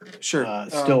 sure.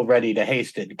 Still ready to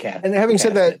hasted cast. And having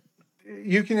said that,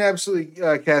 you can absolutely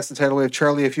cast the tidal wave,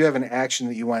 Charlie. If you have an action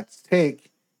that you want to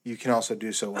take, you can also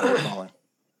do so when you're falling.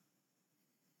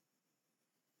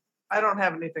 I don't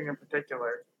have anything in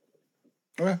particular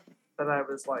that I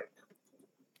was like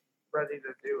ready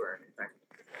to do or anything.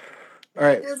 All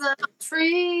right. Because I'm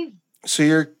free. So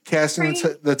you're casting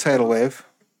the tidal wave,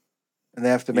 and they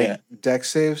have to make dex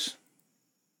saves.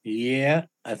 Yeah,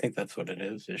 I think that's what it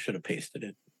is. It should have pasted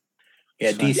it.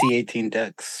 Yeah, DC 18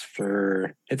 dex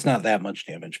for, it's not that much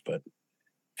damage, but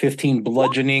 15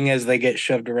 bludgeoning as they get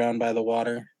shoved around by the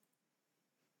water.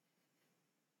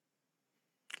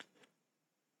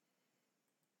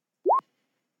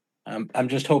 I'm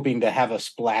just hoping to have a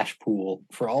splash pool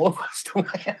for all of us to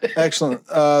land. Excellent.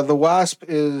 The wasp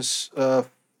is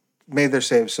made their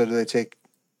save, so do they take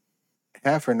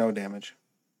half or no damage?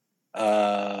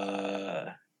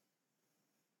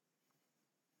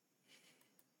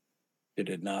 It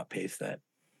did not paste that.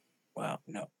 Wow,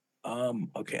 no.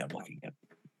 Okay, I'm looking at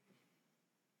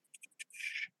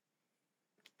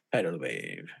tidal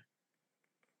wave.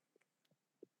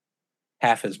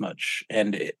 Half as much,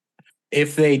 and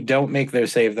if they don't make their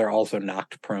save, they're also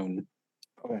knocked prone.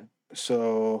 Okay,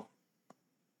 so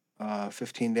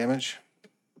 15 damage.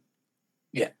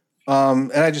 Yeah.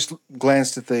 And I just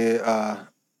glanced at the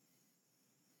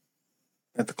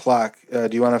clock. Do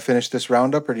you want to finish this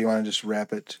roundup, or do you want to just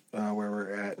wrap it where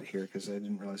we're at here? Because I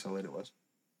didn't realize how late it was.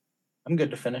 I'm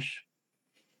good to finish.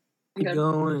 Keep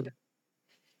going.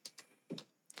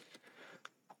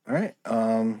 All right.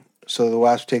 So the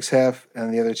wasp takes half,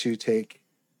 and the other two take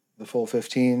the full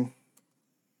 15,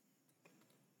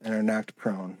 and are knocked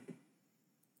prone.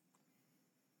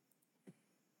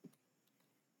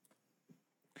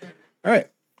 All right.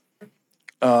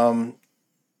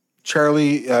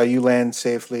 Charlie, you land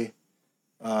safely.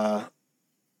 Are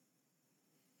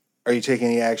you taking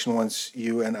any action once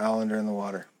you and Alan are in the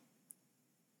water?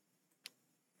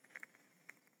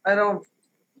 I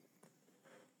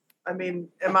mean,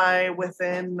 am I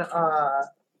within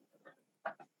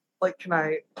like can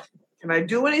I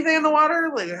do anything in the water?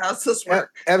 Like how's this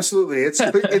work? Absolutely.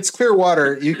 It's clear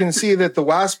water. You can see that the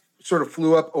wasp sort of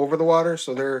flew up over the water,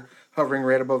 so they're hovering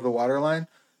right above the water line.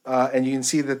 And you can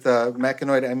see that the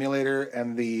mechanoid emulator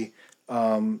and the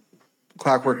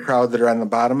clockwork crowd that are on the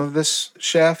bottom of this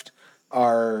shaft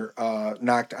are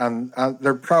knocked on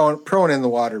they're prone in the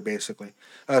water, basically.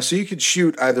 So you could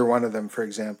shoot either one of them, for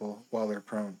example, while they're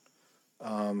prone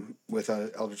with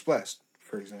an Eldritch Blast,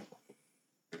 for example.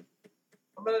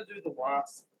 I'm gonna do the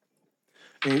wasp.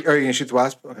 Are you gonna shoot the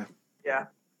wasp? Okay. Yeah.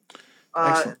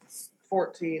 Excellent. It's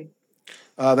 14.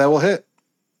 That will hit.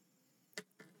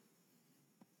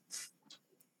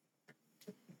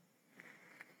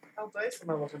 How dice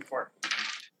am I looking for?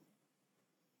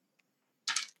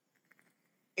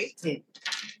 18.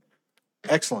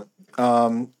 Excellent.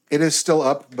 It is still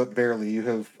up, but barely. You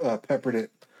have peppered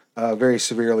it very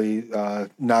severely,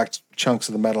 knocked chunks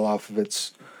of the metal off of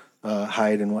its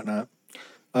hide and whatnot.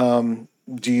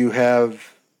 Do you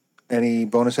have any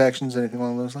bonus actions, anything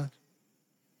along those lines?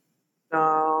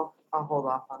 No, I'll hold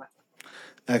off on it.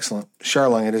 Excellent.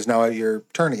 Charlung, it is now at your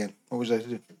turn again. What would you like to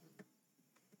do?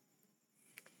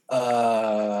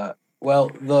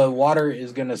 Well, the water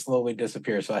is going to slowly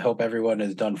disappear, so I hope everyone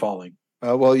is done falling.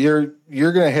 Well, you're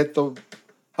going to hit the...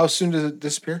 How soon does it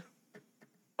disappear?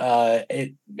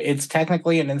 It's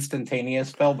technically an instantaneous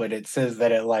spell, but it says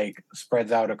that it like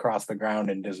spreads out across the ground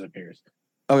and disappears.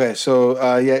 Okay, so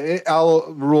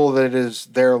I'll rule that it is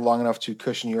there long enough to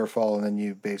cushion your fall, and then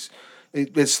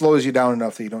it slows you down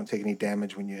enough that you don't take any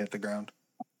damage when you hit the ground.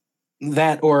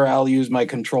 That, or I'll use my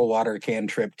control water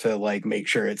cantrip to like make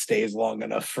sure it stays long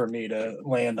enough for me to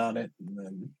land on it, and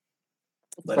then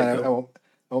let it go.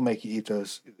 I won't make you eat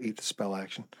the spell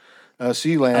action. So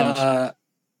you land.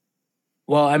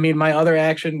 Well, I mean, my other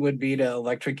action would be to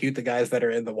electrocute the guys that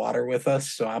are in the water with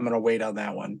us, so I'm gonna wait on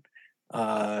that one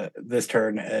this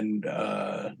turn and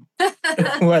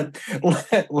let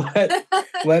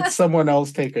someone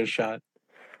else take a shot.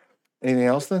 Anything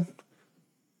else then?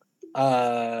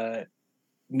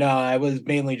 No, I was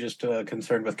mainly just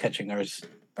concerned with catching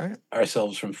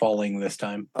ourselves from falling this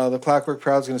time. The clockwork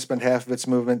crowd's going to spend half of its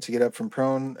movement to get up from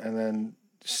prone, and then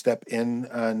step in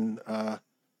on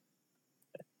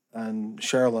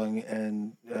Charlung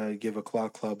and give a claw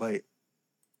bite.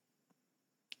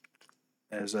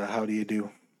 As how do you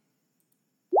do?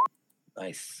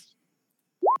 Nice.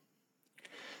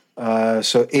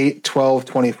 So 8, 12,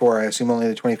 24. I assume only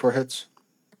the 24 hits?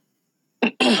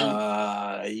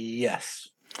 Yes.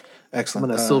 Excellent.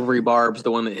 I'm gonna silvery barbs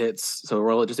the one that hits, so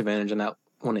roll at disadvantage on that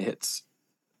one it hits.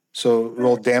 So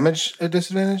roll damage at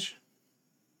disadvantage,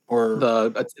 or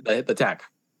the attack.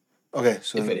 Okay,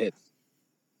 so if it hits.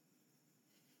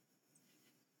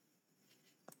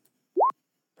 All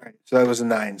right, so that was a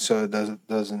 9. So it doesn't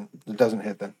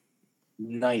hit then.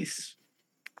 Nice.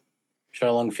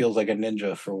 Charlung feels like a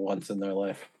ninja for once in their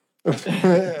life.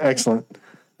 Excellent.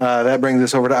 That brings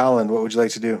us over to Alan. What would you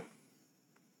like to do?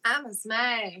 I'm a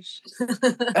smash.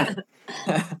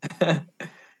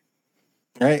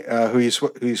 All right. Who you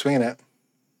swinging at?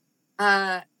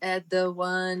 At the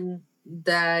one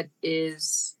that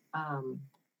is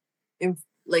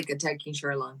like attacking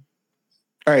Sherlong.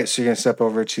 All right. So you're gonna step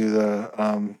over to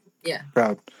the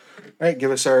crowd. All right.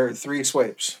 Give us our 3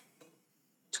 swipes.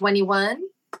 21.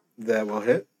 That will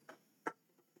hit.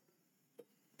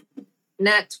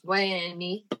 Nat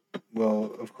 20.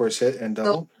 Will of course hit and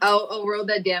double. So I'll roll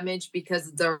that damage because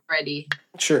it's already.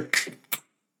 Sure.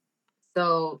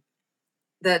 So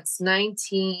that's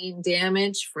 19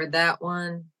 damage for that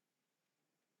one.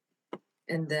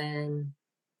 And then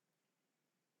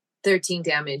 13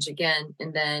 damage again.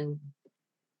 And then,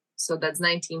 so that's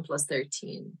 19 plus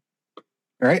 13. All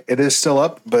right. It is still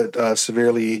up, but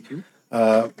severely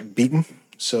beaten.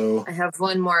 So I have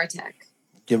one more attack.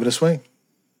 Give it a swing.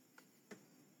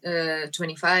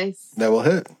 25. That will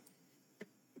hit.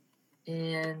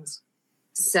 And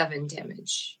 7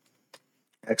 damage.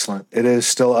 Excellent. It is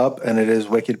still up, and it is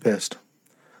wicked pissed.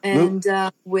 And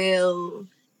will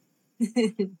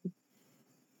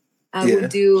will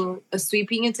do a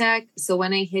sweeping attack. So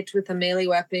when I hit with a melee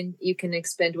weapon, you can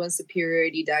expend 1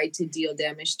 superiority die to deal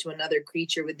damage to another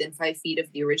creature within 5 feet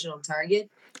of the original target.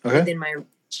 Okay. Within my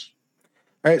reach.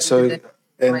 All right. So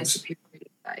my superiority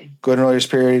die. Go ahead and roll your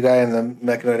superiority die, and the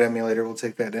Mechanoid Emulator will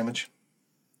take that damage.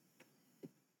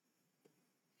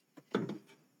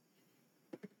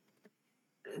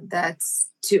 That's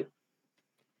 2.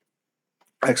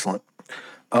 Excellent.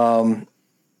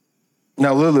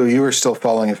 Now, Lulu, you were still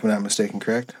falling, if I'm not mistaken,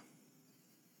 correct?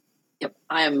 Yep.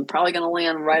 I am probably going to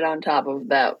land right on top of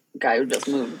that guy who just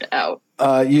moved out.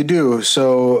 You do.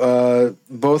 So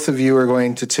both of you are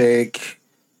going to take,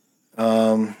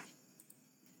 let's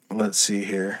see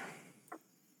here.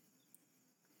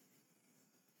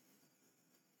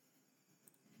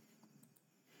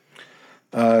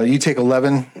 You take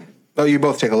 11. Oh, you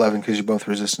both take 11 because you're both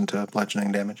resistant to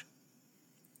bludgeoning damage.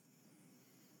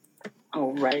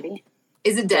 Alrighty.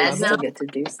 Is it dead now? Get to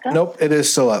do stuff? Nope, it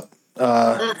is still up.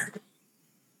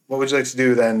 What would you like to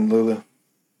do then, Lulu?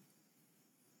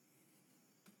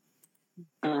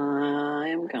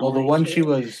 I'm going. Well, the one she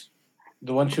was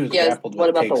grappled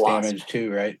with takes damage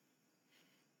too, right?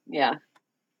 Yeah,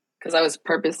 because I was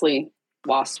purposely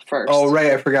wasp first. Oh,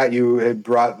 right. I forgot you had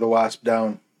brought the wasp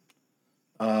down.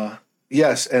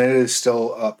 Yes, and it is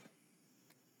still up.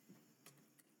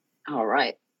 All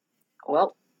right.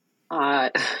 Well,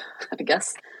 I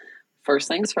guess first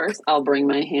things first, I'll bring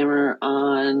my hammer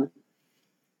on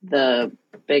the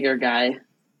bigger guy.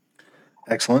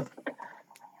 Excellent.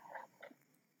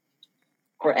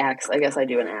 Or axe. I guess I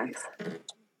do an axe.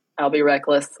 I'll be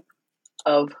reckless,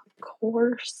 of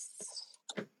course.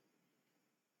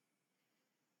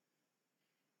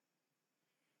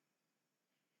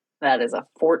 That is a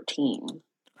 14.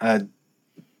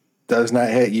 Does not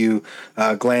hit. You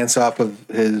glance off of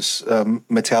his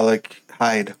metallic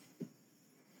hide.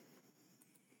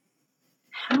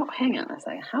 Hang on a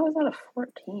second. How is that a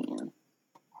 14?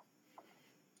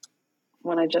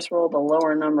 When I just rolled a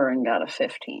lower number and got a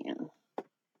 15.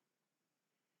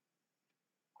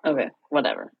 Okay,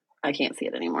 whatever. I can't see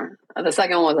it anymore. The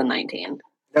second one was a 19.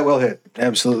 That will hit.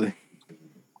 Absolutely.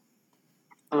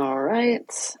 All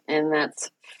right. And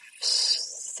that's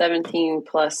 17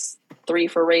 plus 3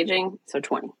 for raging, so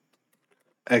 20.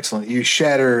 Excellent. You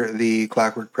shatter the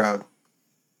clockwork proud.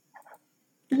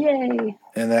 Yay.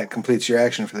 And that completes your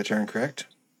action for the turn, correct?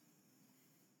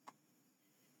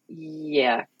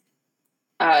 Yeah.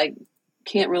 I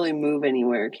can't really move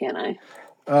anywhere, can I?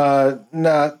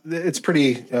 No, it's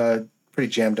pretty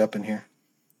jammed up in here.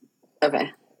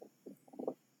 Okay.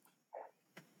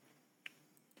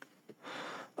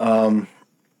 All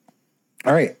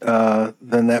right.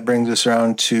 Then that brings us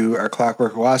around to our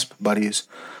Clockwork Wasp buddies.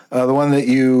 The one that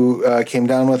you came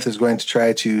down with is going to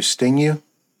try to sting you.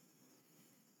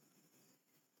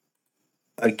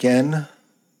 Again.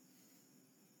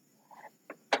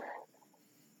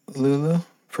 Lulu,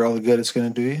 for all the good it's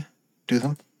going to do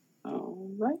them. All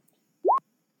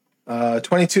right.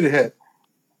 22 to hit.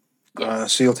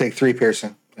 Yes. So you'll take 3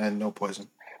 piercing and no poison.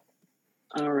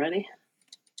 Alrighty.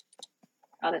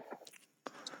 Got it.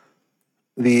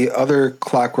 The other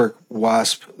Clockwork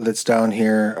Wasp that's down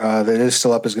here that is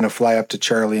still up is going to fly up to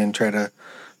Charlie and try to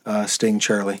sting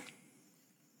Charlie.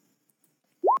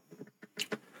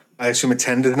 I assume a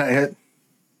 10 did not hit?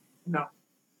 No.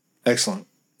 Excellent.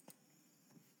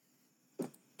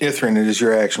 Ithrin, it is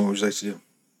your action. What would you like to do?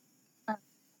 I'm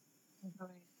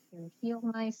going to heal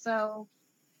myself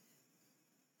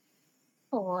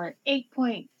for 8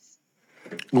 points.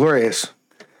 Glorious.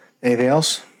 Anything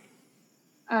else?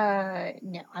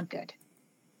 No, I'm good.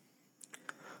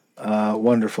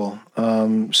 Wonderful.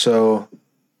 So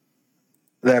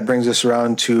that brings us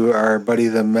around to our buddy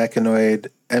the Mechanoid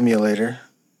emulator.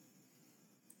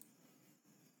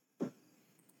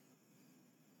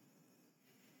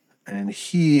 And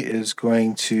he is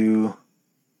going to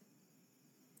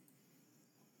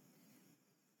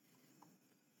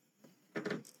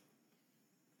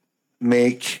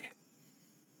make...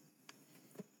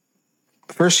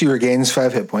 First, he regains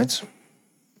 5 hit points.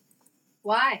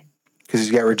 Why? Because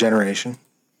he's got regeneration.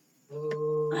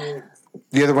 Ooh.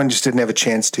 The other one just didn't have a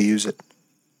chance to use it.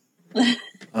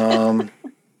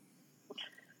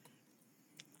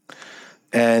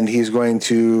 And he's going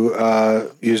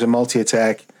to use a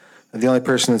multi-attack. The only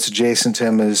person that's adjacent to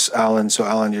him is Alan. So,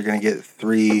 Alan, you're going to get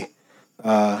 3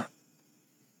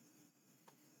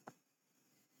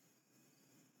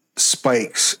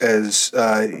 spikes as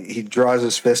he draws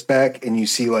his fist back, and you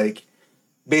see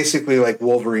basically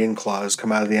Wolverine claws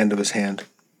come out of the end of his hand.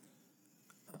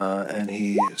 And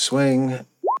he swing,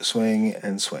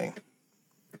 and swing.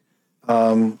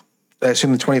 I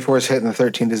assume the 24 is hit and the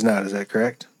 13 does not. Is that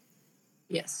correct?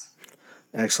 Yes.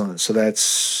 Excellent. So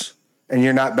that's... And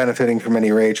you're not benefiting from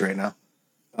any rage right now.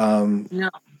 No.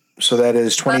 So that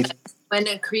is 20... When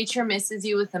a creature misses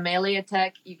you with a melee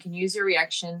attack, you can use your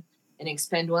reaction and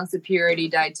expend one superiority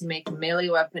die to make a melee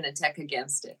weapon attack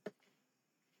against it.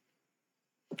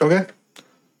 Okay.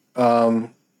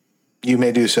 You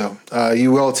may do so.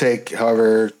 You will take,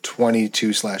 however,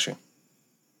 22 slashing.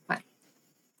 Fine.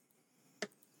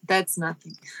 That's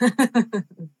nothing.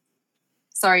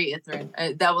 Sorry,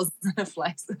 Ithrin. That was a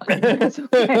flex. That's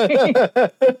okay.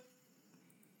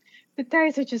 The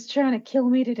dice are just trying to kill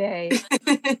me today.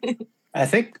 I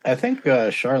think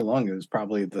Charlung is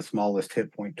probably the smallest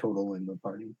hit point total in the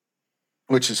party.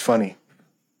 Which is funny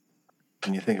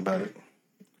when you think about it.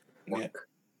 Yeah.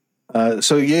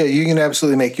 So you can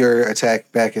absolutely make your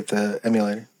attack back at the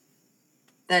emulator.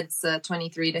 That's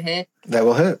 23 to hit. That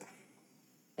will hit.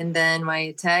 And then my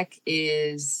attack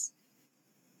is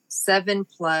 7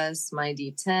 plus my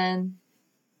d10.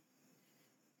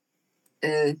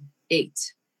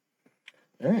 8.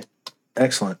 All right.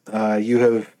 Excellent. You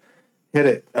have hit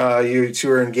it. You two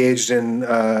are engaged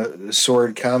in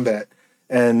sword combat.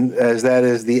 And as that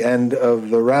is the end of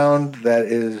the round, that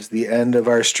is the end of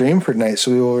our stream for tonight.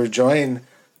 So we will rejoin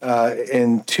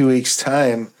in 2 weeks'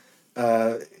 time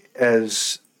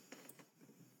as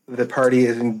the party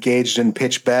is engaged in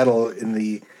pitched battle in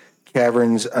the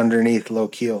caverns underneath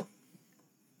Lokil.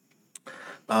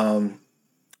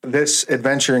 This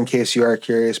adventure, in case you are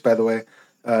curious, by the way,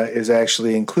 is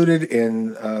actually included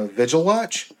in Vigil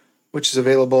Watch, which is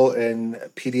available in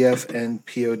PDF and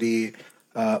POD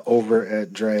over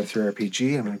at Drive-Thru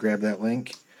RPG. I'm going to grab that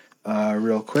link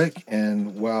real quick.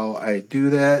 And while I do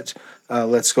that,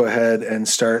 let's go ahead and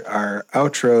start our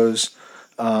outros.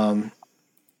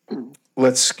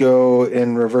 Let's go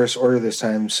in reverse order this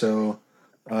time. So,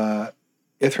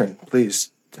 Ithrin,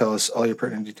 please tell us all your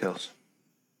pertinent details.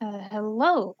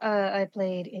 Hello. I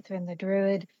played Ithrin the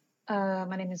Druid.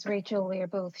 My name is Rachel. We are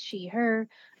both she, her.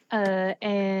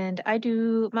 And I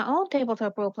do my own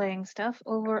tabletop role-playing stuff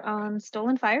over on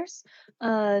Stolen Fires.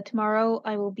 Tomorrow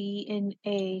I will be in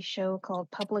a show called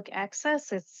Public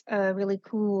Access. It's a really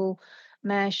cool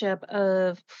mashup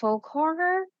of folk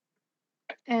horror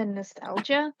and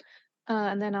nostalgia.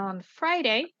 And then on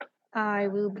Friday, I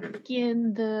will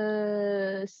begin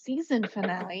the season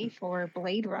finale for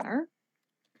Blade Runner.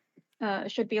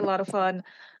 Should be a lot of fun.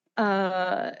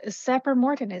 Sapper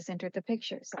Morton has entered the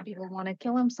picture. Some people want to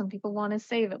kill him, some people want to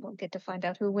save him. We'll get to find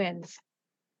out who wins.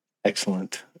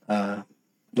 Excellent.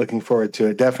 Looking forward to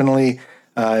it. Definitely,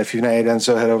 if you've not yet done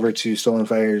so, head over to Stolen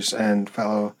Fires and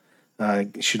follow,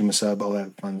 shoot him a sub, all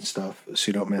that fun stuff, so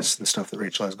you don't miss the stuff that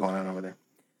Rachel has going on over there.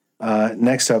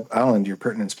 Next up, Alan, your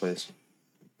pertinence, please.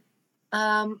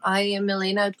 I am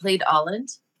Milena. I played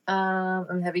Holland.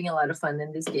 I'm having a lot of fun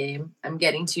in this game. I'm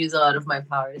getting to use a lot of my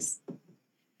powers.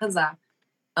 Huzzah.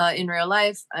 In real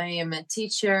life, I am a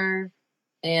teacher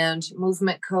and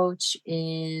movement coach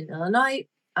in Illinois.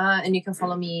 And you can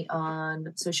follow me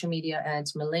on social media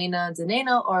at Milena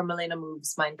Deneno or Milena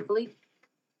Moves Mindfully.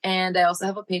 And I also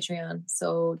have a Patreon,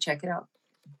 so check it out.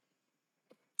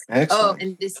 Excellent. Oh,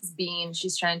 and this is Bean.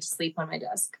 She's trying to sleep on my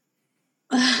desk.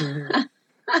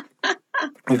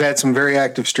 We've had some very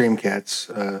active stream cats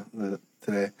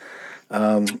today.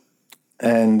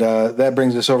 And that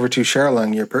brings us over to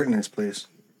Charlung. Your pertinence, please.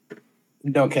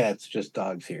 No cats, just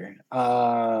dogs here.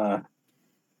 I'm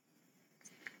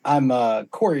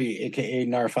Corey, aka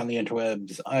Narf on the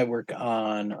interwebs. I work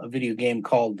on a video game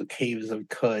called The Caves of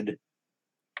Cud.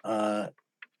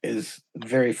 is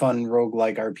very fun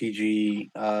roguelike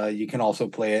RPG. You can also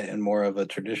play it in more of a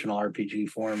traditional RPG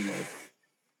form with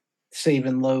save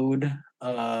and load.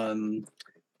 Yeah.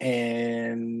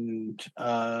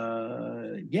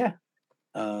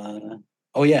 I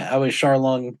was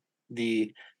Charlong,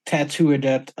 the tattoo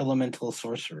adept elemental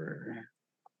sorcerer.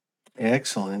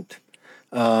 Excellent.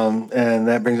 And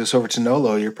that brings us over to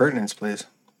Nolo. Your pertinence, please.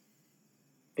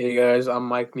 Hey guys, I'm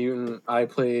Mike Mutant. I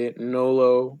play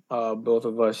Nolo. Both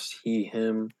of us, he,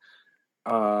 him.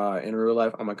 In real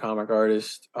life, I'm a comic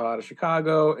artist out of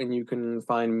Chicago, and you can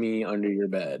find me under your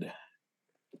bed.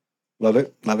 Love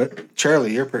it. Love it.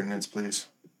 Charlie, your pertinence, please.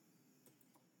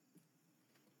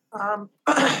 I'm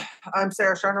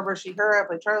Sarah Sharnover, she, her. I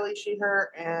play Charlie, she,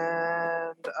 her,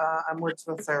 and I'm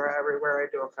Wordsmith Sarah everywhere. I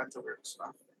do all kinds of weird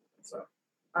stuff. So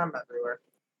I'm everywhere.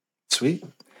 Sweet.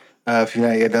 If you've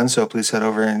not yet done so, please head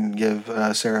over and give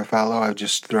Sarah a follow. I've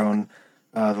just thrown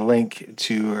the link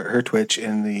to her Twitch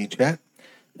in the chat.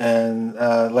 And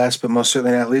last but most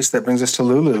certainly not least, that brings us to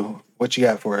Lulu. What you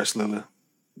got for us, Lulu?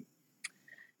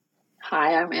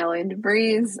 Hi, I'm Alien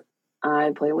DeVries.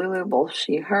 I play Lulu, both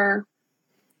she, her.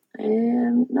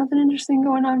 And nothing interesting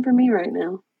going on for me right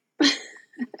now.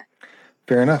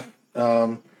 Fair enough.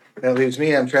 That leaves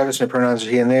me. I'm Travis. My pronouns are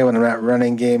he and they. When I'm not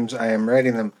running games, I am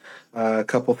writing them. A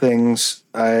couple things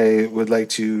I would like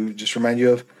to just remind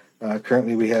you of.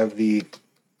 Currently, we have the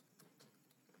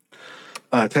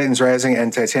Titans Rising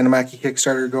and Titanomachy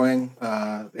Kickstarter going.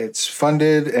 It's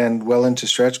funded and well into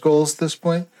stretch goals at this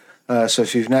point. So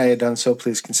if you've not yet done so,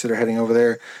 please consider heading over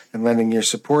there and lending your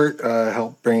support.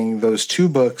 Help bring those two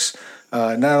books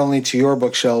not only to your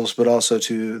bookshelves, but also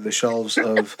to the shelves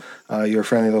of your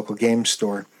friendly local game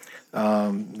store.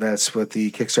 That's what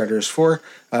the Kickstarter is for.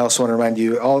 I also want to remind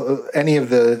you, any of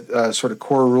the sort of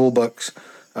core rule books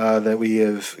that we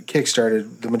have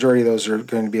kickstarted, the majority of those are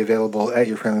going to be available at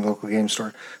your friendly local game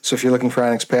store. So if you're looking for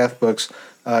Onyx Path books,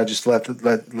 just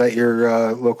let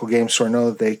your local game store know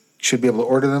that they should be able to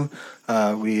order them.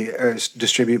 We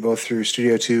distribute both through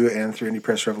Studio 2 and through Indie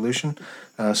Press Revolution,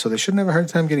 so they shouldn't have a hard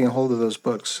time getting a hold of those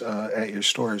books at your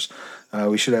stores.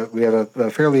 We have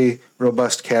a fairly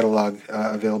robust catalog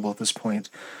available at this point,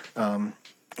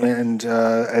 and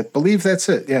I believe that's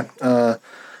it. Yeah,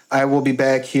 I will be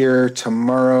back here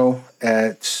tomorrow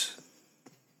at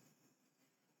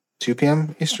 2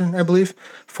 p.m. Eastern, I believe,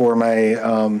 for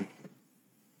my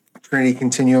Trinity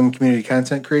Continuum community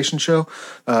content creation show.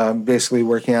 Basically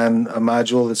working on a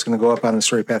module that's going to go up on the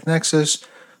StoryPath Nexus.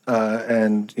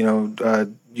 And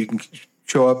you can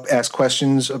show up, ask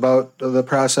questions about the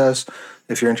process.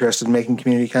 If you're interested in making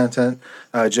community content,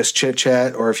 just chit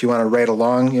chat, or if you want to write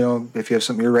along, if you have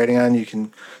something you're writing on, you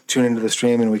can tune into the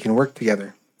stream and we can work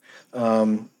together.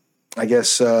 I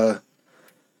guess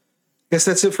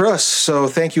that's it for us. So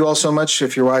thank you all so much.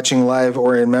 If you're watching live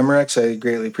or in Memorex, I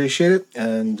greatly appreciate it.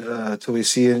 And until we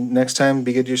see you next time,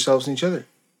 be good to yourselves and each other.